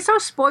 I get so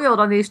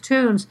spoiled on these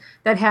tunes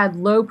that had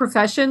low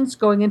professions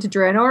going into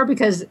Draenor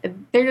because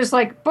they're just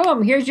like,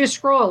 boom, here's your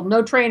scroll.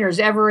 No trainers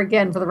ever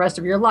again for the rest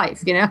of your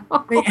life,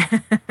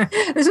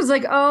 This was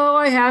like, oh,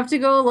 I have to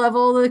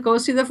go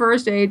see the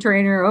first aid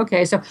trainer.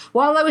 Okay, so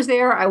while I was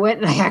there, I went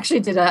and I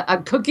actually did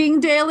a cooking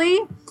daily.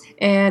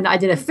 And I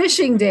did a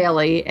fishing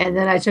daily, and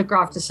then I took her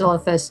off to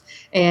Silithus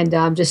and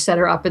just set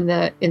her up in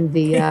the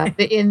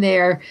inn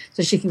there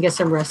so she can get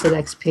some rested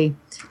XP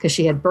because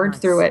she had burnt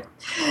through it.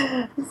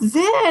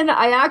 Then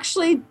I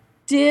actually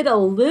did a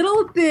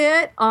little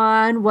bit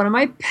on one of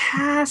my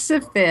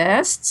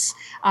pacifists,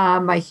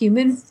 my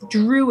human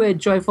druid,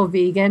 Joyful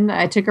Vegan.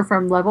 I took her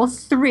from level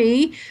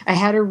 3. I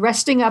had her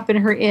resting up in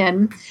her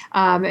inn.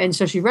 And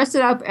so she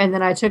rested up, and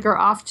then I took her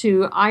off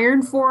to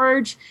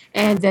Ironforge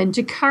and then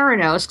to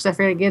Karanos because I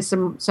figured I'd get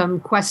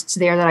some quests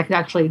there that I could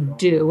actually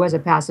do as a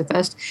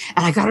pacifist.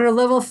 And I got her to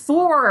level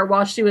 4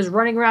 while she was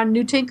running around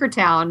New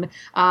Tinkertown,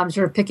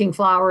 sort of picking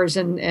flowers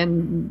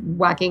and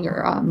whacking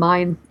her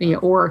mine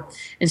ore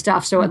and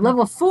stuff. So at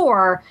level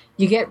 4,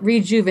 you get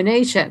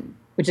rejuvenation,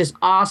 which is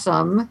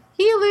awesome.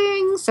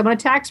 Healing. Someone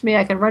attacks me,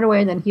 I can run away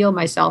and then heal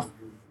myself.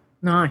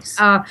 Nice.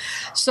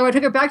 So I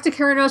took her back to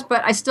Karanos,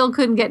 but I still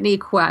couldn't get any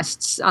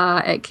quests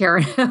at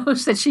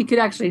Karanos that she could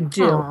actually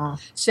do. Aww.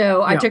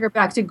 So I took her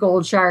back to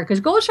Goldshire because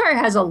Goldshire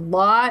has a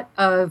lot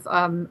of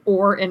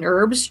ore and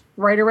herbs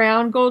right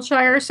around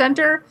Goldshire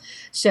Center.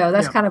 So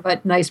that's kind of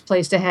a nice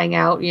place to hang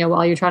out,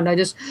 while you're trying to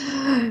just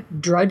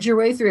drudge your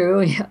way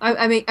through.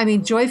 I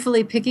mean,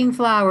 joyfully picking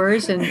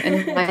flowers and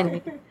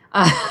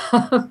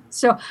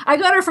so I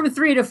got her from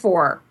 3 to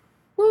 4.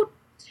 Woo.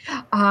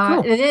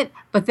 Cool.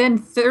 But then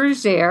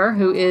Thursday,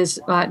 who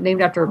is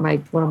named after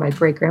one of my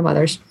great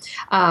grandmothers,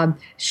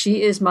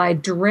 she is my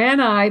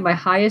Draenei, my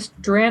highest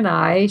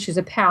Draenei. She's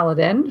a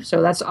paladin,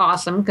 so that's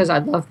awesome because I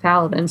love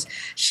paladins.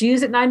 She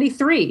is at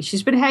 93.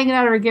 She's been hanging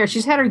out at her garrison.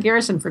 She's had her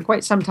garrison for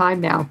quite some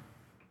time now,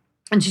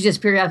 and she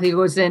just periodically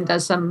goes in,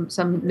 does some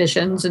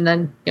missions, and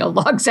then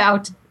logs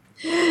out.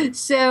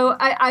 So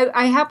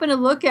I happen to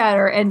look at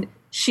her and.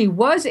 She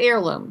was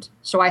heirloomed,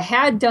 so I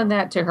had done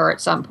that to her at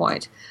some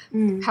point.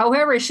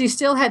 However, she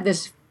still had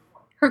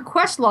her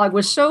quest log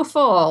was so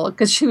full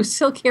because she was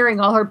still carrying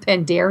all her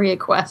Pandaria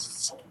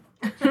quests.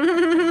 Not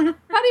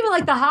even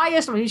like the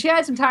highest one. She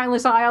had some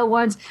Timeless Isle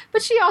ones,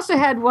 but she also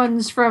had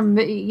ones from,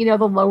 the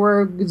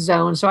lower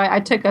zone. So I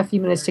took a few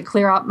minutes to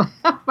clear out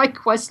my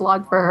quest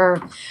log for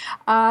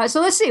her.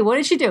 So let's see. What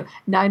did she do?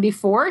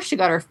 94. She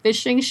got her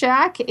fishing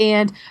shack,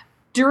 and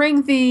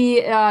during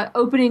the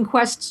opening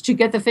quests to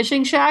get the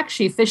fishing shack,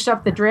 she fished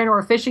up the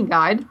Draenor fishing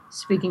guide.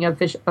 Speaking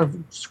of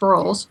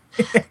scrolls,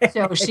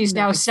 so she's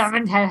now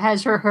 7.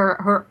 Has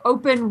her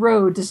open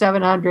road to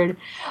 700,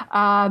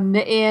 and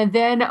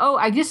then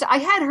I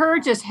had her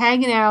just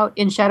hanging out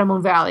in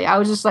Shadowmoon Valley. I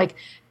was just like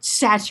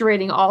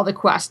saturating all the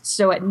quests.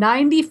 So at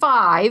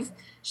 95.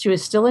 She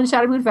was still in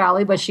Shadowmoon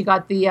Valley, but she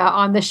got the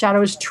On the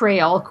Shadows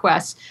Trail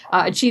quest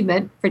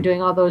achievement for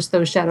doing all those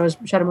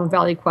Shadowmoon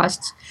Valley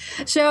quests.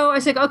 So I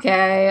was like,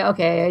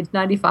 okay,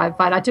 95,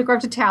 fine. I took her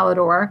up to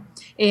Talador,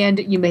 and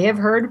you may have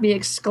heard me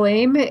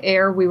exclaim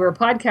ere we were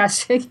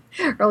podcasting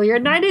earlier,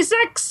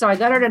 96. So I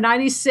got her to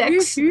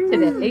 96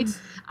 today.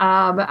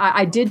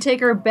 I did take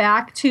her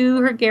back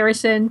to her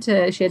garrison.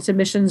 She had some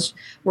missions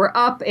were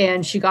up,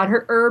 and she got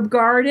her herb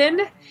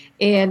garden.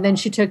 And then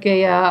she took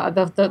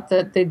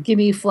the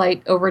gimme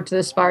flight over to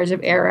the Spires of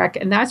Eric,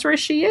 and that's where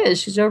she is.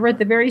 She's over at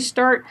the very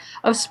start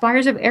of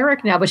Spires of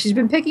Eric now, but she's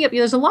been picking up.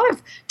 There's a lot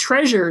of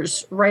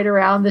treasures right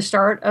around the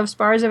start of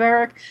Spires of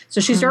Eric, so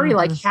she's already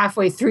like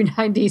halfway through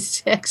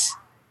 96.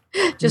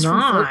 Just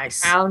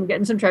nice. From around,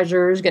 getting some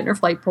treasures, getting her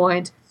flight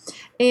point,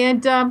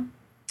 and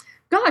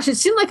Gosh, it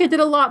seemed like I did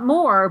a lot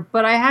more,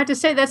 but I had to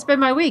say that's been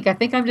my week. I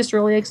think I'm just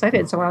really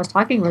excited, so I was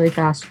talking really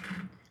fast.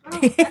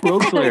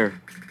 Rogue Slayer.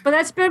 But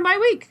that's been my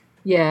week.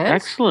 Yes.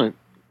 Excellent.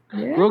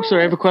 Yeah. Rogue Slayer,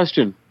 I have a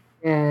question.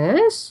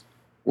 Yes.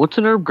 What's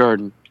an herb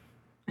garden?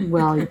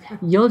 Well,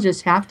 you'll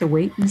just have to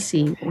wait and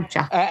see, won't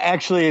ya?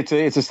 Actually, it's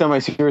a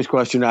semi-serious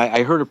question.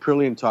 I heard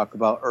Aprillian talk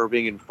about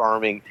herbing and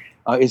farming.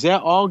 Is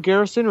that all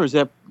Garrison, or is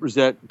that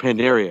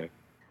Pandaria?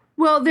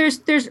 Well, there's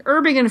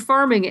herbing and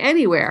farming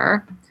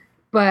anywhere,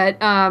 but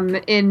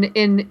in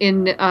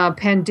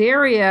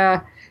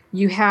Pandaria,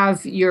 you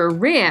have your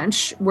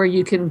ranch where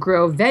you can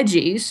grow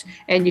veggies,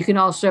 and you can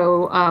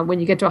also, when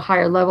you get to a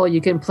higher level,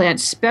 you can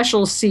plant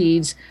special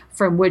seeds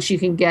from which you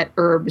can get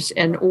herbs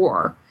and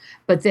ore.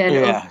 But then,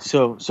 but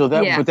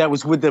that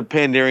was with the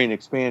Pandarian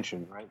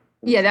expansion, right?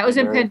 Yeah, that was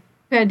in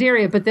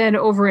Pandaria. But then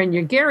over in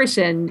your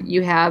garrison,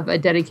 you have a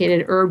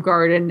dedicated herb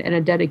garden and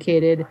a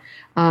dedicated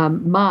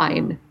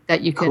mine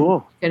that you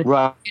can, and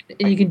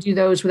you can do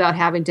those without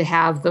having to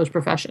have those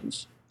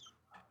professions.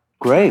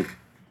 Great,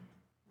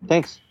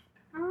 thanks.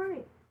 All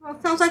right. Well,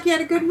 it sounds like you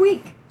had a good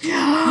week.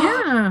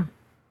 Yeah,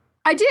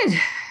 I did.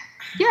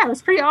 Yeah, it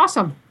was pretty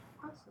awesome.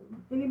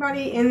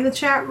 Anybody in the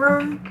chat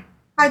room?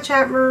 Hi,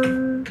 chat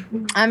room.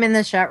 I'm in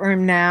the chat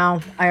room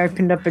now. I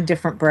opened up a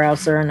different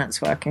browser and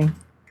it's working.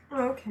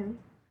 Oh, okay.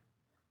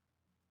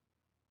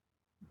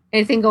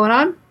 Anything going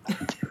on?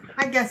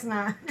 I guess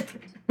not.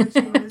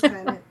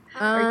 Hanging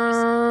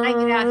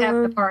out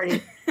having a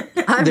party.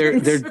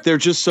 They're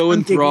just so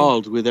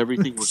enthralled with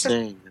everything we're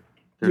saying.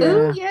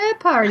 Ooh, yeah,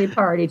 party.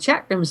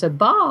 Chat room's a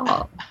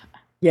ball.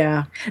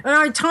 Yeah.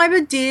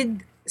 Tiber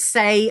did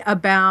say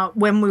about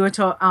when we were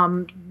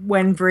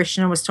when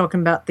Varishna was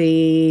talking about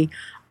the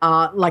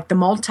like the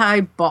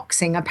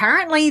multi-boxing.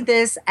 Apparently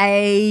there's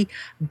a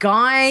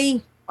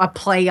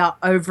player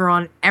over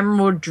on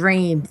Emerald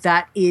Dream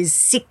that is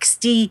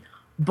 60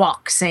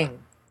 boxing.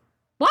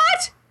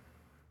 What?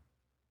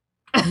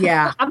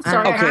 Yeah. I'm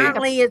sorry.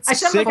 Apparently it's I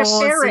sounded like a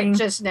parrot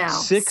just now.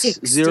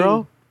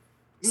 6-0?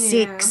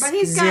 6-0. But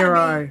he's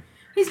got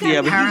but he's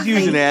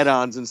using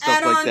add-ons and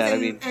stuff like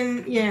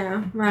that.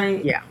 Yeah,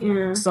 right.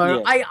 Yeah.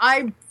 So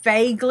I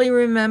vaguely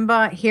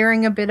remember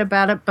hearing a bit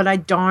about it, but I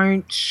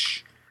don't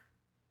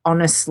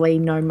honestly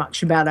know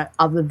much about it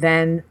other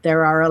than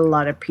there are a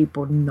lot of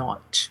people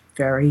not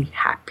very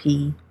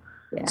happy.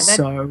 Yeah,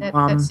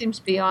 that seems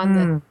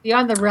beyond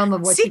the realm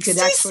of what you could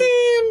actually.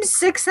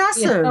 Seems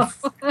excessive.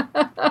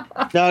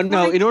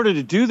 No. In order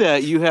to do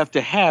that, you have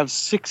to have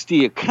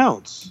 60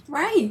 accounts.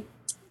 Right.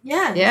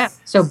 Yes. Yeah.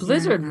 So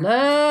Blizzard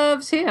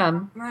loves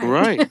him.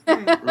 Right.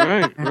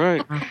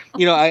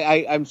 You know,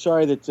 I'm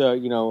sorry that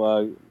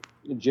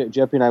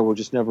Jeppy and I were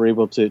just never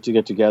able to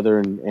get together,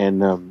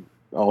 and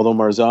although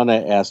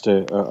Marzana asked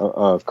a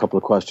couple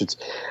of questions,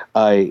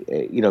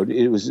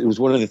 it was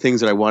one of the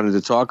things that I wanted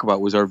to talk about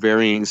was our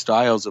varying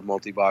styles of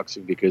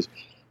multi-boxing, because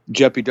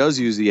Jeppy does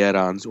use the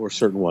add-ons or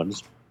certain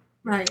ones,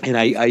 right? And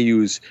I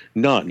use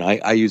none.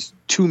 I use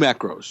 2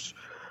 macros,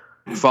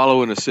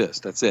 follow and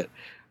assist. That's it.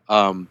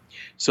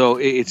 So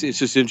it's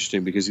just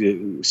interesting because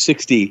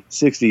 60,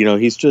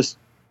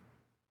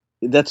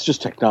 that's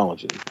just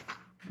technology.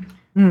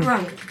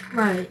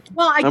 Right.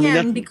 Well,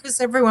 again, because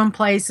everyone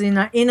plays in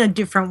a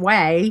different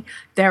way,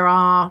 there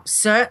are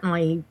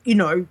certainly,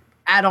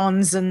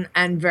 add-ons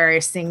and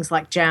various things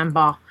like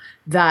Jamba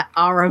that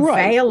are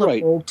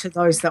available to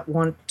those that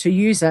want to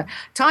use it.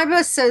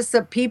 Tiber says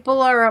that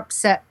people are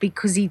upset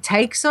because he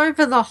takes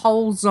over the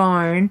whole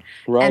zone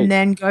and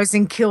then goes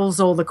and kills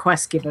all the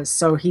quest givers.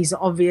 So he's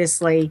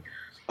obviously...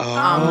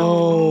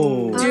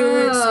 So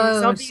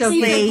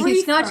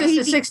he's not just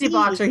a 60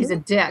 boxer, he's a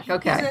dick.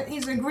 Okay.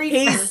 He's a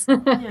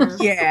griefer.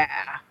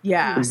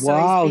 Yeah.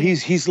 Wow,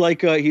 he's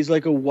like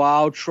a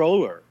WoW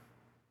troller.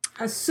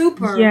 A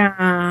super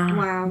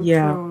WoW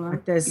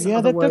troller.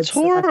 That's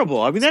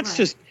horrible. I mean, that's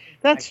just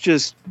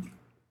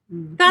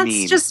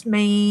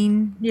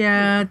mean.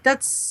 Yeah,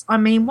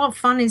 what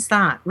fun is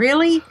that?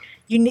 Really?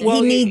 He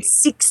needs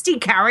 60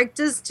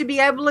 characters to be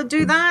able to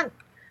do that?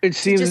 It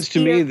seems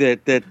to me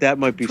that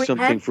might be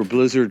something for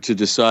Blizzard to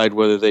decide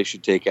whether they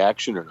should take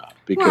action or not,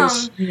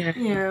 because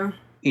they're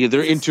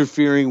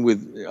interfering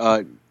with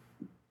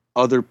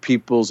other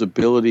people's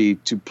ability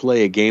to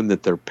play a game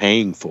that they're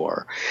paying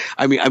for.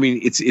 I mean,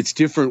 it's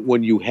different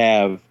when you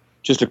have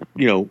just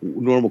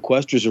normal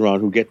questers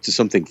around who get to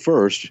something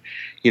first.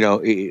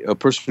 A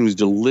person who's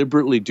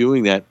deliberately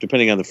doing that,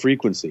 depending on the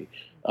frequency,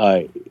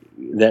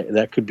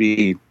 that could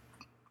be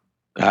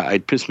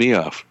it'd piss me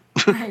off.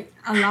 Right,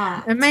 a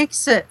lot. It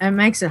makes it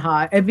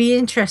hard. It'd be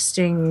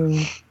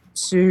interesting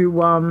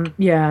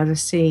to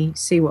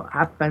see what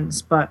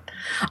happens. But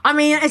I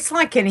mean, it's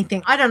like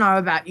anything. I don't know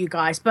about you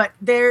guys, but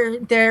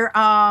there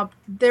are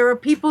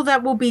people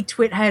that will be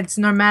twit heads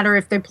no matter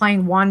if they're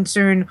playing 1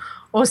 tune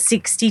or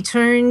 60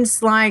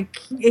 tunes. Like,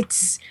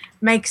 it's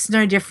makes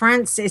no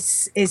difference.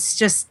 It's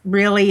just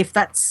really, if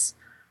that's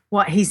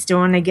what he's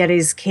doing to get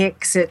his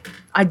kicks,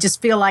 I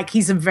just feel like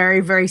he's a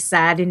very, very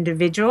sad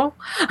individual.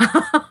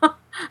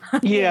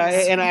 Yeah,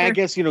 and I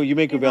guess, you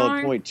make a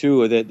valid point,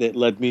 too, that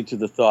led me to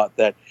the thought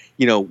that,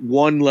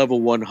 one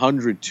level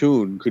 100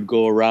 toon could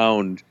go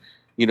around,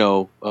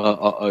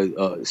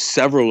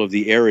 several of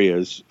the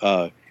areas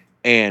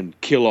and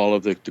kill all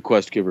of the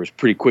quest givers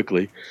pretty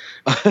quickly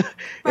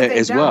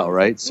as well,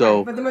 right?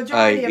 So, but the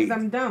majority of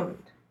them don't.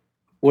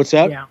 What's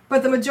that? Yeah.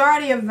 But the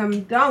majority of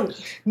them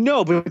don't.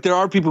 No, but there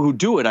are people who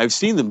do it. I've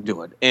seen them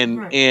do it. And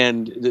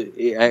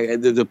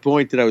the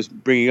point that I was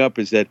bringing up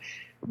is that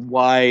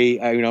why,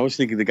 I was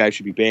thinking the guy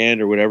should be banned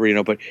or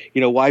whatever, but,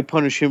 why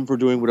punish him for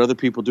doing what other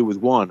people do with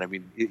one? I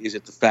mean, is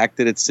it the fact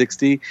that it's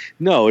 60?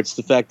 No, it's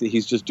the fact that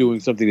he's just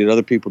doing something that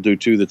other people do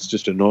too that's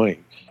just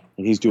annoying.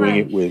 And he's doing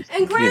it with,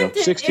 and granted,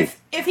 60.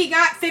 If he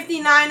got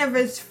 59 of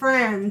his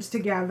friends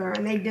together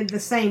and they did the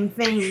same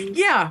thing.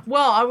 Yeah,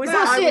 well, I was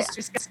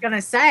just going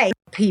to say,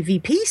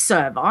 PvP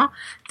server,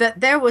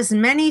 that there was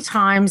many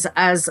times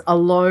as a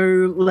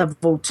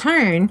low-level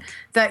toon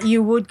that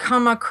you would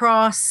come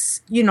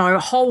across,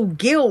 whole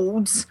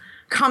guilds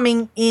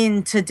coming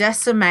in to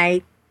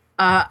decimate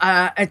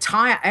a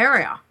entire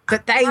area,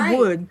 that they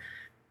would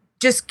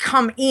just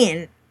come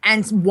in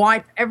and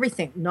wipe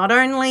everything, not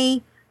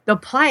only the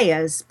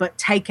players, but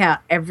take out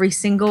every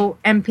single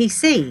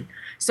NPC.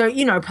 So,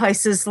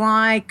 places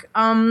like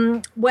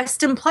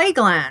Western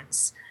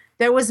Plaguelands.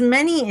 There was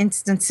many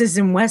instances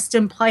in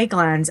Western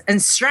Plaguelands, and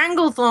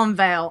Stranglethorn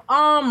Vale.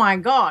 Oh my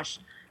gosh.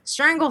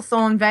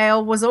 Stranglethorn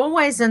Vale was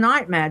always a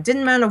nightmare.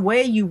 Didn't matter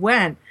where you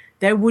went.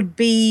 There would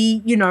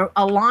be,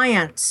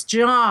 Alliance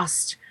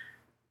just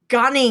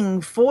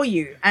gunning for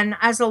you. And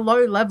as a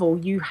low level,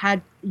 you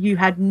had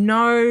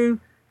no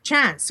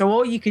chance. So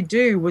all you could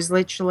do was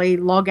literally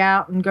log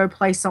out and go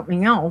play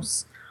something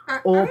else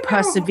or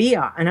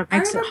persevere. And it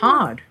makes it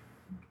hard.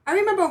 I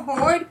remember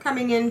Horde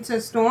coming into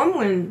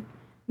Stormwind,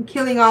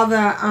 killing all the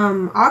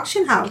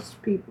auction house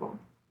people.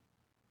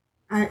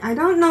 I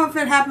don't know if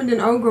it happened in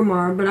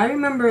Orgrimmar, but I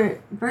remember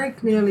it very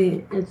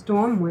clearly at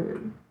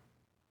Stormwind.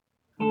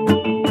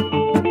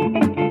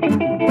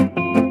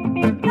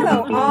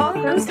 Hello all,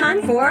 now it's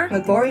time for the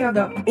glory of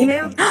the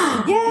email.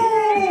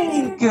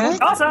 Yay!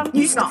 Good. Awesome!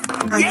 You stop.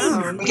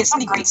 Yay! We get so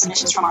many great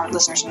submissions from our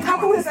listeners. How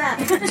cool is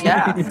that?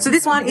 Yeah. So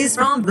this one is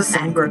from the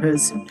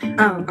Sandgropers.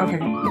 Oh, okay.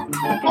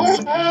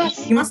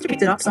 You must have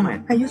picked it up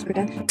somewhere. I use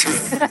protection.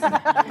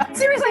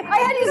 Seriously, I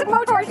had to use a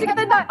blowtorch to get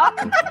the nut.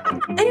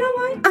 And you know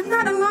what? I'm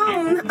not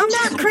alone. I'm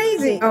not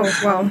crazy. Oh,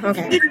 well,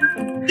 okay.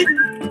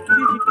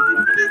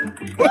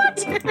 What?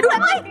 Who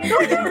am I?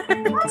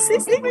 What's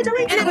this thing we're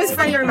doing? And it was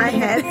funnier in my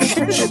head.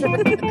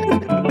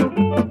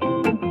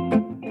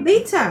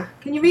 Lita,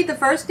 can you read the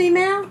first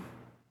email?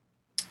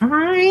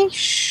 I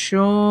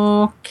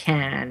sure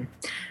can.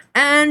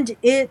 And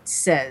it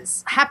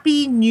says,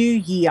 Happy New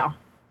Year.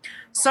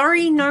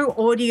 Sorry, no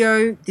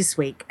audio this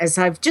week, as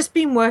I've just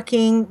been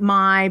working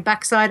my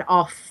backside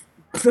off.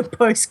 The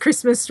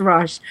post-Christmas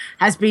rush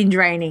has been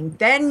draining.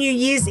 Then New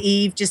Year's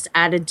Eve just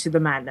added to the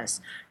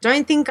madness.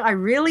 Don't think I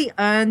really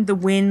earned the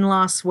win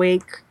last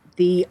week.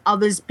 The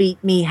others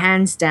beat me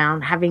hands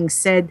down, having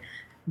said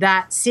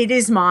that Sid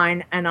is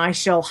mine and I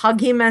shall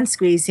hug him and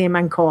squeeze him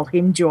and call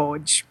him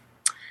George.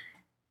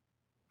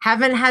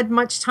 Haven't had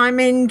much time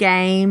in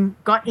game.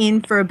 Got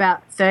in for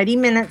about 30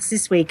 minutes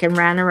this week and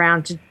ran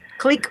around to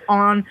click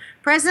on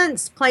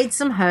presents. Played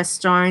some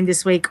Hearthstone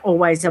this week.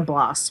 Always a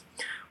blast.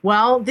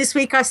 Well, this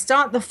week I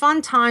start the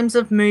fun times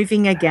of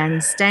moving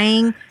again,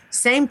 staying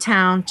same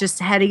town, just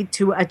heading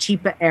to a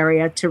cheaper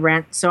area to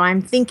rent. So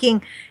I'm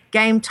thinking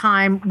game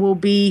time will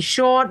be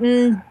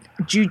shortened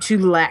due to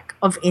lack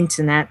of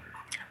internet.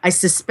 I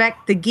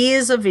suspect the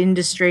gears of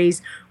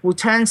industries will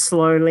turn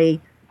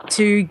slowly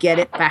to get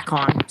it back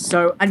on.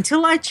 So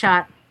until I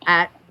chat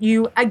at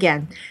you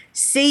again,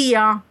 see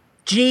ya,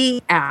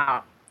 G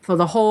out for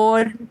the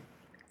Horde,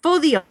 for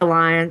the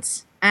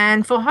Alliance,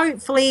 and for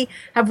hopefully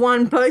have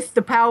won both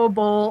the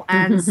Powerball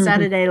and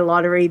Saturday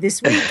lottery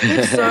this week.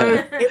 If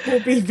so, it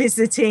will be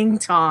visiting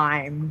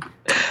time.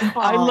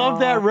 I love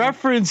that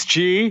reference,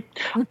 G.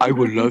 I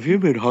will love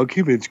him and hug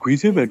him and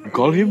squeeze him and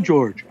call him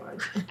George.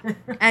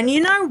 And you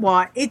know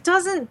what? It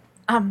doesn't.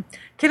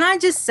 Can I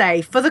just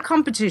say, for the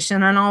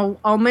competition, and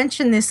I'll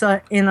mention this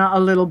in a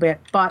little bit,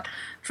 but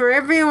for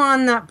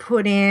everyone that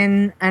put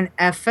in an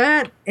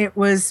effort, it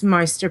was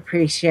most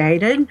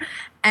appreciated.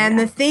 And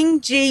the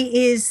thing,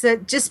 G, is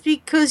that just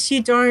because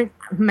you don't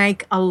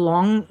make a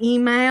long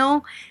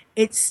email,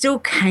 it still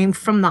came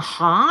from the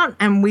heart,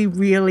 and we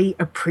really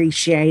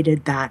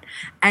appreciated that.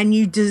 And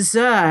you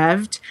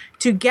deserved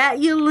to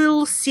get your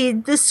little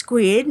Sid the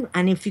Squid,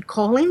 and if you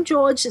call him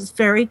George, it's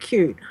very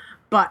cute.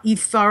 But you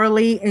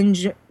thoroughly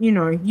enjoy,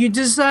 you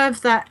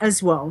deserve that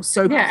as well.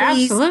 So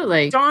please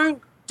absolutely.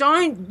 Don't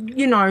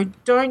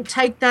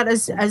take that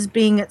as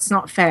being it's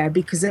not fair,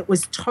 because it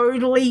was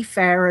totally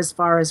fair as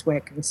far as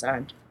we're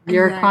concerned.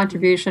 Your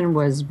contribution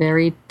was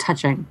very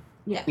touching.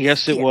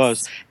 Yes, it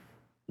was.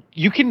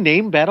 You can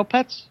name battle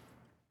pets?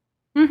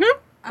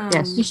 Mm-hmm.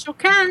 Yes, you sure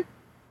can.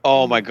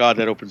 Oh my God,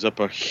 that opens up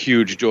a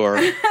huge door.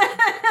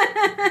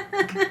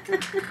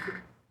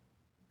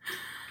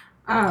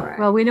 All right.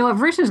 Well, we know what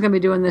Vrishna's going to be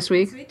doing this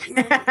week.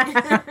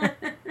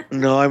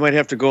 No, I might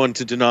have to go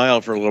into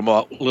denial for a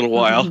little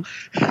while.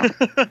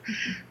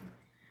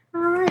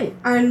 All right.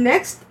 Our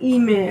next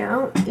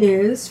email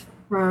is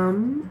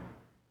from...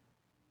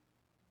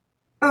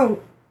 Oh,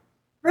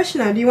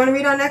 Vrishna, do you want to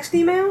read our next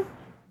email?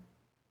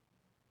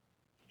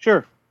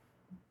 Sure.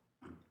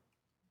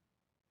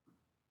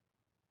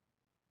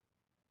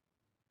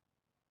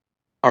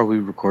 Are we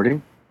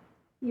recording?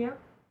 Yep.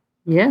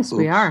 Yes,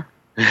 we are.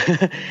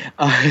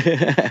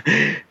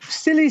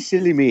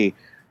 Silly me.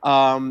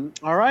 All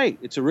right,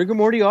 it's a Rigor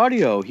Morty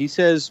audio. He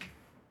says,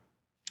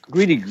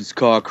 "Greetings,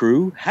 Caw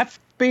Crew.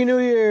 Happy New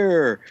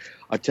Year!"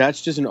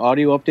 Attached is an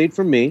audio update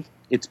from me.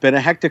 It's been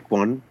a hectic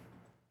one,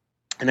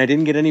 and I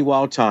didn't get any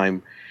WoW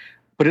time.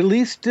 But at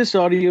least this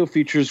audio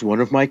features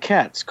one of my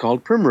cats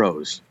called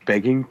Primrose,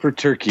 begging for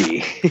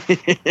turkey.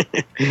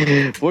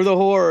 For the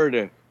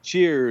Horde.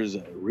 Cheers,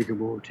 Rigor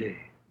Morty.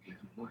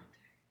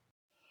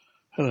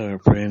 Hello,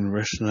 Brain,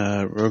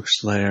 Vrishna, Rogue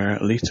Slayer,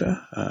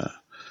 Alita,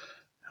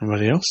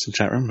 everybody else in the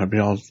chat room. Hope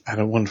you all had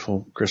a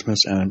wonderful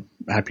Christmas and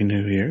a Happy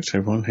New Year to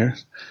everyone here.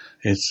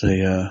 It's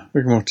a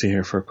Rigor Morty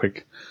here for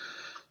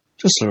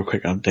just a little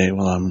quick update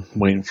while I'm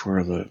waiting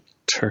for the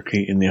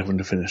turkey in the oven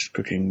to finish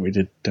cooking. We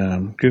did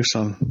goose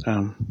on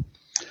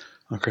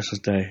Christmas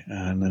Day,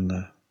 and then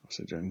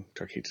also doing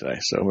turkey today.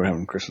 So we're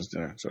having Christmas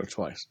dinner, so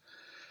twice.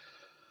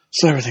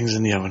 So everything's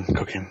in the oven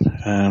cooking.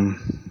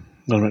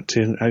 I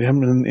haven't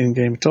been in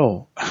game at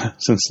all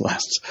since the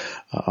last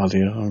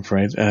audio, I'm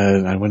afraid.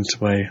 I went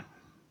away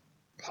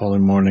the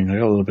following morning. I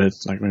got a little bit,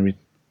 like maybe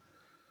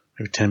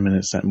 10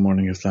 minutes that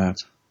morning of that.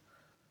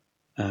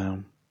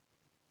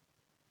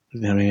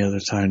 Didn't have any other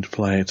time to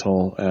play at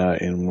all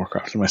in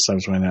Warcraft. My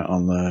subs went out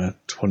on the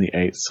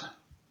 28th.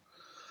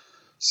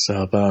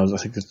 So, but I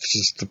think it's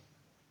just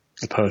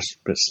the post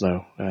a bit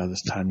slow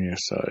this time of year,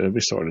 so it'll be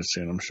sorted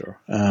soon, I'm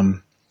sure.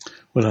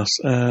 What else?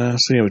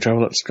 So yeah, we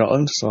travelled up to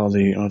Scotland, saw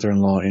the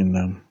mother-in-law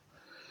in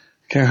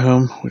care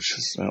home, which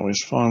is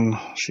always fun.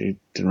 She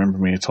didn't remember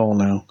me at all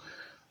now.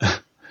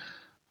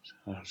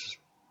 Which is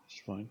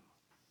fine.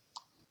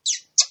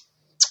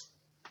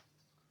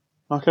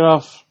 Knock it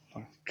off.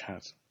 Oh,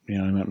 cat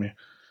meowing at me.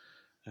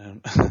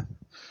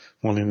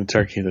 Wanting the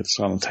turkey that's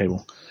on the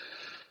table.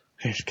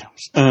 Here she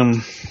comes.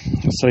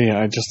 So yeah,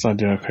 I just thought I'd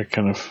do a quick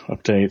kind of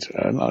update.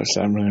 Not like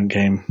I'm running a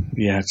game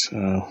yet.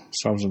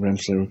 Subs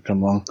eventually will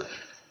come along.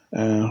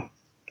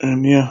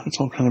 And yeah, it's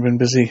all kind of been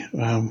busy.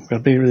 Got a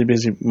big, really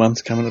busy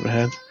month coming up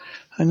ahead.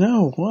 I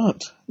know,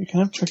 what? You can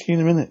have turkey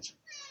in a minute.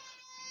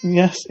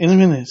 Yes, in a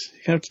minute.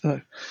 You can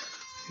have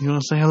you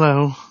want to say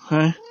hello,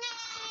 huh?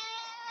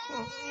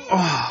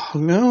 Oh,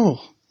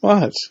 no.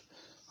 What?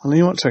 I know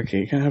you want turkey.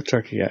 You can't have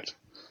turkey yet.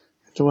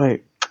 You have to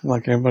wait,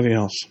 like everybody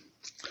else.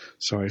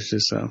 Sorry, it's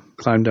just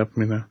climbed up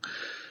me now.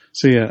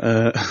 So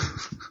yeah,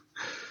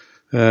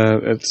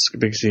 it's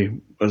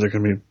basically they're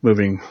going to be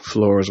moving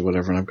floors or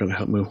whatever, and I've got to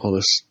help move all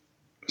this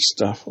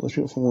stuff, all these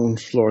people from one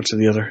floor to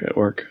the other at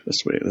work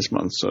this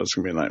month, so it's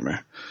going to be a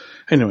nightmare.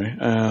 Anyway,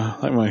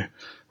 like my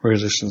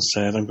resolution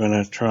said, I'm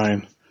going to try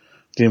and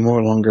do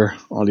more longer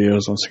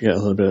audios once I get a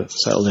little bit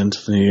settled into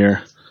the new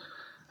year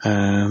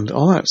and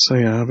all that. So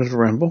yeah, a bit of a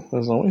ramble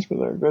as always, but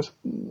they're good.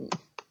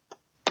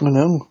 I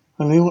know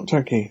you want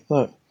turkey.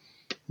 Look,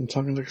 I'm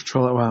talking to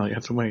Ctrl it while. You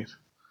have to wait.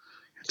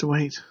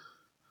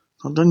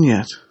 Not done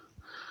yet.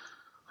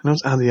 I know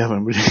it's out of the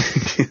oven, but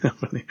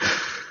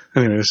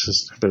anyway, this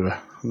is a bit of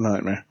a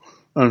nightmare.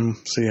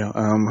 So yeah,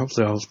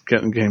 hopefully I'll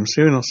get in game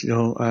soon. I'll see you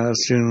all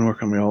soon and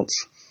work on my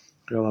alts.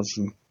 Got lots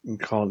and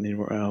call it need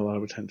a lot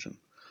of attention.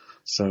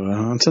 So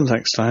until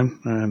next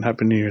time, and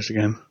Happy New Year's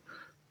again.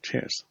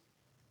 Cheers.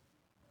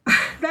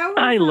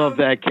 I love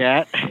that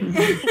cat.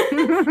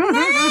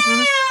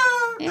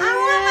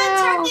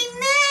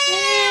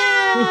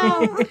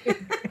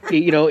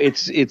 You know,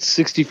 it's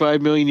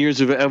 65 million years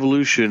of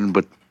evolution,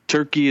 but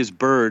turkey is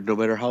bird, no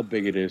matter how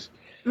big it is.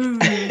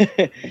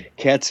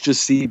 Cats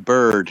just see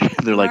bird.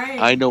 They're like, Right.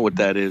 I know what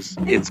that is.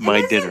 It's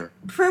my dinner.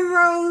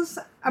 Primrose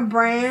a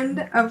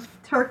brand of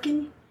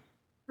turkey?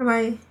 Am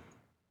I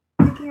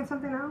thinking of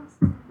something else?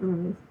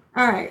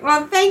 All right.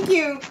 Well, thank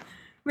you,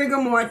 Rigor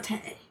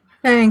Morty.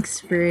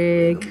 Thanks,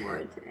 Rig.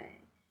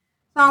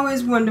 It's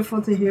always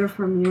wonderful to hear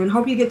from you, and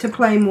hope you get to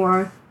play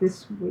more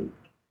this week.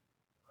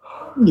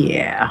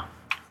 Yeah.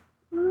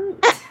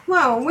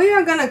 Well,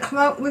 we're gonna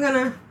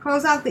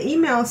close out the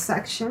email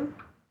section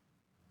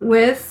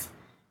with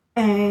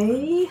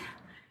a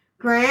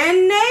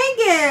Grand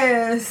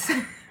Nagus.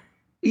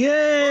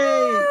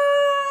 Yay!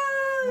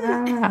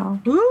 Wow.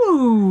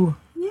 Ooh.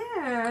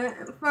 Yeah,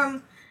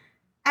 from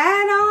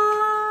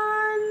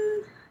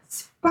Add-on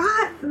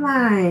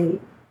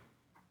Spotlight.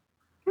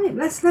 Right,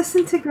 let's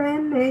listen to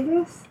Grand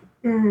Nagus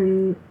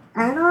and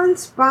Add-on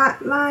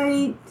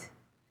Spotlight,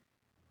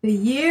 The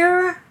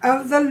Year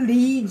of the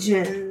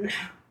Legion.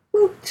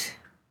 Woot.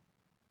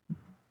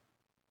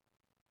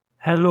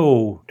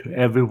 Hello to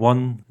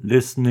everyone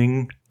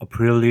listening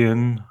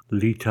Aprillian,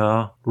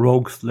 Lita,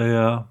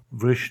 Rogueslayer,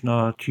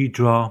 Vrishna,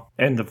 Tidra,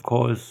 and of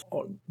course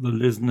the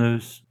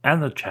listeners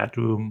and the chat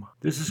room.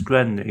 This is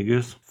Grand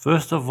Negus.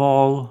 First of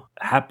all,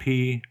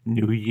 Happy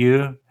New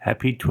Year,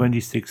 Happy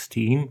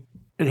 2016.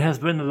 It has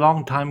been a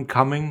long time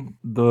coming,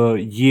 the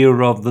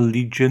Year of the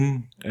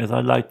Legion, as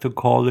I like to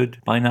call it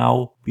by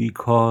now,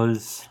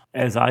 because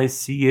as I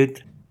see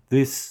it,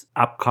 this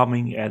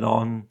upcoming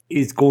add-on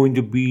is going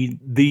to be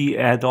the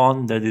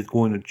add-on that is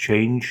going to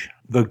change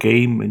the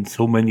game in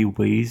so many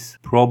ways.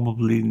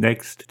 Probably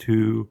next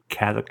to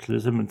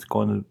Cataclysm, it's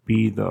going to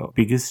be the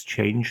biggest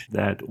change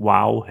that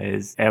WoW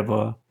has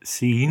ever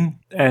seen.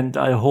 And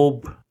I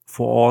hope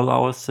for all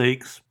our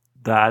sakes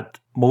that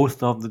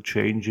most of the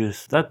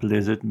changes that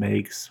Blizzard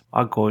makes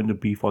are going to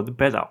be for the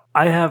better.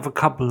 I have a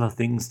couple of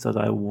things that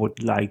I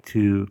would like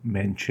to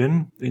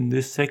mention in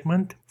this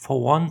segment.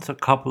 For once, a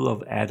couple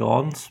of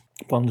add-ons.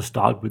 I want to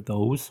start with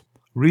those.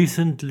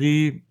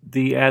 Recently,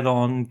 the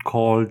add-on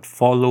called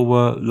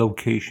Follower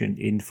Location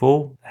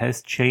Info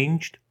has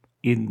changed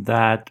in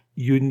that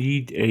you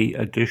need a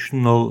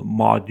additional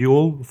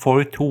module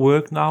for it to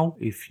work now.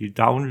 If you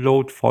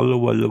download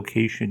follower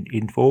location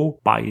info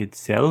by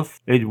itself,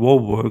 it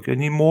won't work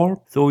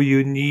anymore. So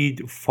you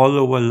need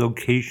follower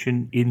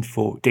location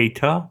info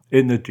data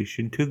in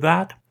addition to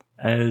that,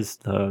 as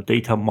the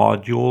data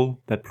module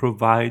that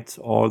provides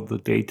all the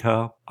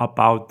data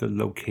about the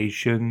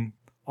location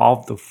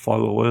of the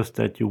followers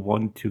that you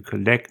want to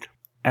collect,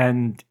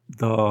 and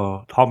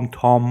the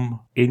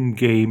TomTom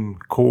in-game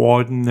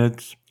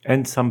coordinates,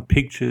 and some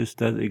pictures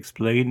that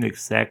explain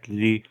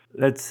exactly,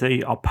 let's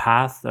say, a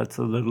path that's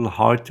a little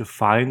hard to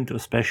find,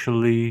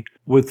 especially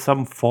with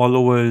some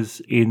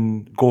followers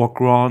in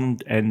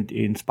Gorgrond and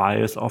in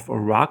Spires of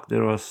Arak.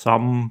 There are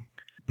some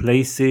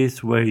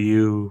places where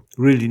you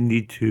really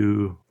need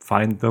to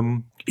find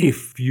them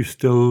if you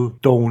still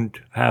don't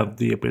have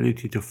the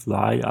ability to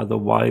fly.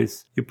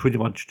 Otherwise, you pretty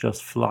much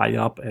just fly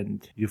up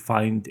and you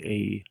find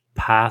a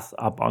path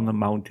up on a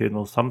mountain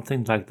or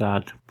something like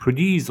that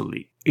pretty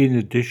easily. In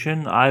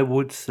addition, I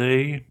would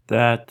say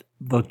that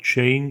the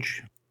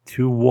change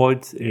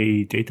towards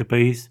a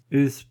database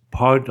is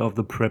part of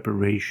the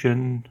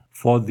preparation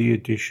for the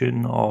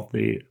addition of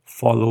the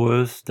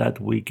followers that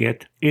we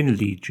get in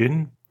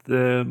Legion.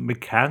 The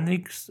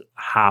mechanics,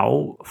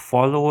 how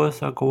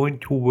followers are going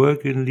to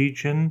work in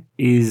Legion,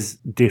 is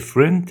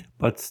different,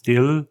 but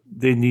still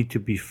they need to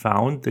be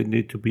found, they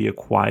need to be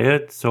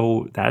acquired.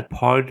 So that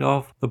part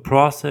of the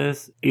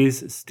process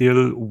is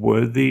still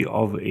worthy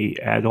of a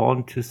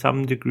add-on to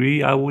some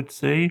degree, I would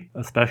say,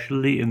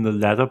 especially in the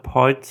latter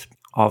parts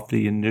of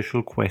the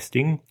initial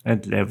questing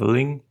and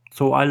leveling.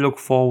 So I look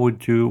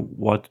forward to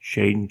what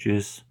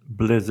changes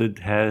Blizzard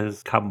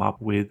has come up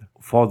with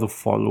for the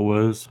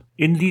followers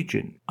in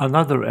Legion.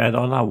 Another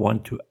add-on I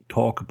want to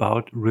talk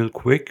about real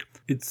quick.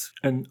 It's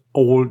an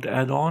old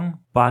add-on,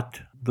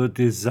 but the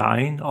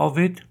design of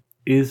it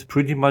is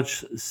pretty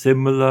much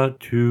similar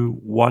to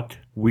what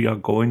we are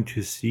going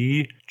to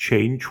see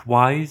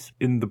change-wise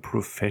in the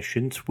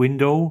professions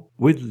window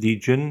with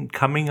Legion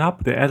coming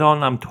up. The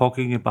add-on I'm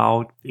talking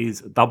about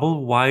is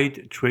double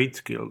wide trade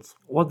skills.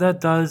 What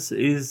that does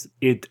is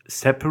it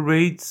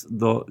separates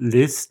the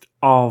list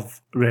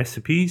of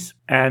recipes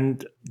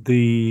and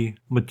the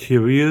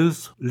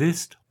materials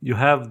list. You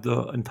have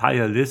the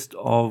entire list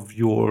of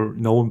your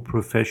known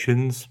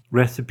professions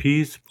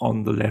recipes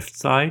on the left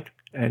side,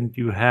 and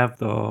you have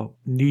the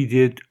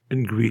needed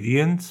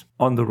ingredients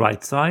on the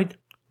right side.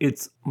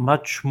 It's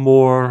much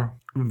more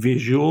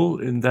visual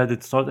in that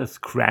it's not as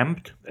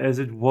cramped as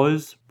it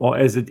was or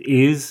as it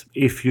is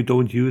if you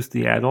don't use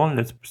the add-on.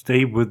 Let's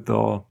stay with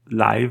the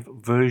live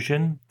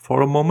version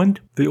for a moment.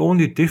 The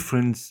only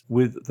difference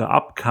with the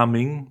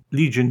upcoming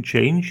Legion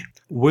change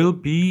will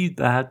be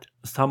that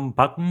some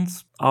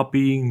buttons are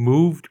being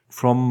moved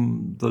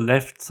from the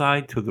left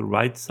side to the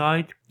right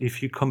side.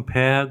 If you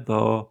compare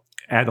the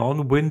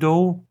add-on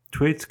window,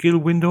 trade skill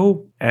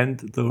window, and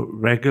the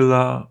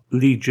regular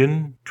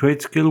Legion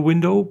trade skill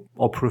window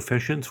or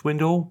professions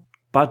window.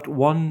 But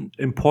one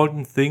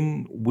important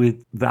thing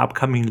with the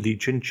upcoming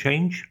Legion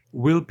change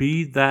will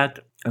be that,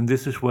 and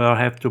this is where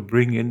I have to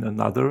bring in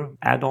another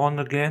add-on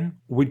again,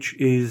 which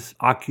is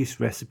Aki's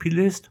recipe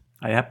list.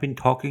 I have been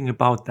talking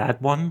about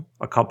that one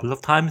a couple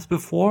of times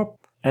before.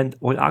 And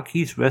what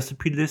Aki's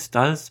recipe list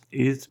does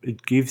is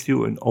it gives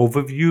you an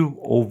overview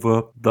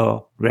over the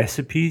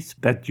recipes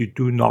that you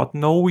do not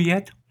know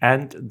yet,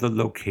 and the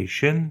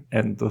location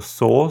and the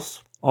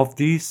source of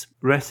these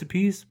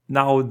recipes.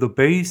 Now, the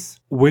base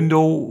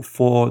window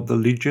for the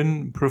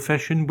Legion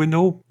profession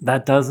window,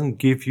 that doesn't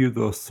give you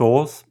the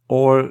source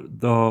or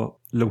the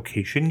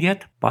location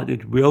yet, but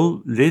it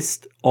will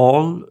list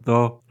all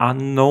the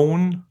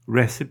unknown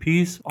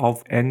recipes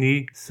of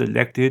any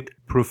selected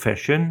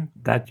profession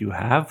that you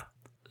have.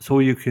 So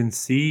you can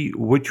see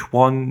which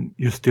one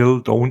you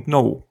still don't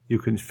know. You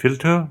can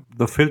filter.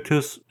 The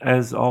filters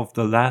as of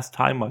the last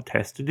time I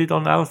tested it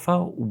on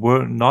alpha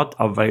were not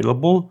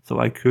available, so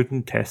I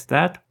couldn't test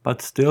that.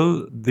 But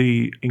still,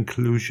 the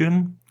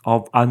inclusion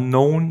of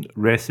unknown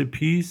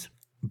recipes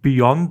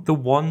beyond the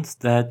ones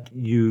that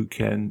you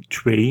can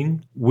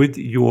train with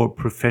your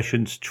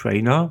profession's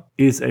trainer,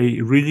 is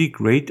a really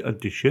great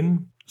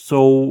addition.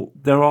 So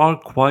there are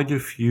quite a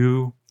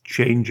few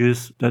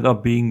changes that are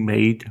being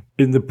made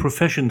in the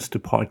professions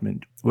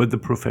department with the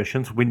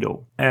professions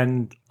window.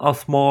 And a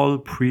small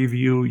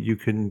preview you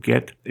can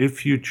get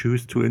if you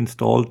choose to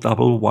install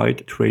double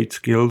white trade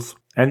skills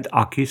and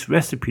Aki's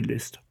recipe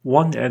list.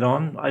 One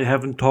add-on I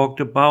haven't talked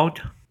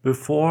about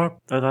before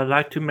that I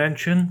like to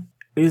mention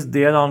is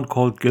the add-on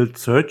called Guild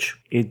Search.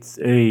 It's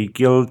a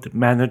guild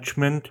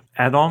management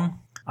add-on.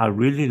 I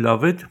really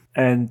love it.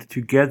 And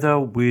together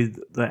with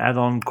the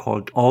add-on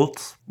called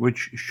Alts,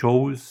 which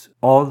shows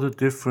all the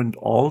different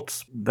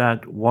alts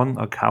that one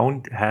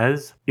account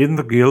has in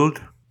the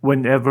guild,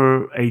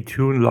 whenever a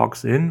toon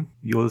logs in,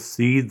 you'll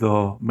see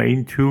the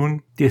main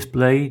toon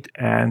displayed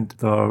and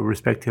the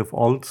respective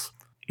alts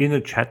in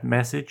a chat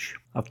message.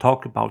 I've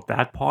talked about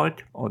that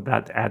part or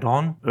that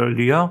add-on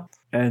earlier.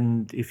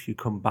 And if you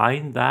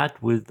combine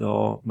that with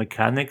the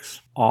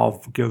mechanics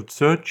of Guild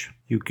Search,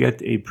 you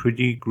get a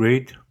pretty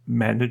great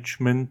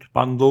management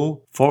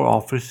bundle for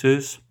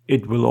officers.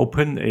 It will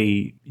open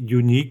a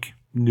unique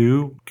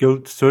new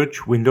Guild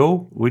Search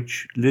window,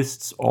 which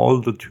lists all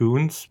the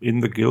toons in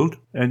the guild,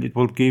 and it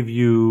will give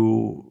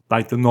you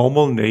like the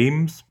normal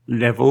names,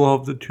 level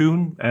of the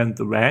toon, and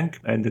the rank.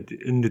 And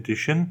in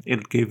addition,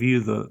 it'll give you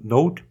the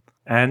note.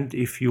 And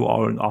if you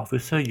are an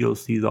officer, you'll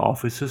see the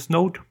officer's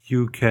note.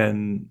 You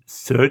can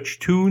search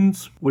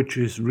toons, which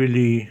is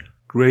really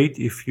great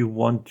if you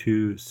want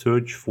to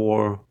search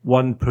for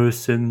one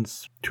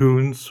person's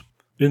toons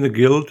in the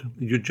guild.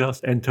 You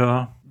just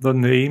enter the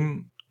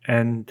name,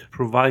 and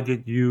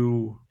provided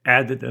you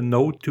added a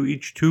note to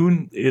each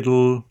toon,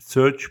 it'll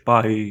search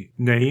by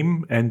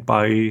name and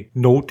by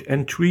note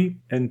entry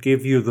and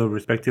give you the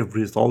respective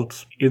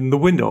results in the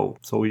window.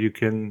 So you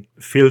can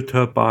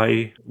filter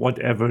by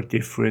whatever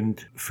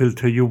different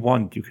filter you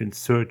want. You can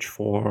search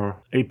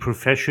for a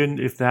profession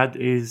if that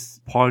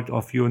is part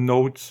of your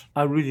notes.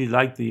 I really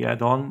like the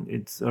add-on.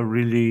 It's a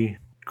really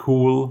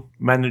cool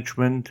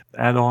management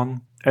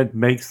add-on. It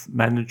makes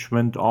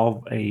management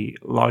of a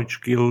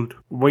large guild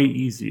way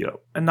easier.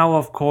 And now,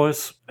 of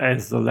course,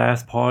 as the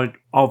last part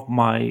of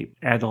my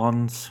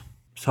add-ons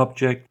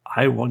subject,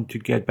 I want to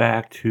get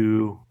back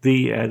to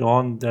the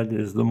add-on that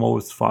is the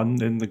most fun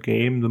in the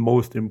game, the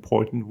most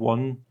important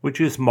one,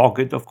 which is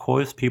Mogget, of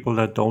course. People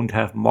that don't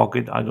have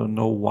Mogget, I don't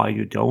know why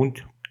you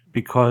don't.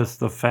 Because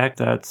the fact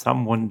that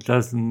someone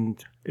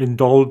doesn't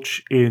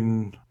indulge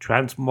in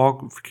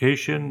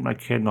transmogrification, I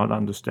cannot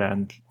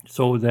understand.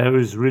 So there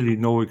is really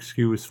no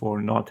excuse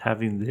for not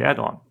having the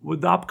add-on.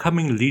 With the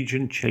upcoming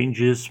Legion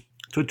changes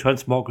to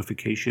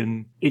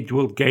transmogrification, it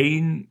will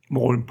gain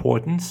more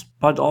importance,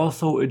 but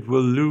also it will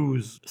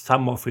lose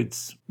some of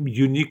its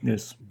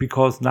uniqueness.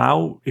 Because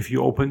now, if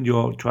you open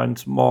your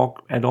transmog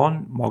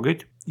add-on,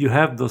 Mogget, you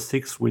have the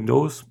 6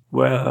 windows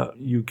where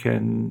you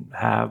can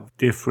have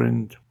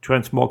different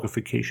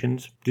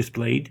transmogrifications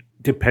displayed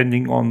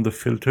depending on the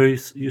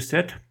filters you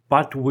set.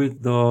 But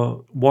with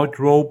the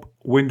wardrobe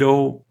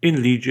window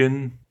in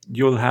Legion,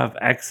 you'll have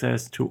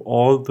access to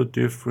all the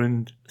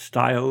different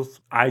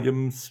styles,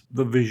 items,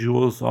 the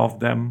visuals of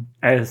them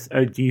as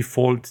a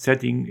default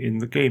setting in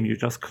the game. You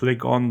just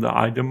click on the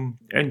item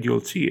and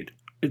you'll see it.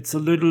 It's a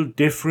little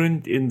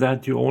different in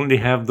that you only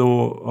have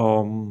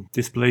the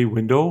display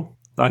window,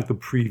 like the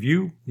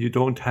preview. You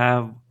don't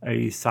have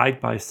a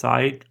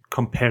side-by-side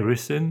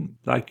comparison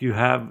like you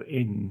have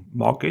in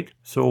Mogget.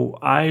 So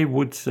I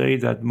would say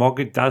that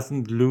Mogget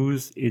doesn't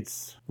lose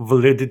its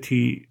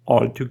validity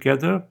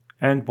altogether.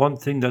 And one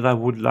thing that I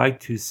would like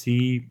to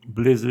see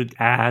Blizzard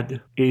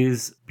add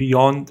is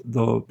beyond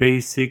the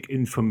basic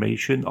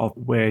information of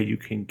where you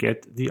can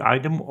get the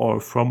item or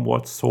from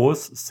what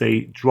source,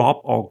 say drop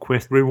or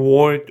quest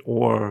reward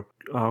or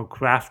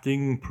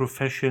crafting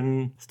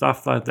profession,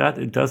 stuff like that.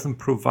 It doesn't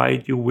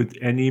provide you with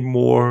any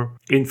more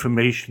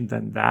information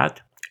than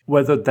that.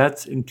 Whether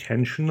that's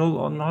intentional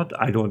or not,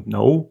 I don't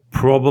know.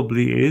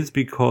 Probably is,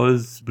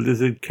 because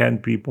Blizzard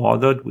can't be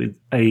bothered with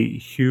a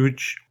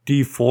huge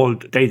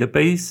default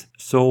database.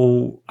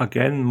 So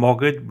again,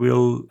 Mogget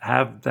will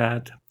have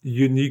that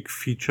unique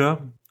feature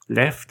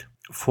left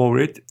for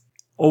it.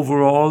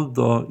 Overall,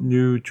 the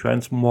new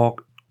transmog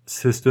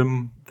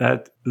system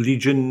that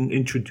Legion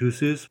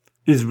introduces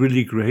is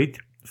really great.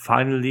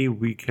 Finally,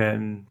 we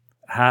can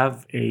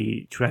have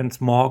a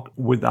transmog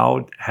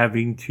without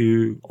having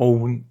to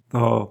own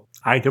the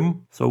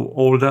item. So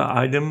older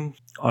items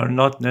are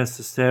not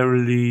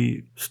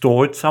necessarily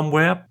stored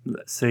somewhere,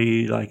 let's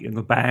say like in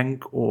the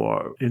bank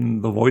or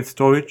in the void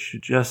storage.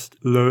 You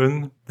just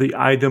learn the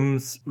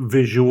item's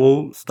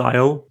visual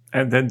style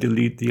and then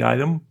delete the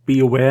item. Be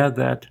aware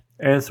that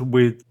as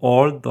with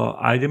all the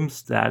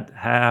items that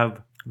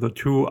have the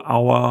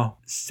 2-hour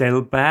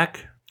sell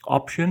back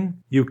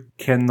option, you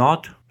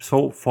cannot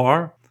so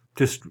far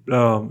just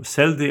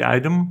sell the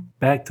item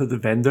back to the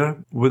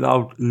vendor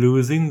without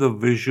losing the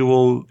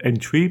visual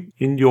entry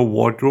in your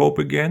wardrobe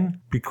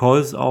again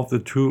because of the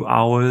 2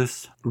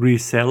 hours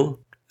resell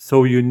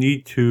So you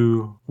need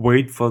to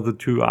wait for the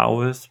 2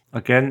 hours,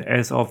 again,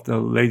 as of the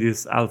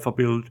latest alpha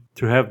build,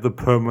 to have the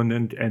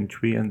permanent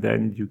entry, and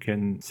then you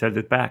can set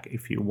it back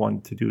if you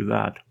want to do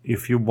that.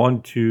 If you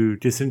want to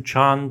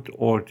disenchant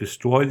or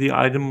destroy the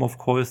item, of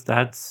course,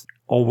 that's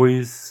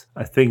always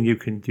a thing you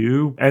can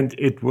do, and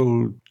it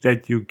will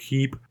let you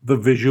keep the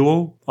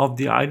visual of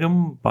the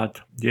item. But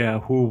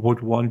yeah, who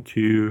would want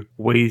to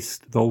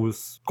waste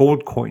those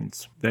gold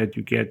coins that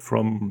you get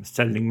from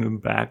selling them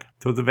back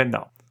to the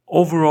vendor?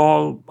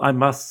 Overall, I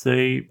must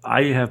say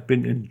I have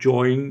been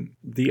enjoying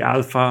the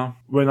alpha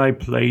when I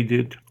played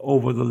it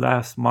over the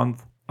last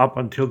month, up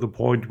until the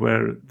point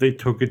where they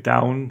took it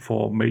down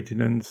for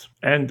maintenance,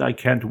 and I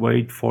can't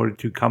wait for it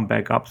to come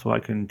back up so I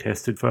can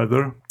test it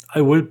further.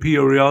 I will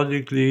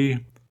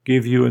periodically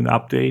give you an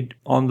update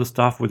on the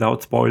stuff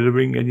without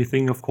spoiling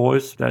anything, of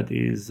course. That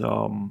is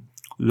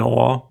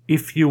lore.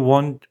 If you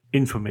want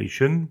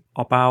information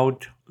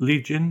about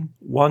Legion,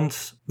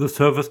 once the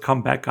servers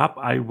come back up,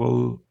 I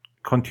will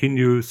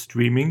continue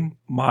streaming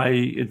my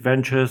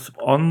adventures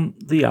on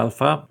the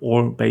alpha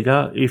or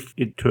beta if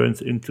it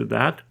turns into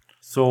that.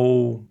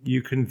 So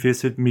you can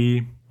visit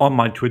me on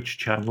my Twitch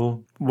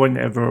channel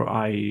whenever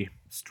I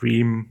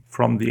stream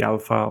from the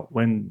alpha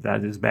when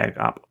that is back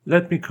up.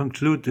 Let me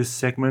conclude this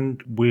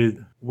segment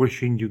with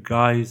wishing you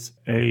guys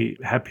a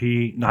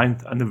happy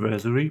 9th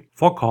anniversary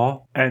for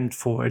Core and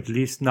for at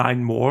least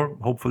 9 more.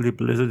 Hopefully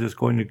Blizzard is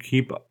going to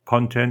keep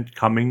content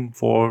coming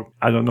for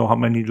I don't know how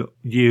many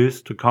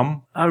years to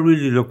come. I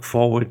really look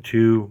forward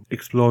to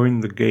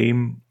exploring the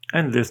game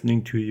and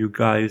listening to you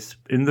guys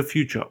in the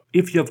future.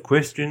 If you have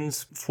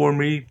questions for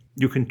me,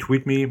 you can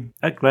tweet me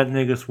at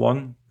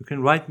GrandNegus1. You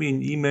can write me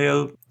an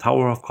email,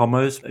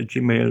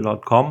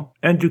 towerofcommerce@gmail.com.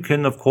 And you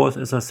can, of course,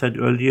 as I said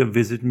earlier,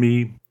 visit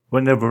me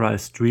whenever I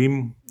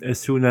stream, as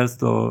soon as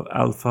the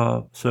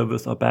alpha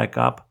servers are back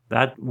up.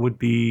 That would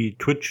be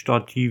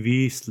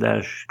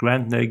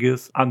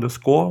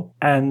twitch.tv/grandnegus_.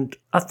 And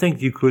I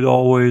think you could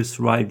always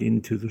write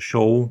into the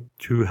show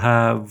to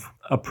have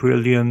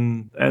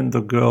Aprillian and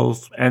the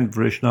girls and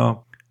Vrishna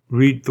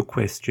read the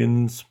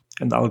questions,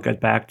 and I'll get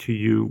back to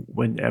you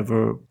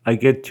whenever I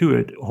get to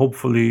it,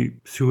 hopefully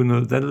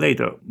sooner than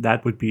later.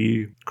 That would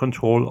be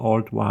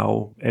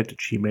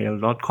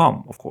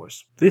controlaltwow@gmail.com, of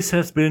course. This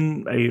has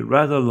been a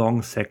rather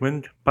long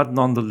segment, but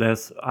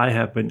nonetheless, I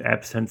have been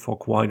absent for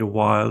quite a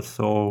while,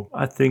 so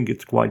I think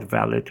it's quite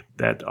valid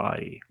that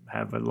I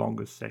have a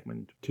longer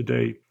segment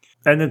today.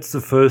 And it's the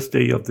first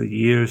day of the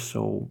year,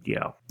 so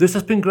yeah. This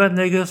has been Grand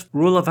Negus,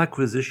 Rule of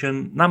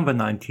Acquisition number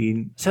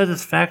 19.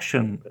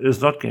 Satisfaction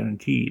is not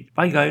guaranteed.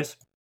 Bye, guys.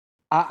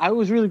 I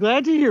was really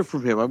glad to hear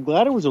from him. I'm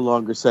glad it was a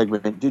longer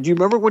segment. Did you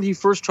remember when he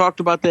first talked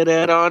about that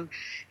add-on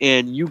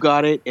and you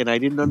got it and I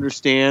didn't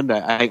understand?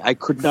 I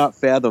could not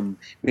fathom.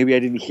 Maybe I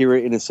didn't hear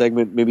it in a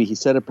segment. Maybe he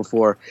said it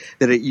before,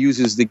 that it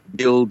uses the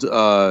guild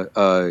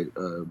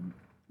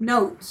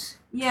notes.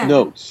 Yeah.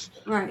 Notes.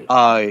 Right.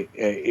 I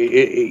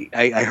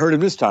heard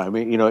him this time.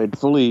 It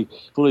fully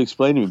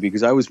explained to me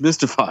because I was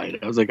mystified.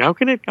 I was like, how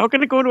can it go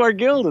into our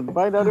guild and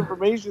find out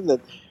information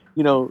that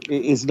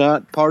is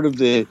not part of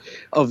the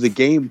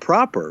game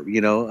proper?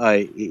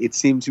 It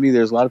seemed to me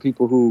there's a lot of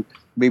people who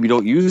maybe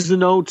don't use the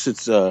notes.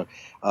 It's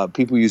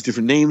people use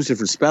different names,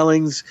 different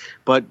spellings,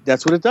 but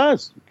that's what it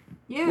does.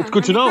 Yeah, it's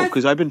good to know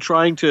because I've been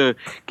trying to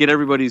get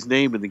everybody's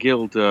name in the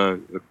guild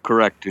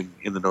correct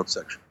in the notes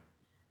section.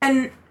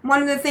 And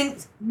one of the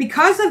things,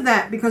 because of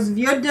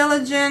your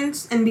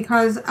diligence and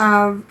because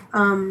of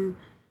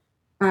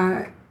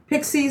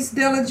Pixie's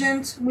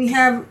diligence, we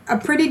have a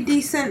pretty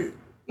decent,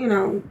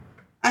 I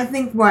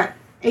think,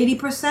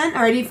 80%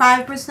 or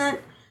 85%?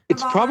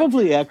 It's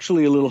probably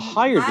actually a little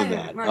higher than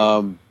that. Right.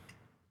 All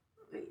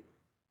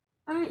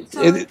right,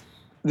 so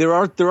there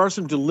are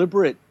some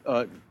deliberate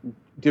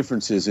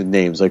differences in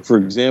names. Like, for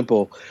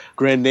example,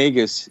 Grand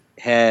Negus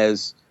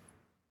has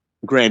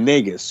Grand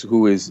Negus,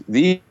 who is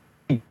the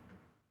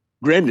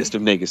grandest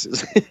of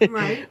Neguses.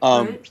 Right.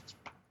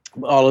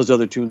 All his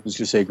other tunes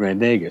just say Grand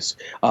Negus.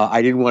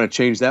 I didn't want to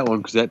change that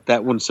one because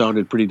that one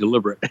sounded pretty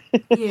deliberate.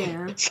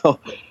 Yeah. So,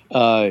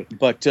 I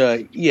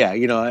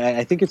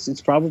think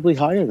it's probably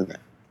higher than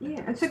that.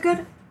 Yeah, it's a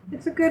good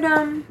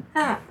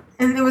app.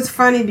 And it was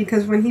funny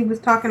because when he was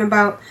talking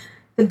about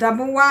the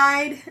double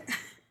wide,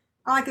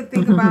 all I could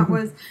think about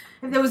was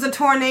if there was a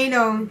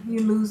tornado, you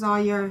lose all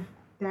your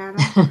data.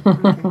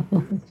 Okay,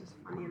 it's just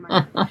funny in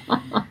my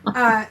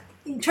head.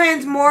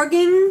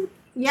 Transmorging,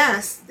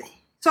 yes.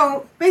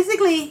 So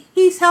basically,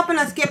 he's helping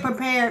us get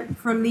prepared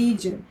for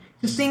Legion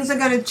because things are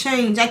going to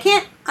change. I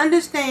can't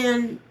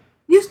understand.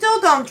 You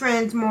still don't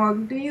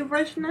transmorg, do you,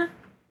 Vrishna?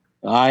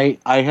 I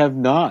have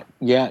not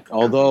yet.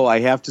 Although I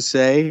have to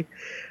say,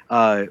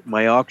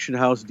 my auction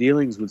house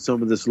dealings with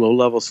some of this low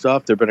level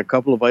stuff, there've been a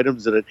couple of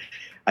items that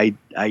I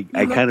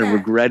kind of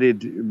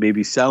regretted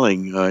maybe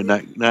selling,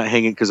 not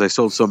hanging because I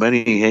sold so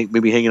many,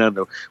 maybe hanging on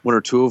to one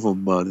or two of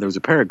them. There was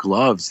a pair of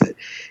gloves that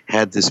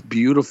had this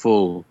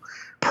beautiful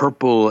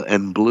purple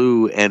and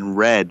blue and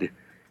red,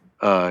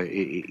 and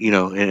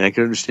I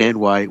can understand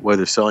why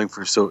they're selling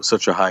for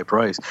such a high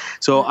price.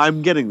 So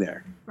I'm getting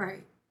there.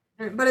 Right.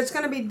 but it's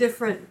going to be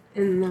different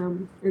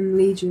in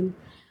Legion.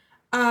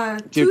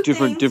 Two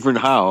things. Different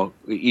how?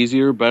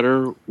 Easier,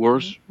 better,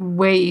 worse?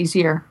 Way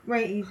easier.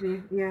 Way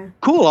easier, yeah.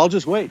 Cool, I'll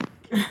just wait.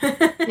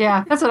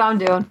 Yeah, that's what I'm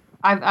doing.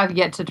 I've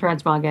yet to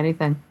transmog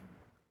anything.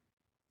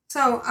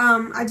 So,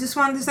 I just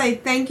wanted to say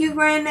thank you,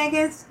 Grand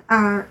Negus.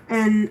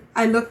 And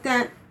I looked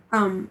at,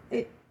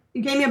 it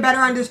gave me a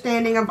better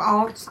understanding of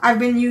alts. I've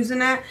been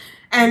using it,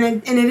 and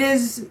it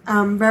is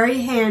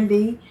very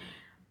handy.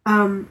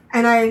 And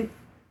I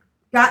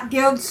got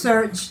guild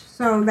search,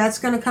 so that's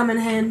going to come in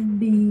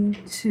handy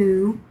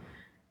too.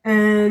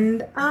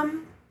 And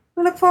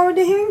we look forward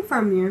to hearing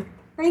from you.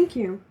 Thank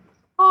you.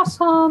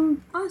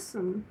 Awesome.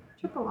 Awesome.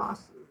 Triple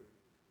awesome.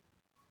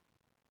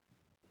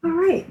 All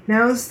right,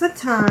 now's the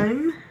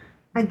time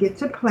I get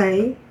to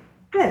play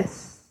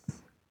this.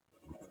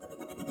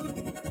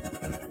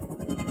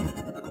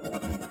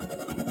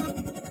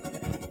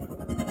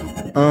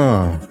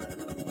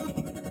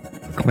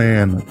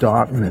 Clan of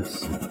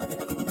Darkness.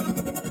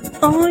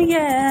 Oh,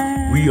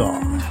 yeah. We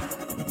are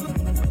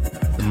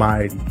the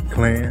mighty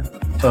Clan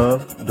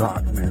of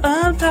Darkness.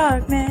 Of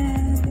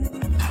darkness.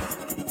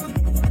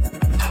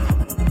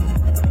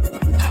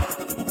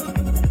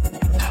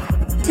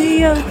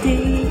 D.O.D.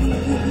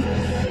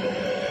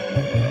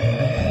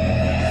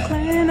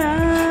 Clan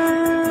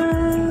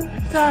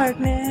of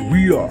Darkness.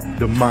 We are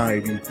the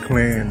mighty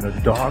Clan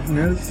of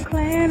Darkness.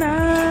 Clan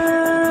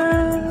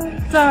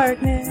of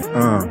Darkness.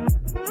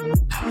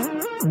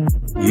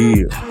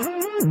 Yeah.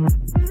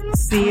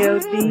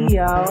 C.O.D.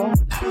 y'all.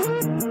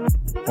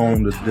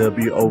 On the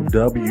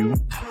WOW.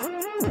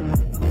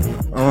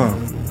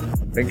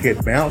 They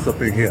get bounce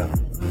up in here.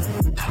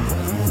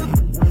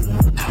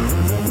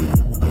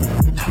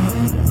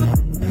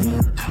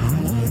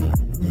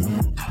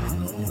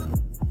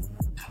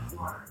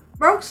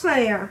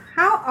 Rogueslayer,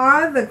 how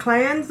are the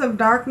Clans of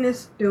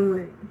Darkness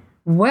doing?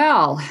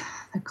 Well,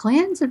 the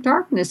Clans of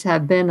Darkness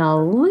have been a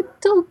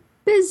little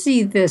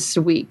busy this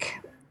week.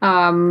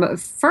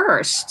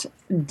 First,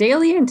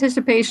 Daily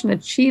Anticipation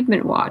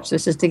Achievement Watch.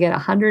 This is to get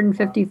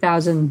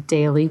 150,000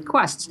 daily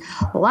quests.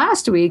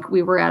 Last week,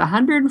 we were at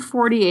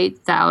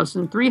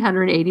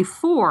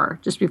 148,384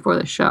 just before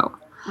the show.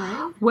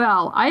 Right.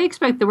 Well, I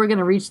expect that we're going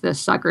to reach this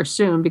sucker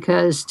soon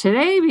because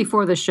today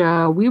before the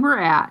show, we were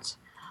at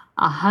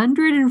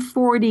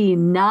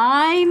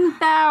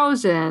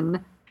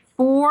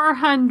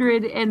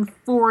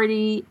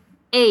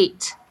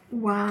 149,448.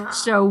 Wow.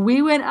 So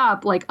we went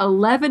up like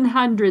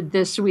 1,100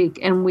 this week,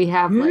 and we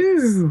have like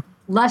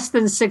less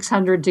than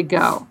 600 to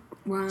go.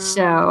 Wow.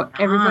 So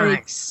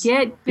everybody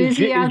get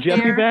busy out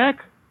Jeffy there.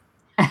 back?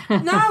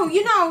 No,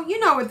 you know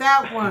what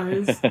that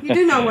was. You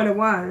do know what it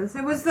was.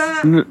 It was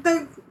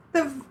the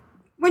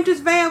Winter's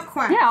Veil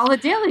quest. Yeah, all the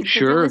daily.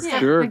 Sure.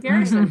 The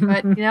garrison.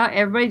 But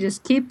everybody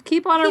just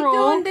keep on a roll.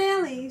 Keep doing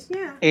dailies,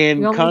 yeah.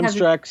 And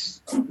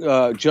Constructs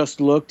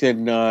just looked,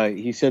 and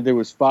he said there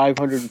was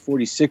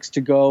 546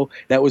 to go.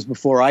 That was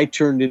before I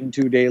turned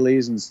into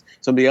dailies, and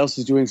somebody else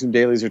is doing some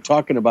dailies. They're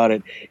talking about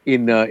it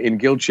in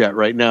guild chat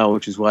right now,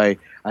 which is why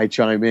I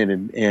chime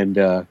in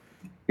and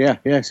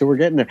yeah. So we're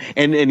getting there.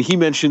 And he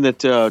mentioned that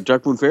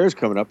Darkmoon Fair is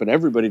coming up, and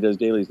everybody does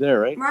dailies there,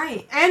 right?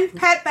 Right, and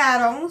pet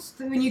battles.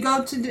 When you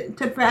go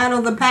to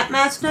battle the pet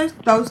masters,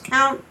 those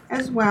count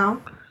as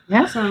well.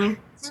 Yeah.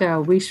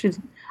 So we should.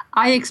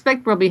 I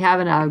expect we'll be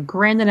having a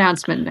grand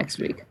announcement next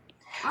week.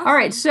 Awesome. All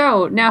right.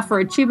 So now for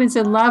achievements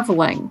and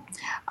leveling.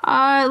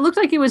 It looked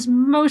like it was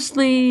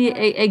mostly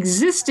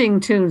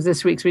existing tunes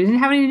this week, so we didn't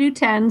have any new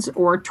 10s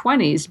or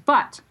 20s,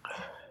 but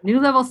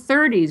new level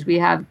 30s. We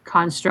have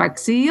Construct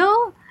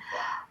Seal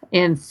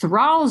and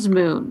Thrall's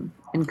Moon.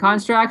 In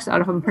Constructs, I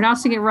don't know if I'm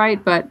pronouncing it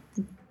right, but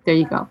there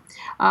you go.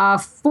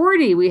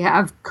 40, we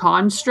have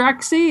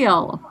Construct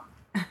Seal.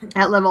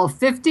 At level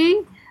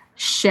 50,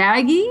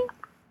 Shaggy.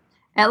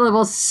 At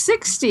level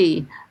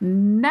 60,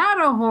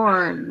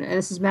 Matterhorn.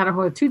 This is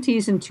Matterhorn with 2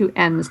 T's and 2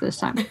 N's this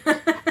time.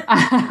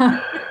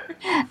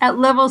 At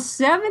level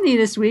 70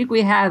 this week,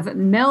 we have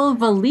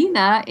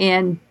Melvalina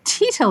and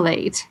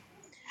Titillate.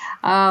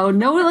 No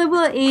level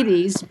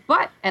 80s,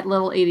 but at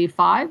level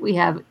 85, we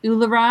have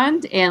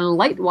Ularand and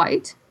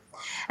Lightwhite.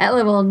 At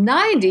level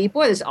 90,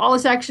 boy, there's all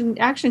this action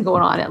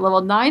going on. At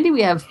level 90,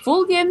 we have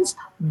Fulgens,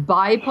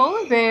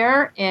 Bipolar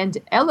Bear, and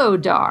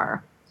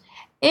Elodar.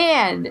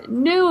 And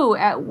new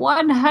at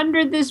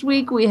 100 this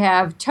week, we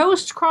have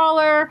Toast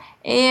Crawler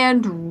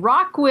and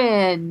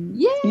Rockwin.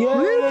 Yay!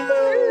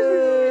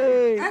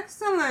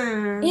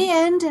 Excellent.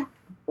 And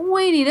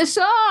we need a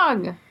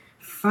song.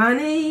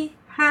 Funny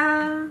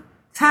how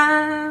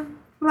time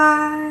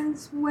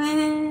flies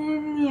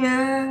when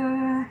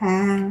you're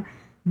having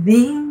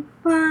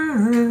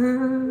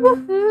fun.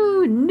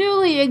 Woohoo!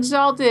 Newly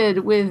exalted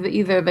with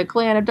either the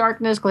Clan of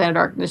Darkness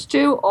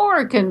 2,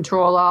 or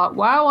Control Alt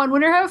WoW on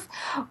Winterhoof.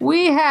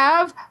 We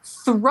have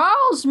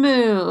Thrall's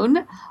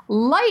Moon,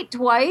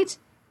 Lightwhite,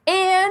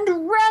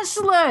 and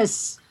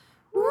Restless.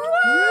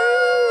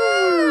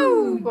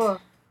 Woo!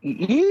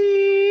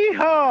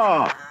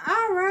 Yeehaw!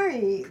 All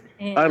right.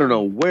 I don't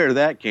know where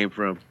that came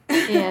from.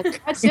 And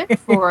that's it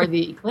for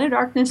the Clan of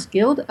Darkness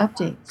Guild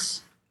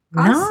updates.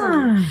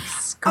 Awesome.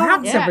 Nice.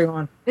 Congrats,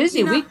 everyone.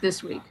 Busy week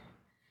this week.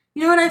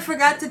 You know what I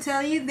forgot to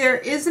tell you? There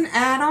is an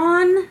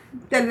add-on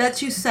that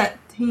lets you set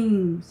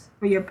teams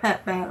for your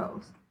pet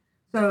battles.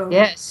 So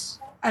yes,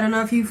 I don't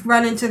know if you've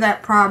run into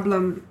that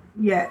problem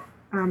yet,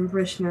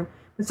 Vrishna,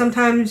 but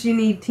sometimes you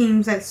need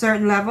teams at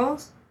certain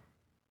levels.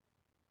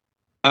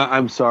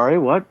 I'm sorry,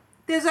 what?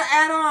 There's an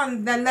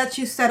add-on that lets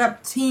you set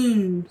up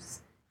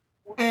teams.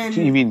 And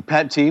You mean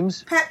pet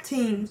teams? pet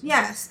teams,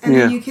 yes. And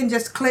then you can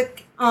just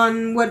click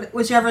on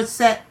whichever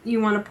set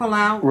you want to pull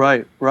out.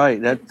 Right.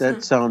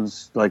 That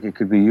sounds like it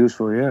could be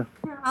useful, yeah.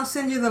 I'll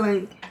send you the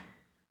link.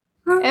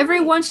 Every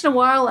once in a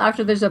while,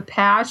 after there's a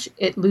patch,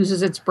 it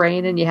loses its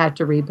brain and you have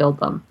to rebuild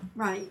them.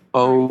 Right.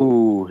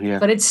 Oh, yeah.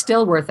 But it's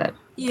still worth it.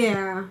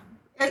 Yeah.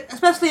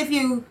 Especially if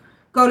you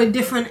go to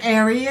different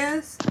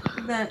areas.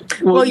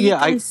 Well, you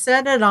can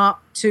set it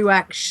up to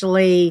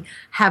actually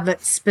have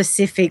it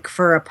specific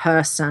for a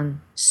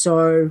person.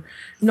 So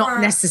not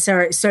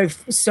necessary.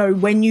 So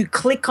when you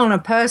click on a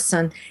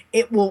person,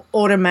 it will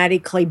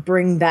automatically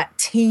bring that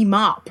team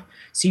up.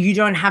 So you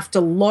don't have to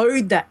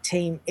load that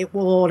team. It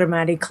will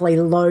automatically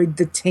load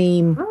the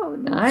team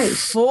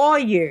for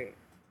you.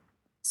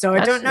 So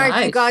I don't know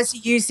if you guys are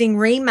using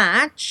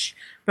Rematch,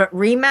 but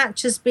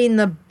Rematch has been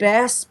the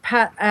best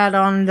pet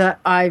add-on that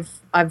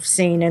I've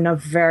seen in a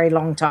very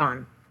long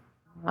time.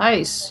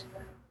 Nice.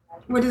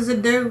 What does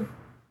it do?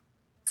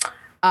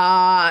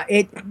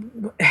 It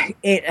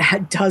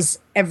does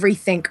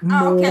everything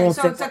more okay,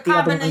 so than it's a what the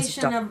other ones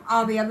have combination done. of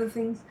all the other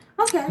things.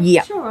 Okay,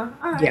 Yeah. sure.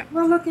 All right, Yeah.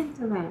 we'll look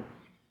into that.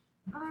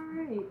 All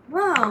right,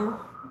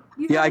 well.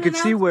 Yeah, I could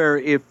see where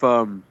if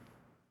I'm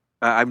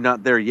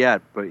not there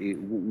yet, but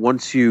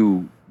once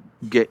you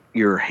get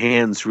your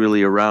hands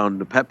really around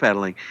the pet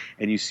battling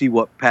and you see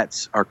what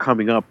pets are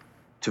coming up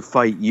to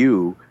fight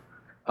you,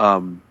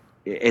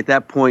 at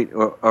that point,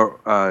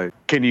 or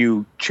can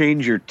you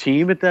change your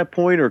team at that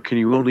point, or can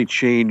you only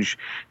change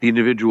the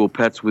individual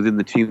pets within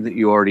the team that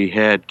you already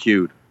had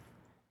queued?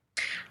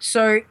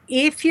 So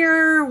if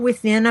you're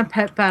within a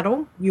pet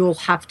battle, you'll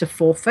have to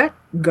forfeit,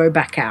 go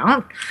back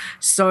out.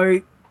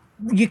 So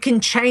you can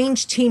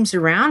change teams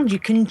around. You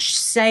can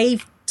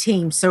save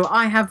teams. So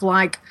I have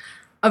like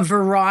a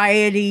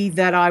variety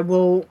that I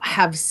will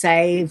have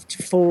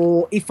saved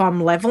for if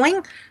I'm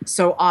leveling.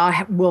 So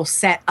I will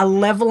set a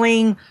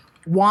leveling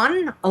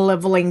 1, a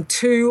leveling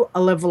 2,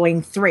 a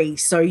leveling 3.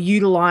 So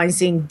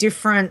utilizing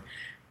different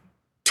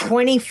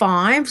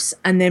 25s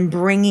and then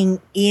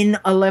bringing in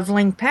a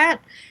leveling pet.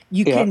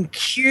 You can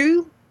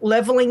queue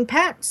leveling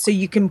pets. So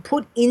you can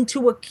put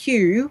into a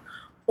queue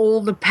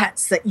all the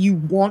pets that you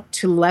want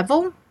to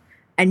level,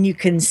 and you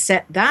can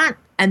set that.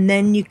 And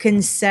then you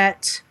can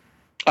set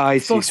I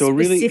see. for So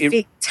really,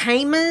 specific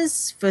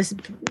tamers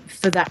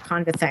for that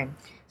kind of thing.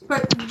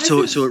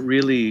 So it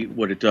really,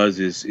 what it does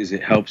is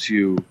it helps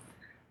you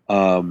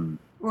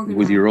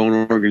with your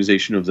own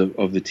organization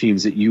of the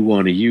teams that you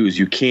want to use.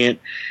 You can't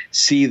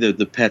see the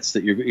pets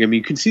that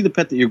you can see the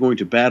pet that you're going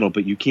to battle,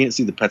 but you can't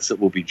see the pets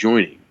that will be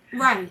joining.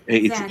 Right.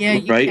 Exactly.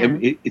 Yeah, right. I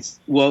mean,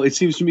 it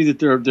seems to me that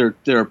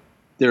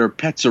there are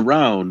pets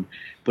around,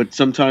 but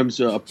sometimes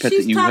a pet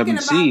that you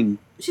haven't seen.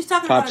 She's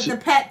talking about the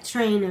pet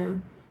trainer.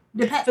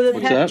 For the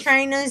pet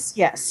trainers,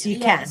 yes, you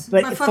can.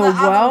 But for for the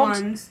other wild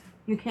ones,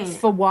 you can't.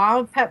 For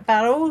wild pet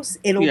battles,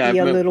 it'll be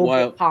a little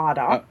bit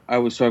harder. I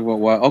was talking about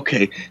wild.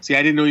 Okay. See,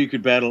 I didn't know you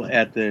could battle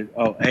at the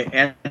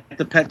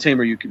pet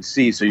tamer. You can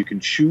see, so you can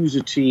choose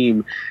a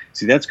team.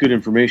 See, that's good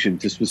information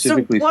to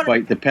specifically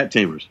fight the pet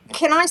tamers.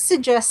 Can I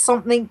suggest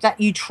something that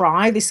you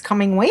try this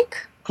coming week?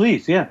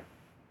 Please, yeah.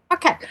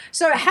 Okay,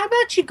 so how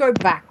about you go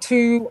back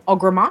to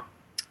Ogrima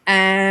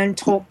and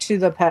talk to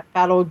the pet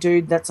battle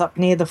dude that's up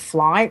near the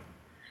flight.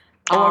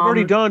 I've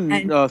already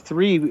done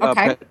 3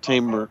 pet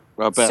tamer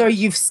battles. So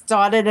you've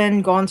started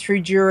and gone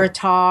through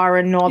Durotar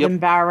and Northern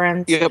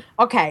Barrens. Yep.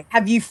 Okay,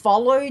 have you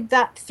followed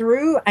that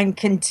through and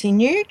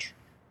continued?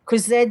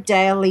 Because they're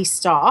daily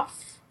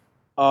stuff.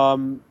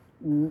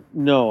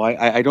 No,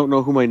 I don't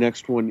know who my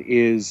next one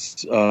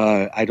is.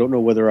 I don't know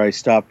whether I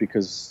stopped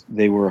because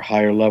they were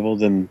higher level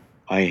than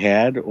I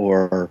had,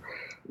 or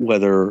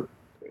whether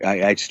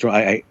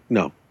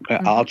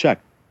I'll check.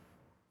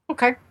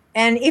 Okay.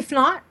 And if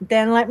not,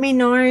 then let me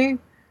know,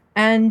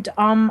 and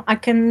I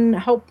can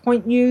help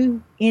point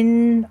you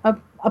in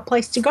a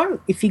place to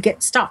go if you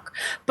get stuck.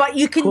 But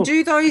you can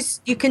do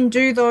those. You can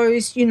do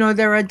those. You know,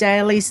 there are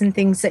dailies and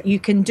things that you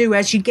can do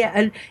as you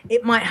get.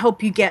 It might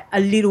help you get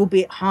a little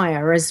bit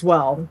higher as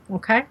well.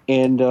 Okay.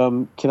 And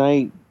can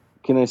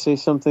I say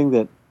something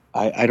that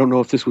I don't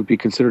know if this would be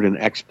considered an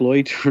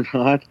exploit or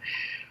not?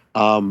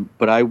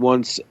 But I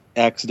once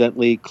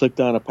accidentally clicked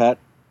on a pet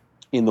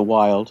in the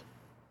wild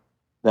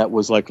that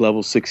was like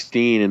level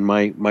 16, and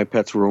my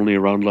pets were only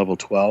around level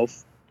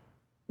 12.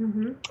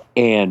 Mm-hmm.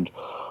 And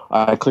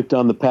I clicked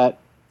on the pet,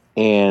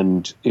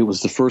 and it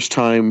was the first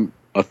time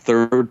a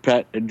third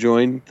pet had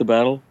joined the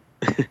battle.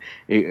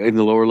 in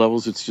the lower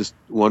levels, it's just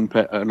one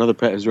pet. Another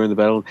pet has joined the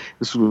battle.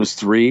 This one was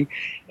 3,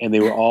 and they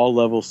were all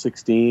level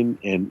 16,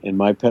 and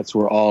my pets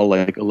were all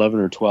like 11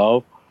 or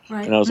 12.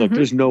 Right. And I was like,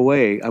 "There's no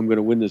way I'm going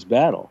to win this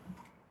battle."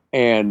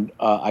 And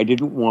I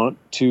didn't want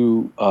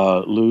to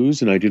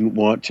lose, and I didn't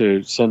want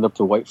to send up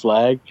the white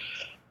flag.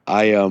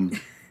 I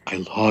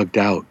logged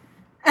out.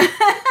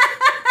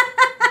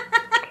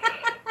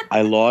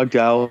 I logged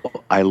out.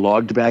 I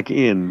logged back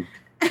in,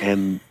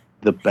 and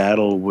the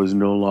battle was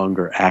no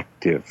longer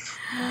active.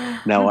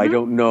 Now I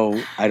don't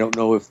know. I don't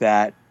know if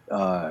that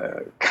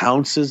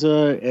counts as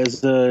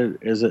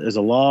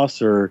a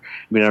loss, or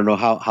I mean I don't know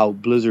how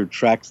Blizzard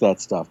tracks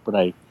that stuff.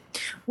 But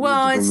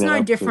Well, it's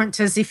no different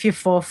as if you're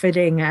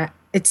forfeiting it.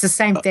 It's the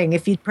same thing.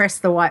 If you press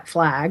the white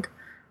flag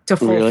to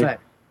forfeit,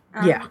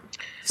 yeah.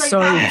 So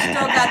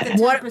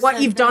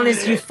what you've done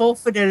is you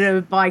forfeited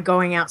it by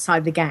going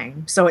outside the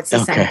game. So it's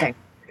the same thing.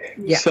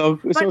 Yeah. So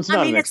it's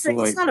not an it's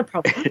not a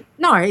problem.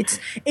 No, it's.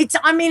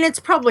 I mean, it's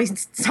probably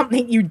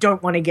something you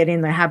don't want to get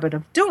in the habit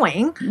of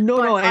doing.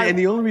 No, and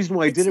the only reason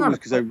why I did it was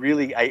because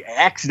I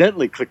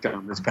accidentally clicked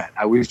on this pet.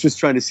 I was just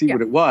trying to see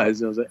what it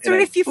was. And I was like, so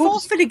if you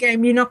forfeit a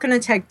game, you're not going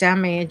to take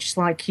damage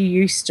like you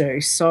used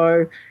to.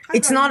 So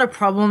it's not a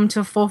problem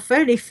to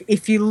forfeit.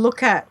 If you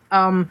look at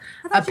a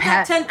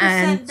pet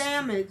 10%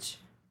 damage.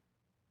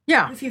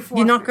 Yeah,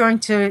 you're not going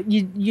to.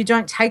 You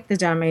don't take the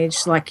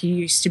damage like you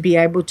used to be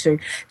able to.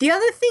 The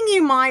other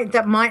thing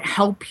that might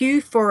help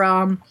you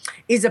for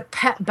is a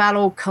pet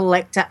battle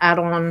collector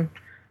add-on,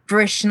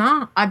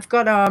 Vrishna. I've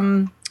got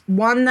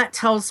one that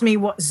tells me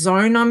what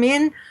zone I'm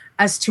in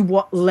as to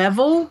what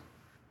level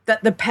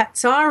that the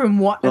pets are and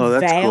what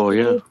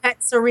available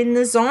pets are in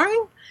the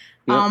zone.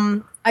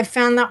 Yep. I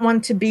found that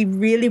one to be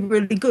really,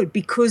 really good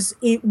because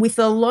with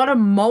a lot of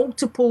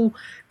multiple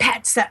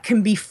pets that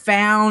can be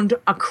found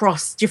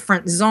across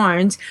different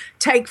zones,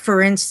 take,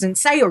 for instance,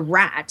 say a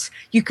rat,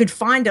 you could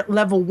find it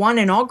level 1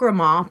 in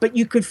Orgrimmar, but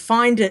you could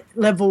find it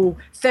level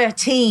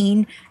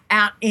 13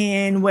 out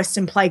in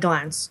Western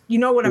Plaguelands. You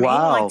know what I mean?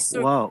 Like,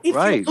 so if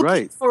you're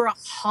looking for a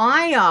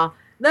higher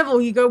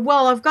level, you go,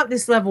 well, I've got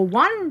this level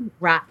 1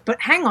 rat,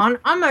 but hang on,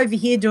 I'm over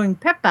here doing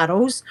pet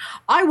battles.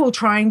 I will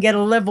try and get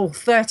a level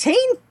 13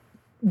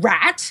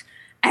 rat,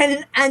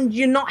 and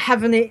you're not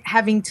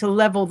having to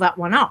level that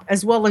one up,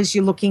 as well as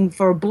you're looking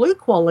for blue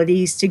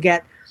qualities to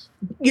get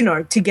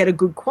a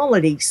good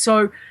quality.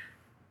 So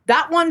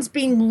that one's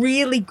been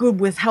really good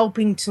with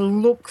helping to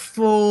look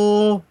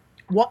for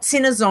what's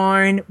in a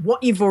zone,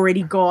 what you've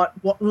already got,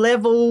 what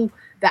level,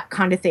 that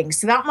kind of thing.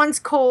 So that one's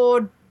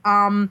called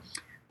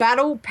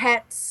Battle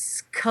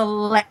Pets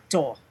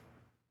Collector.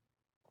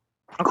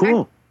 Okay.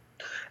 Cool.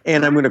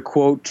 And I'm going to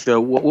quote,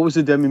 what was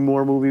the Demi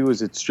Moore movie?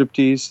 Was it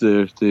Striptease?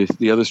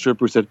 The other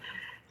stripper said,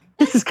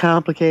 "This is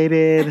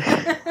complicated."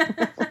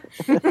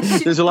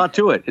 There's a lot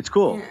to it. It's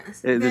cool.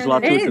 Yes, there's a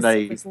lot to it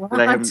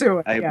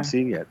that I haven't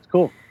seen yet. It's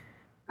cool.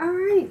 All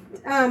right.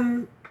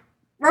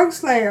 Rogue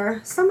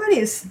Slayer, somebody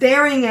is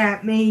staring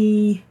at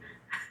me.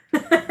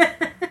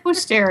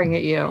 Who's staring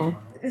at you?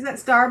 Is that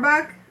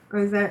Starbuck or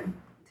is that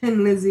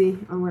Tin Lizzie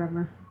or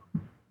whatever?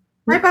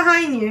 Right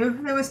behind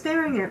you, they were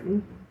staring at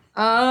me.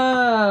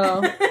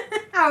 Oh.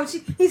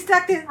 He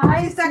stuck her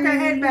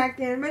head back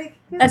in. But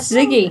that's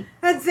Ziggy.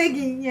 That's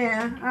Ziggy,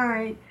 yeah. All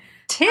right.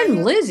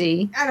 Tin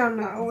Lizzie? I don't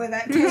know where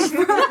that came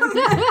from.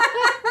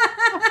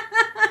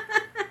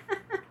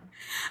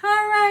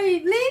 All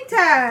right.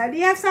 Lita, do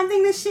you have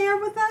something to share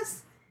with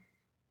us?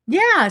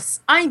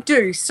 Yes, I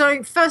do.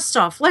 So first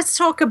off, let's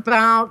talk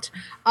about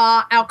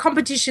our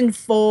competition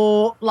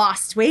for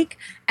last week.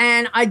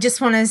 And I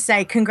just want to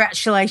say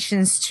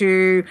congratulations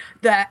to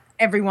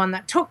everyone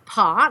that took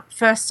part.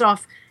 First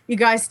off, you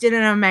guys did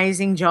an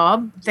amazing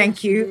job.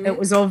 Thank you. It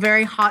was all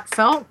very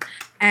heartfelt,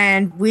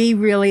 and we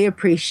really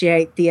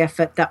appreciate the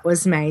effort that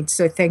was made.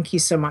 So thank you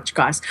so much,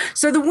 guys.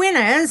 So the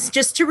winners,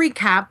 just to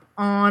recap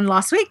on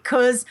last week,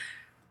 because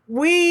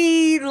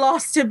we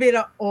lost a bit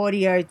of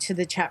audio to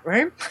the chat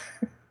room.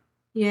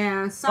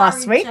 Yeah, sorry,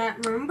 last week.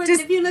 Chat room. But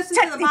if you listen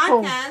to the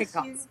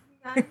podcast,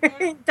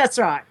 That's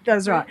right.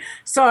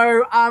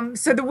 So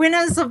the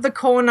winners of the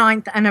Core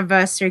 9th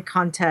anniversary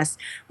contest,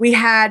 we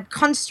had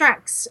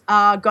Constrax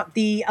got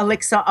the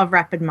Elixir of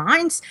Rapid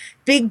Minds.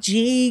 Big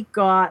G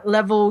got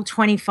level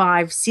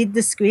 25 Sid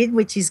the Squid,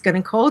 which he's going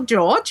to call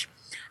George.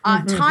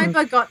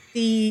 Tiber got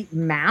the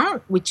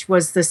mount, which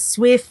was the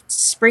Swift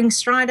Spring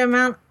Strider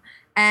mount.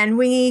 And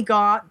Wingy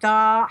got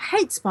the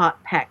Hate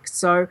Spot pack.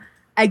 So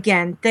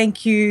again,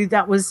 thank you.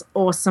 That was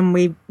awesome.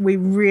 We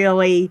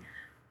really,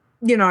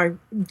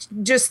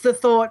 just the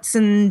thoughts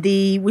and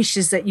the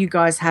wishes that you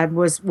guys had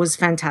was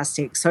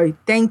fantastic. So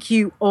thank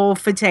you all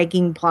for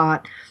taking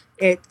part.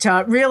 It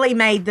really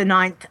made the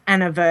 9th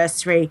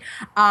anniversary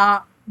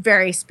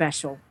very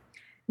special.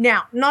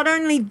 Now, not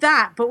only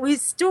that, but we've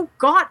still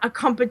got a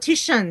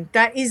competition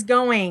that is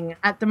going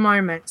at the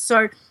moment.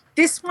 So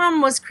this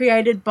one was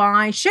created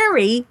by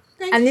Sherry.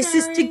 Thanks, and this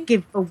Sherry. is to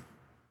give...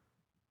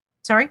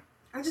 Sorry?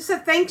 I just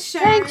said thanks,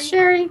 Sherry. Thanks,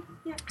 Sherry.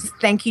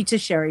 Thank you to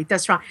Sherry.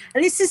 That's right.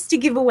 And this is to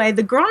give away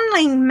the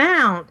Gronling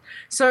mount.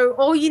 So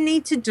all you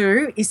need to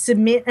do is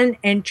submit an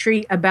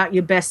entry about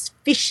your best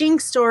fishing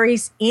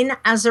stories in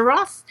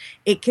Azeroth.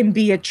 It can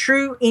be a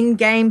true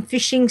in-game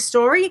fishing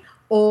story,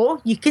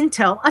 or you can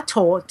tell a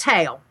tall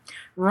tale.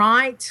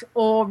 Write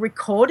or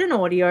record an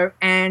audio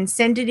and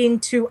send it in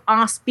to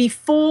us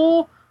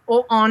before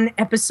or on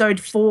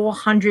episode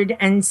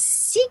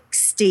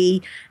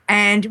 460,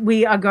 and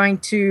we are going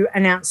to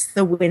announce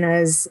the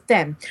winners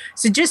then.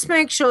 So just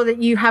make sure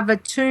that you have a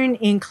tune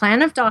in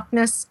Clan of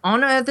Darkness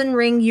on Earthen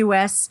Ring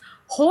US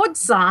Horde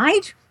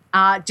side,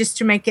 just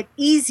to make it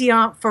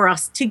easier for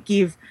us to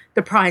give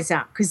the prize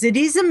out, because it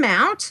is a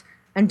mount,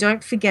 and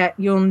don't forget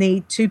you'll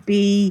need to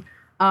be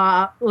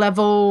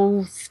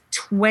level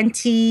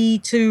 20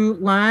 to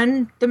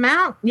learn the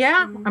mount.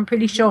 Yeah, I'm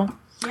pretty sure.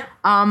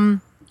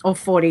 Or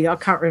 40, I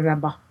can't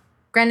remember.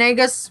 Grand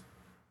Nagus,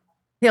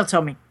 he'll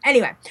tell me.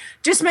 Anyway,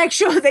 just make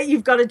sure that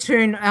you've got a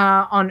tune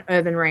on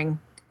Earthen Ring.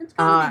 It's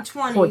going to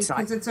be 20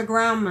 because it's a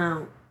ground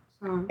mount.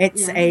 So,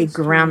 it's a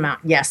ground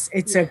mount. Yes,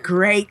 it's a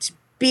great,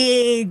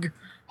 big,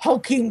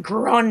 hulking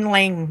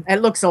Gronling.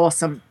 It looks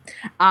awesome.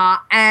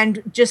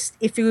 And just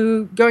if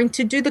you're going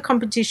to do the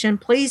competition,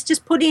 please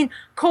just put in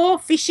core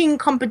fishing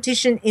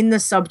competition in the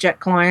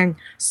subject line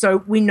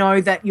so we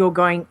know that you're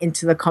going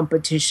into the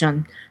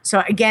competition.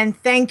 So again,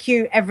 thank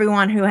you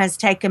everyone who has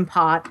taken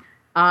part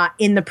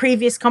in the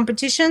previous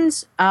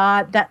competitions.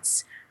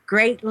 That's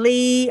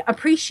greatly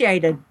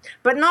appreciated.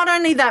 But not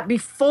only that,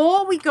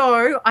 before we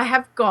go,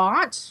 I've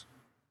got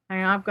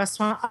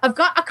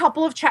a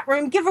couple of chat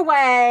room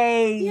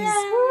giveaways.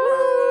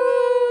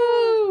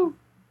 Woo!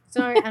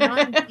 So, and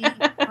I'm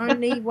the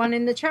only one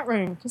in the chat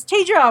room because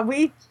Tidra,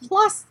 we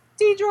lost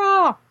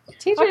Tidra.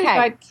 Tidra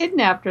got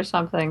kidnapped or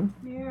something.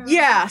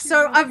 Yeah,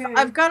 so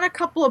I've got a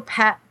couple of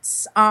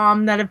pets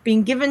that have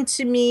been given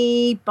to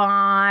me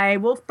by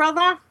Wolf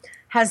Brother.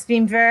 Has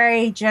been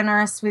very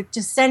generous with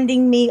just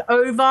sending me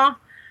over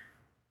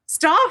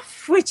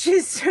stuff, which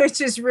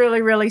is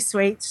really, really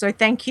sweet. So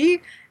thank you.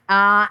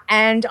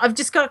 And I've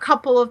just got a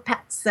couple of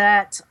pets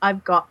that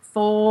I've got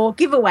for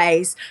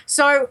giveaways.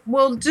 So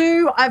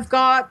I've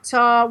got,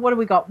 what do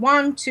we got?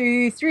 1,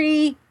 2,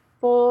 3,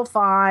 4,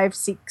 5,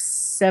 6,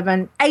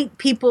 7, 8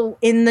 people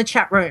in the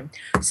chat room.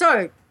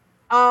 So,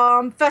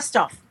 first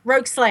off,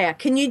 Rogue Slayer,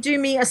 can you do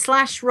me a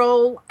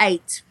 /roll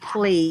 8,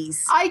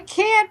 please? I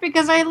can't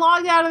because I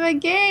logged out of the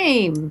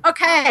game.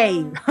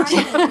 Okay. No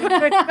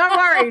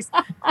worries.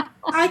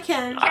 I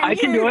can. I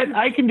can do it.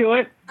 I can do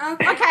it.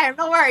 Okay,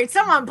 no worries.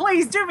 Someone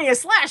please do me a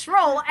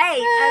 /roll 8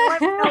 and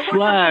let me know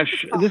what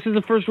This is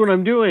the first one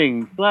I'm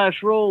doing.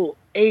 /roll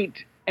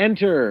 8,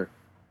 enter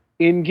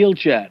in guild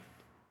chat.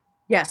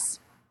 Yes.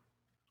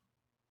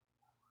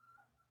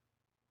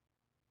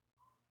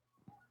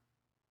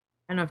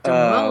 And I've done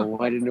well.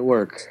 Why didn't it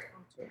work?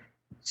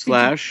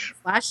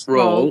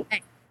 /roll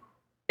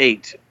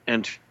 8,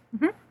 enter.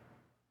 Mm-hmm. It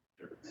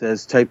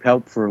says type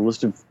help for a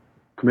list of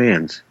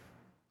commands.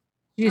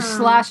 You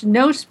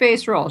no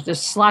space rolls,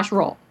 just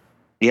 /roll.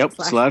 Yep,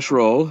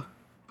 /roll.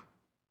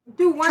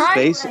 Do one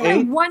space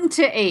 8. 1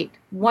 to 8.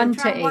 1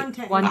 to 8.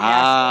 1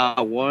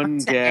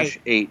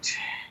 -8.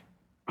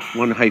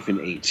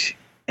 1-8.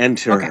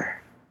 Enter. Okay.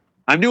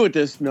 I'm new at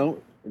this.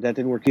 No, that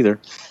didn't work either.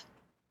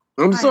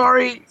 I'm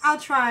sorry. I'll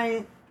try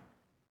it.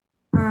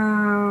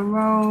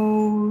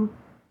 Roll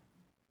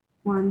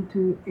 1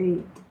 to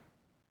 8.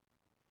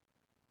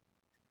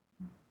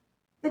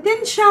 It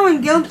didn't show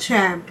in guild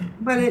chat,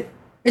 but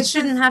it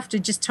shouldn't have to.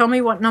 Just tell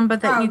me what number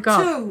that you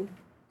got. 2.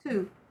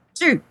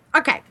 2.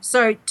 Okay,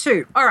 so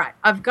 2. All right,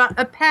 I've got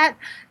a pet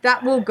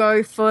that will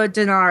go for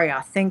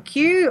Denaria. Thank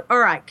you. All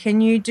right,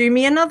 can you do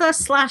me another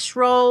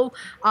 /roll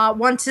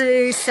 1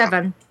 to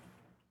 7,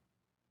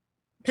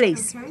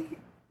 please? Okay,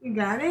 you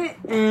got it.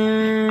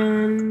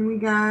 And we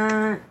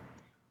got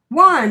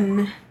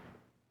 1.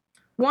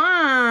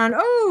 1.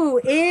 Oh,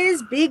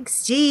 is Big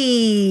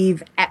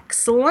Steve.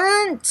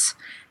 Excellent.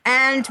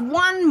 And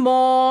 1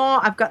 more.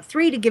 I've got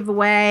 3 to give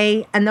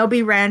away, and they'll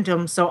be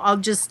random. So I'll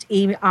just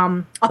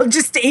email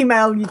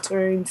you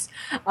Toons.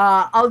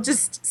 I'll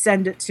just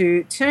send it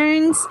to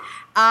Toons.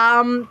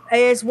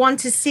 It's 1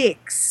 to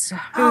 6.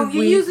 Oh,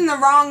 you're using the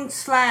wrong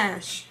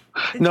 /.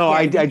 No,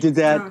 I did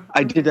that.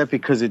 I did that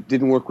because it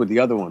didn't work with the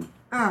other one.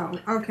 Oh,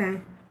 okay.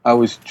 I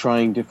was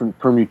trying different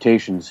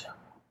permutations.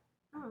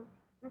 Oh,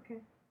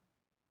 okay.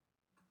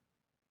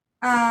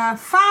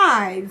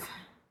 5.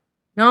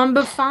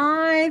 Number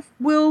 5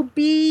 will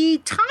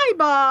be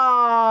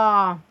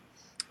Taiba.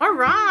 All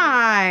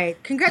right.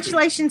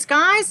 Congratulations,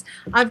 guys.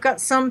 I've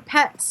got some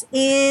pets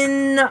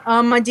in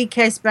my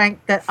DK's bank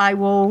that I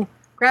will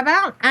grab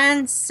out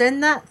and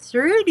send that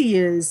through to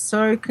you.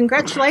 So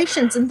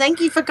congratulations, and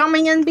thank you for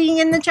coming and being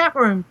in the chat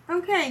room.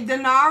 Okay.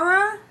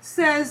 Denara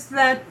says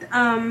that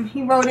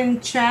he wrote in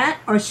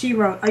chat, or she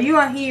wrote. Are you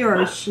a he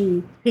or a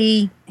she?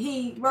 He.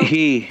 He wrote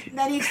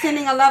that he's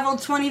sending a level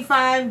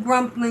 25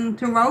 Grumpling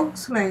to Rogue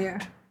Slayer.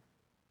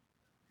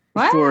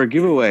 What? For a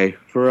giveaway,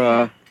 for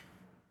a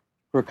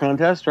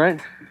contest,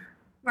 right?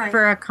 Right.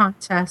 For a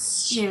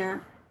contest. Yeah.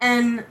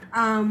 And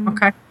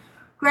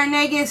Grand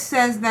Nagus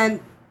says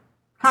that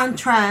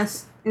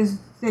Contrast is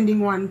sending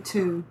one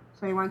too.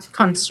 So he wants to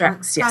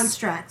Constructs, yes.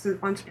 Constructs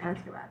wants to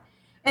ask about.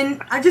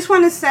 And I just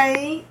want to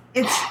say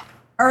it's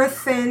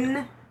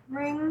earthen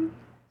ring.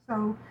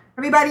 So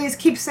everybody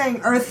keeps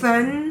saying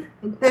earthen.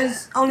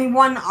 There's only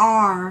one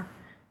R.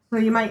 So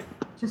you might,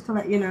 just to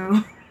let you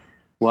know.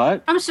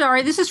 What? I'm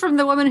sorry, this is from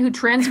the woman who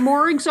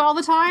transmorgs all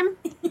the time?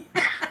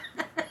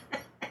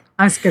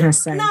 I was going to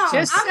say. No, I'm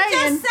just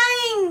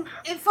saying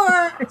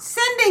for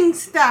sending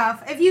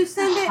stuff. If you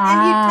send it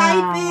and you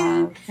type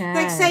in,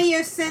 like say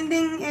you're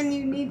sending and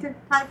you need to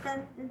type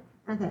in.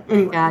 Okay,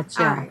 anyway.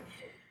 Gotcha. All right.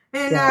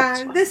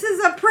 And this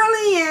is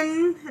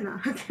Aprillian. No,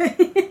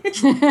 okay.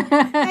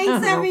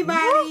 Thanks,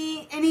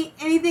 everybody.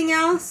 Anything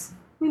else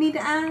we need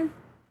to add?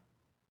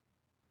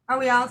 Are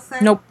we all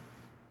set? Nope.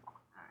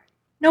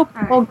 Nope.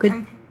 All good.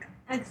 Okay.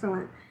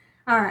 Excellent.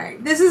 All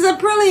right. This is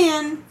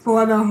Aprillian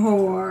for the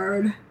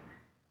Horde.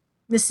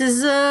 This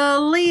is a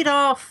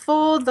leader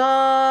for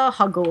the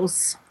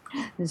Huggles.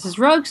 This is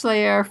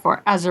Rogueslayer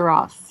for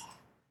Azeroth.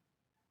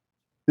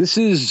 This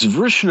is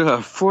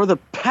Vrishna for the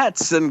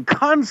pets and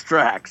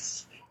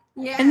constructs.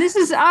 Yeah. And this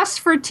is us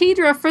for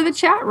Tidra for the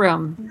chat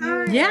room.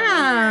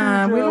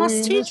 Yeah, we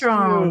lost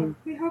Tidra.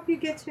 We hope you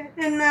get your...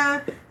 And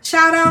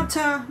shout out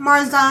to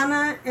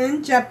Marzana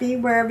and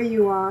Jeppy, wherever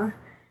you are.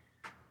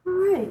 All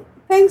right.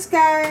 Thanks,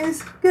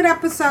 guys. Good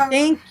episode.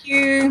 Thank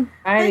you.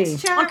 Alrighty.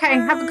 Thanks, chat Okay,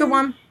 have a good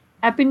one.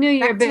 Happy New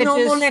Year, Back to bitches.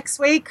 normal next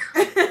week.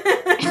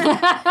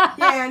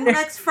 Yeah,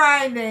 next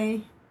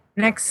Friday.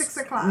 Next 6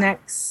 o'clock.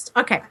 Next.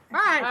 Okay. All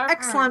right.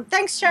 Excellent.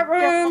 Thanks, chat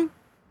room.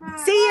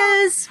 See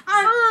yous.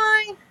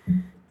 Bye.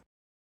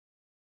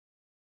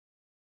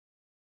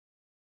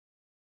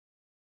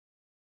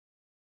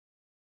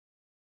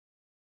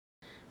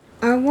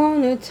 I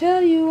wanna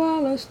tell you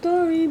all a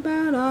story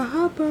about a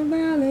Hopper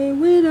Valley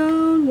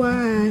widowed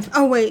wife.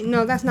 Oh wait,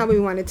 no, that's not what we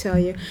want to tell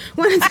you.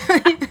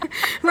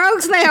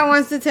 Rogueslayer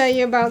wants to tell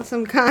you about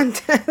some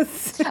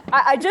contests.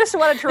 I just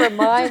wanted to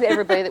remind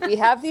everybody that we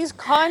have these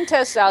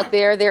contests out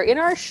there. They're in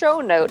our show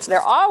notes. They're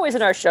always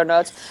in our show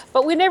notes,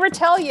 but we never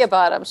tell you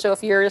about them. So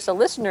if you're just a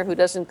listener who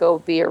doesn't go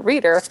be a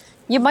reader,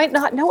 you might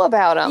not know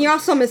about them. You're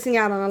also missing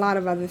out on a lot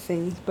of other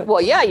things. But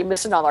well, yeah, you're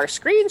missing all our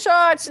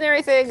screenshots and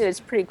everything. It's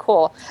pretty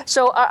cool.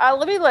 So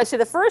let's see.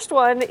 The first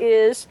one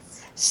is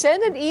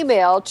send an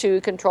email to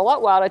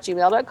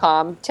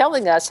control.wow@gmail.com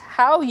telling us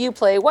how you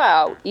play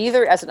WoW,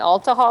 either as an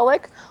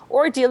altaholic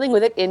or dealing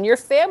with it in your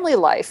family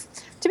life,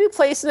 to be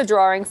placed in the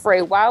drawing for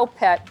a WoW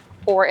pet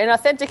or an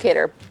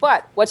authenticator.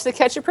 But what's the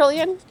catch,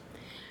 Aprillian?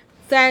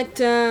 That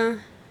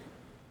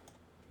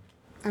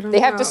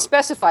they have to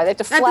specify. They have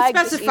to flag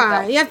this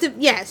email. You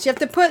have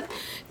to put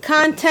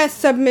contest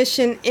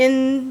submission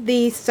in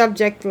the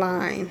subject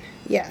line.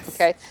 Yes.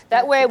 Okay.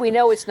 That way we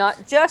know it's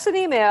not just an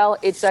email;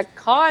 it's a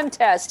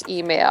contest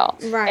email.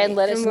 Right. And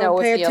let us we'll know.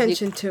 Pay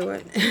attention to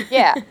it.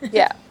 Yeah.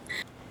 Yeah.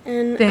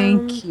 And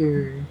thank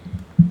you.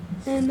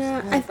 And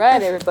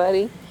right,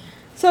 everybody.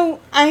 So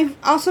I've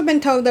also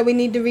been told that we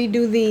need to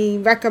redo the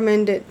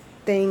recommended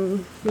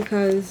thing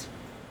because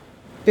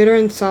bitter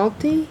and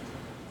salty.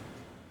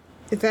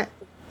 Is that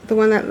the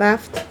one that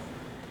left?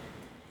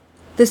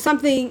 There's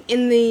something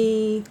in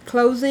the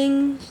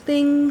closing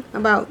thing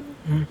about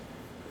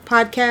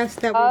podcasts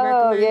that we recommend.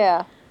 Oh,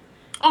 yeah.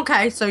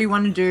 Okay, so you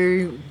want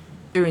to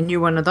do a new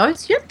one of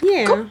those? Yep.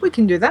 Yeah. Cool, we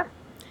can do that.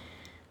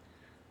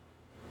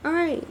 All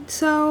right.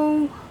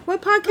 So,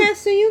 what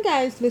podcasts do you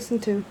guys listen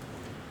to?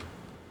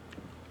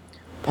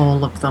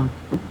 All of them.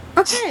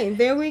 Okay,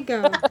 there we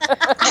go.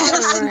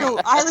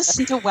 I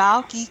listen to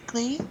WoW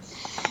Geekly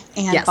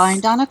and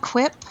Bind on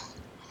Equip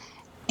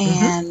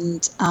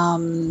and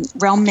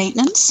Realm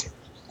Maintenance.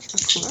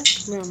 Of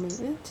course, Realm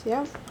Maintenance,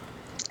 yep.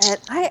 And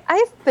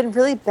I've been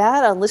really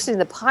bad on listening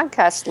to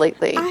podcasts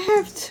lately. I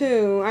have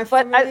too.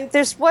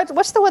 There's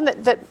what's the one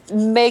that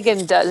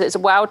Megan does? Is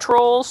it WoW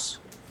Trolls?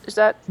 Is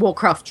that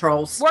Warcraft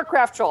Trolls?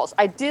 Warcraft Trolls.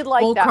 I did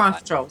like that one.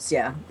 Warcraft Trolls,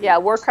 yeah. Yeah,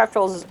 Warcraft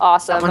Trolls is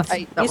awesome.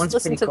 I used to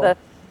listen to cool.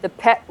 the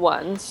pet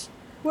ones.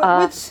 When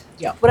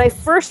I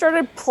first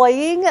started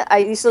playing, I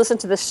used to listen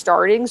to the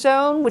Starting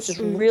Zone, which is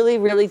really,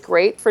 really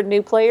great for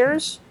new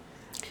players.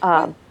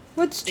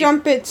 What's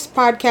Jumpet's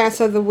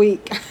podcast of the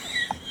week?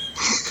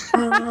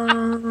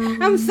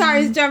 I'm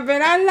sorry,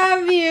 Jumpet. I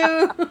love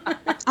you.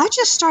 I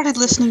just started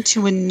listening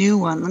to a new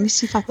one. Let me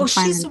see if I can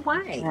find it. She's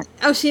away.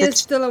 Oh, she is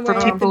still away. For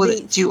people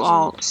that do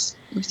alts.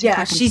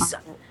 Yeah, she's.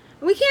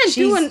 We can't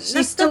do it.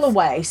 She's still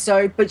away.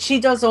 But she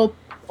does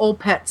all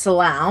pets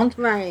allowed.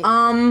 Right.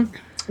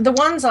 The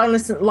ones I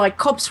listen, like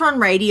Cops Run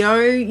Radio,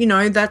 you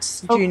know,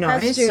 that's Juno.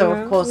 That's So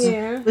Juno, of course,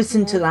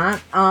 listen to that.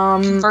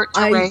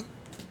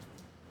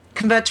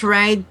 Convert to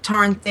Raid,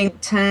 Torrent Think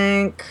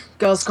Tank,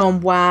 Girls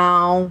Gone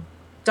WoW,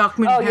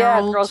 Darkmoon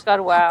Herald. Yeah, Girls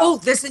Gone WoW. Oh,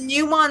 there's a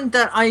new one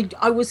that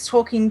I was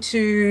talking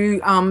to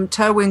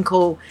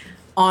Terwinkle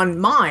on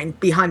mine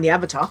behind the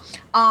avatar.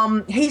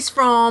 He's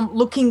from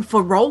Looking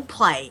for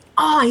Roleplay.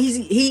 Oh,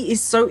 he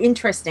is so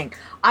interesting.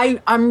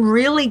 I'm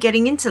really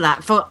getting into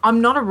that.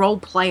 I'm not a role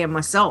player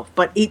myself,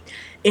 but it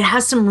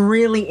has some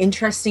really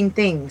interesting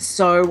things.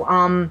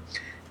 So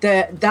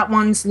that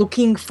one's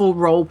Looking for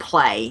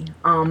Roleplay.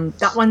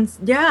 That one's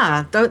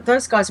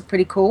those guys are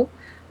pretty cool.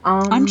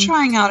 I'm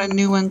trying out a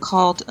new one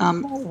called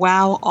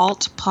WoW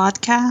Alt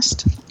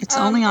Podcast. It's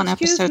only on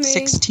episode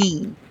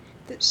 16.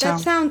 That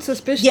sounds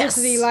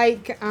suspiciously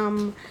like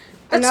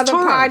another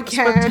Tara.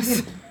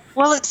 podcast.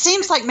 Well, it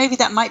seems like maybe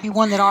that might be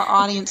one that our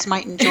audience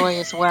might enjoy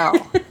as well.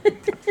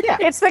 Yeah.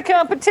 It's the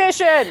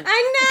competition. I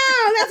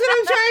know. That's what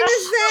I'm trying to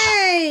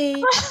say.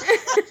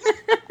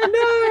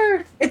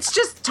 No. It's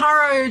just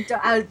Taro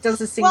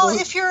does a single. Well,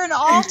 if you're an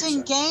alt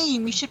in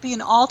game, you should be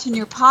an alt in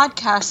your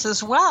podcast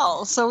as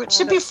well. So it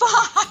should be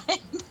fine.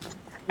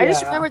 I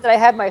just remembered that I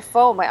had my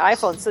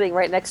iPhone sitting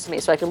right next to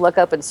me so I could look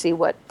up and see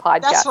what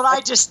podcast. That's what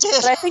I just did.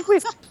 But I think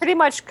we've pretty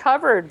much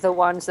covered the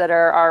ones that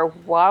are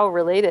WoW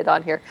related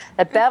on here.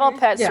 That Battle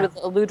Pets with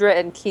Eludra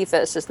and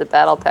Kephis is the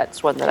Battle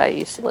Pets one that I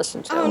used to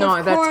listen to. Oh,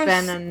 no,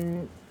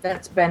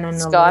 that's Ben and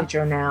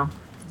Eludra now.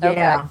 Okay.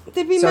 Yeah.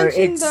 Did we so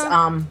mention it's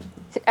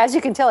as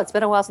you can tell, it's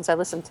been a while since I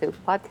listened to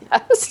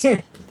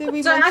podcasts. Did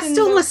we so I mention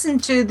still listen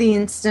to The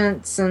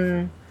Instance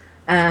and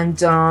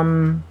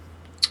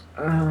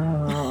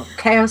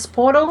Chaos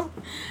Portal.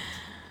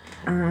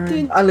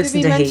 I listen did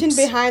we to mention heaps.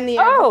 Behind the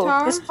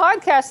Avatar? Oh, this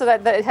podcast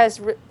that has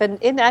been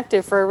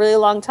inactive for a really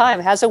long time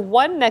has a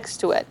 1 next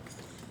to it,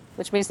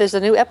 which means there's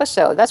a new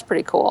episode. That's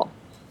pretty cool.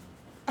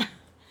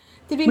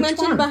 Did we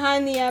mention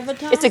Behind the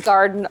Avatar? It's a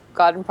garden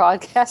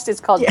podcast. It's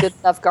called Good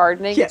Enough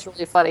Gardening. Yeah. It's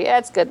really funny. Yeah,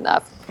 it's good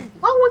enough.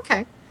 Oh,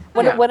 okay.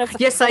 One of them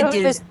I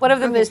did. has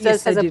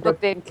a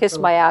book named Kiss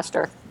My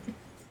Aster.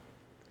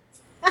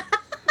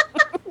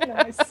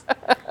 Nice.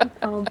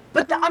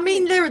 I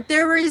mean,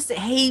 there is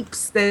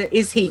heaps. There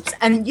is heaps.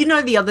 And you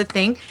know, the other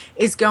thing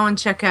is go and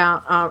check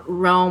out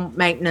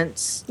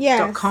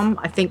realmmaintenance.com.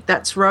 I think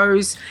that's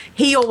Rose.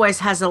 He always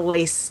has a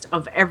list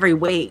of every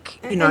week,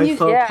 for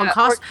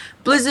podcasts.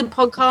 Blizzard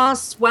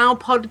podcasts, WoW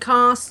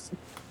podcasts,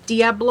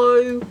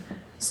 Diablo,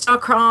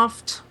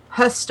 StarCraft,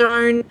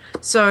 Hearthstone.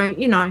 So,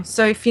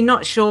 so if you're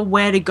not sure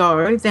where to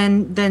go,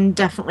 then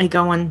definitely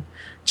go and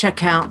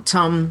check out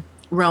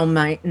Realm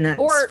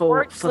Maintenance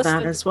for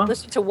that as well.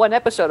 Listen to one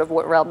episode of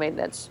Realm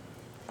Maintenance.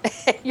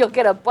 You'll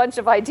get a bunch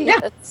of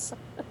ideas.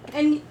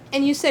 And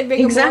you said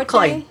Rigor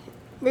Exactly.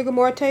 Rigor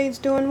Morte is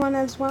doing one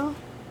as well?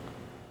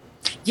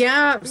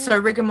 Yeah, so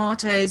Rigor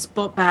Morte's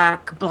brought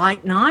back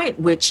Blight Night,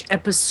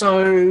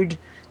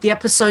 the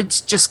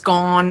episode's just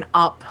gone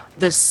up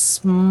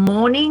this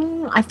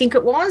morning, I think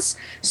it was.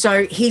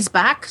 So he's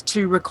back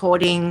to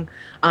recording,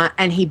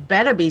 and he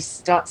better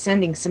start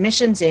sending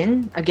submissions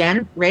in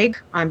again. Rig,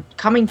 I'm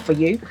coming for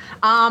you.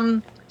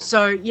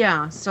 So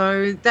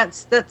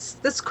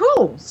that's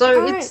cool.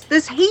 So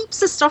there's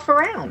heaps of stuff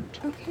around.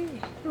 Okay.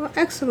 Well,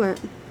 excellent.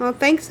 Well,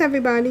 thanks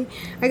everybody.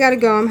 I gotta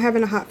go. I'm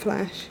having a hot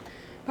flash.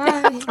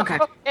 Bye. Okay.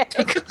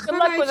 Good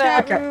luck with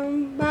that. Chat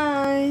room.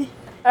 Bye.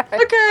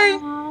 Okay.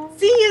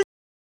 See you.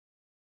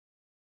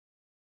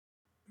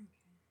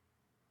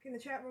 Can the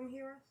chat room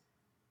hear us?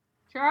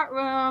 Chat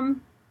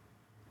room.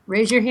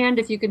 Raise your hand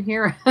if you can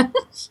hear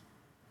us.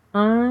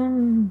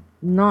 I'm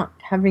not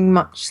having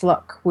much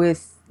luck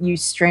with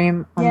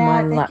Ustream on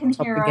my they laptop can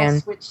hear again.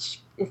 us, which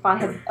if I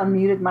had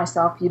unmuted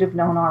myself, you'd have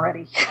known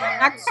already.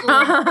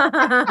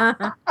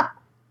 Excellent.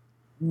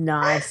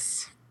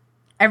 Nice.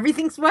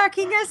 Everything's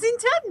working as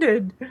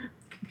intended.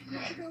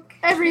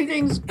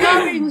 Everything's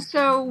going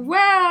so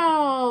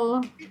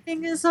well.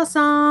 Everything is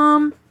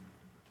awesome.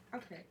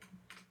 Okay.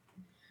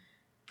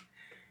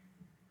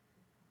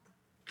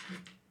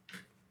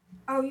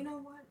 Oh, you know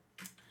what?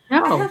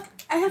 No.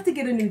 I have to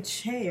get a new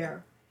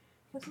chair.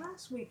 Because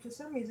last week, for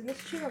some reason,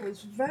 this chair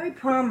was very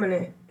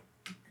prominent.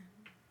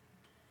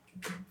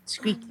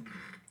 Squeaky.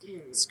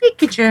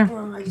 Squeaky chair.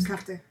 Oh, I just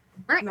have to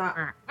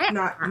not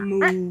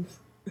move.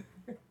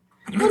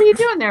 What are you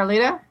doing there,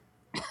 Lita?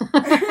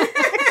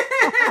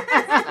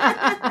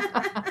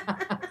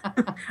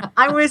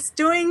 I was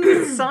doing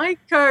the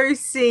psycho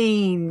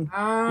scene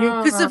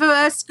because of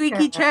her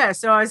squeaky chair,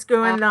 so I was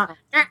going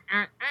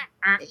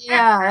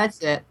yeah, that's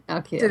it.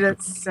 Okay. Did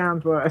it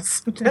sound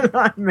worse than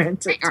I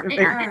meant it to be?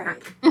 All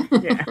right.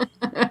 Yeah.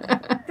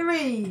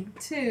 3,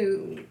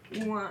 2,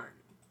 1.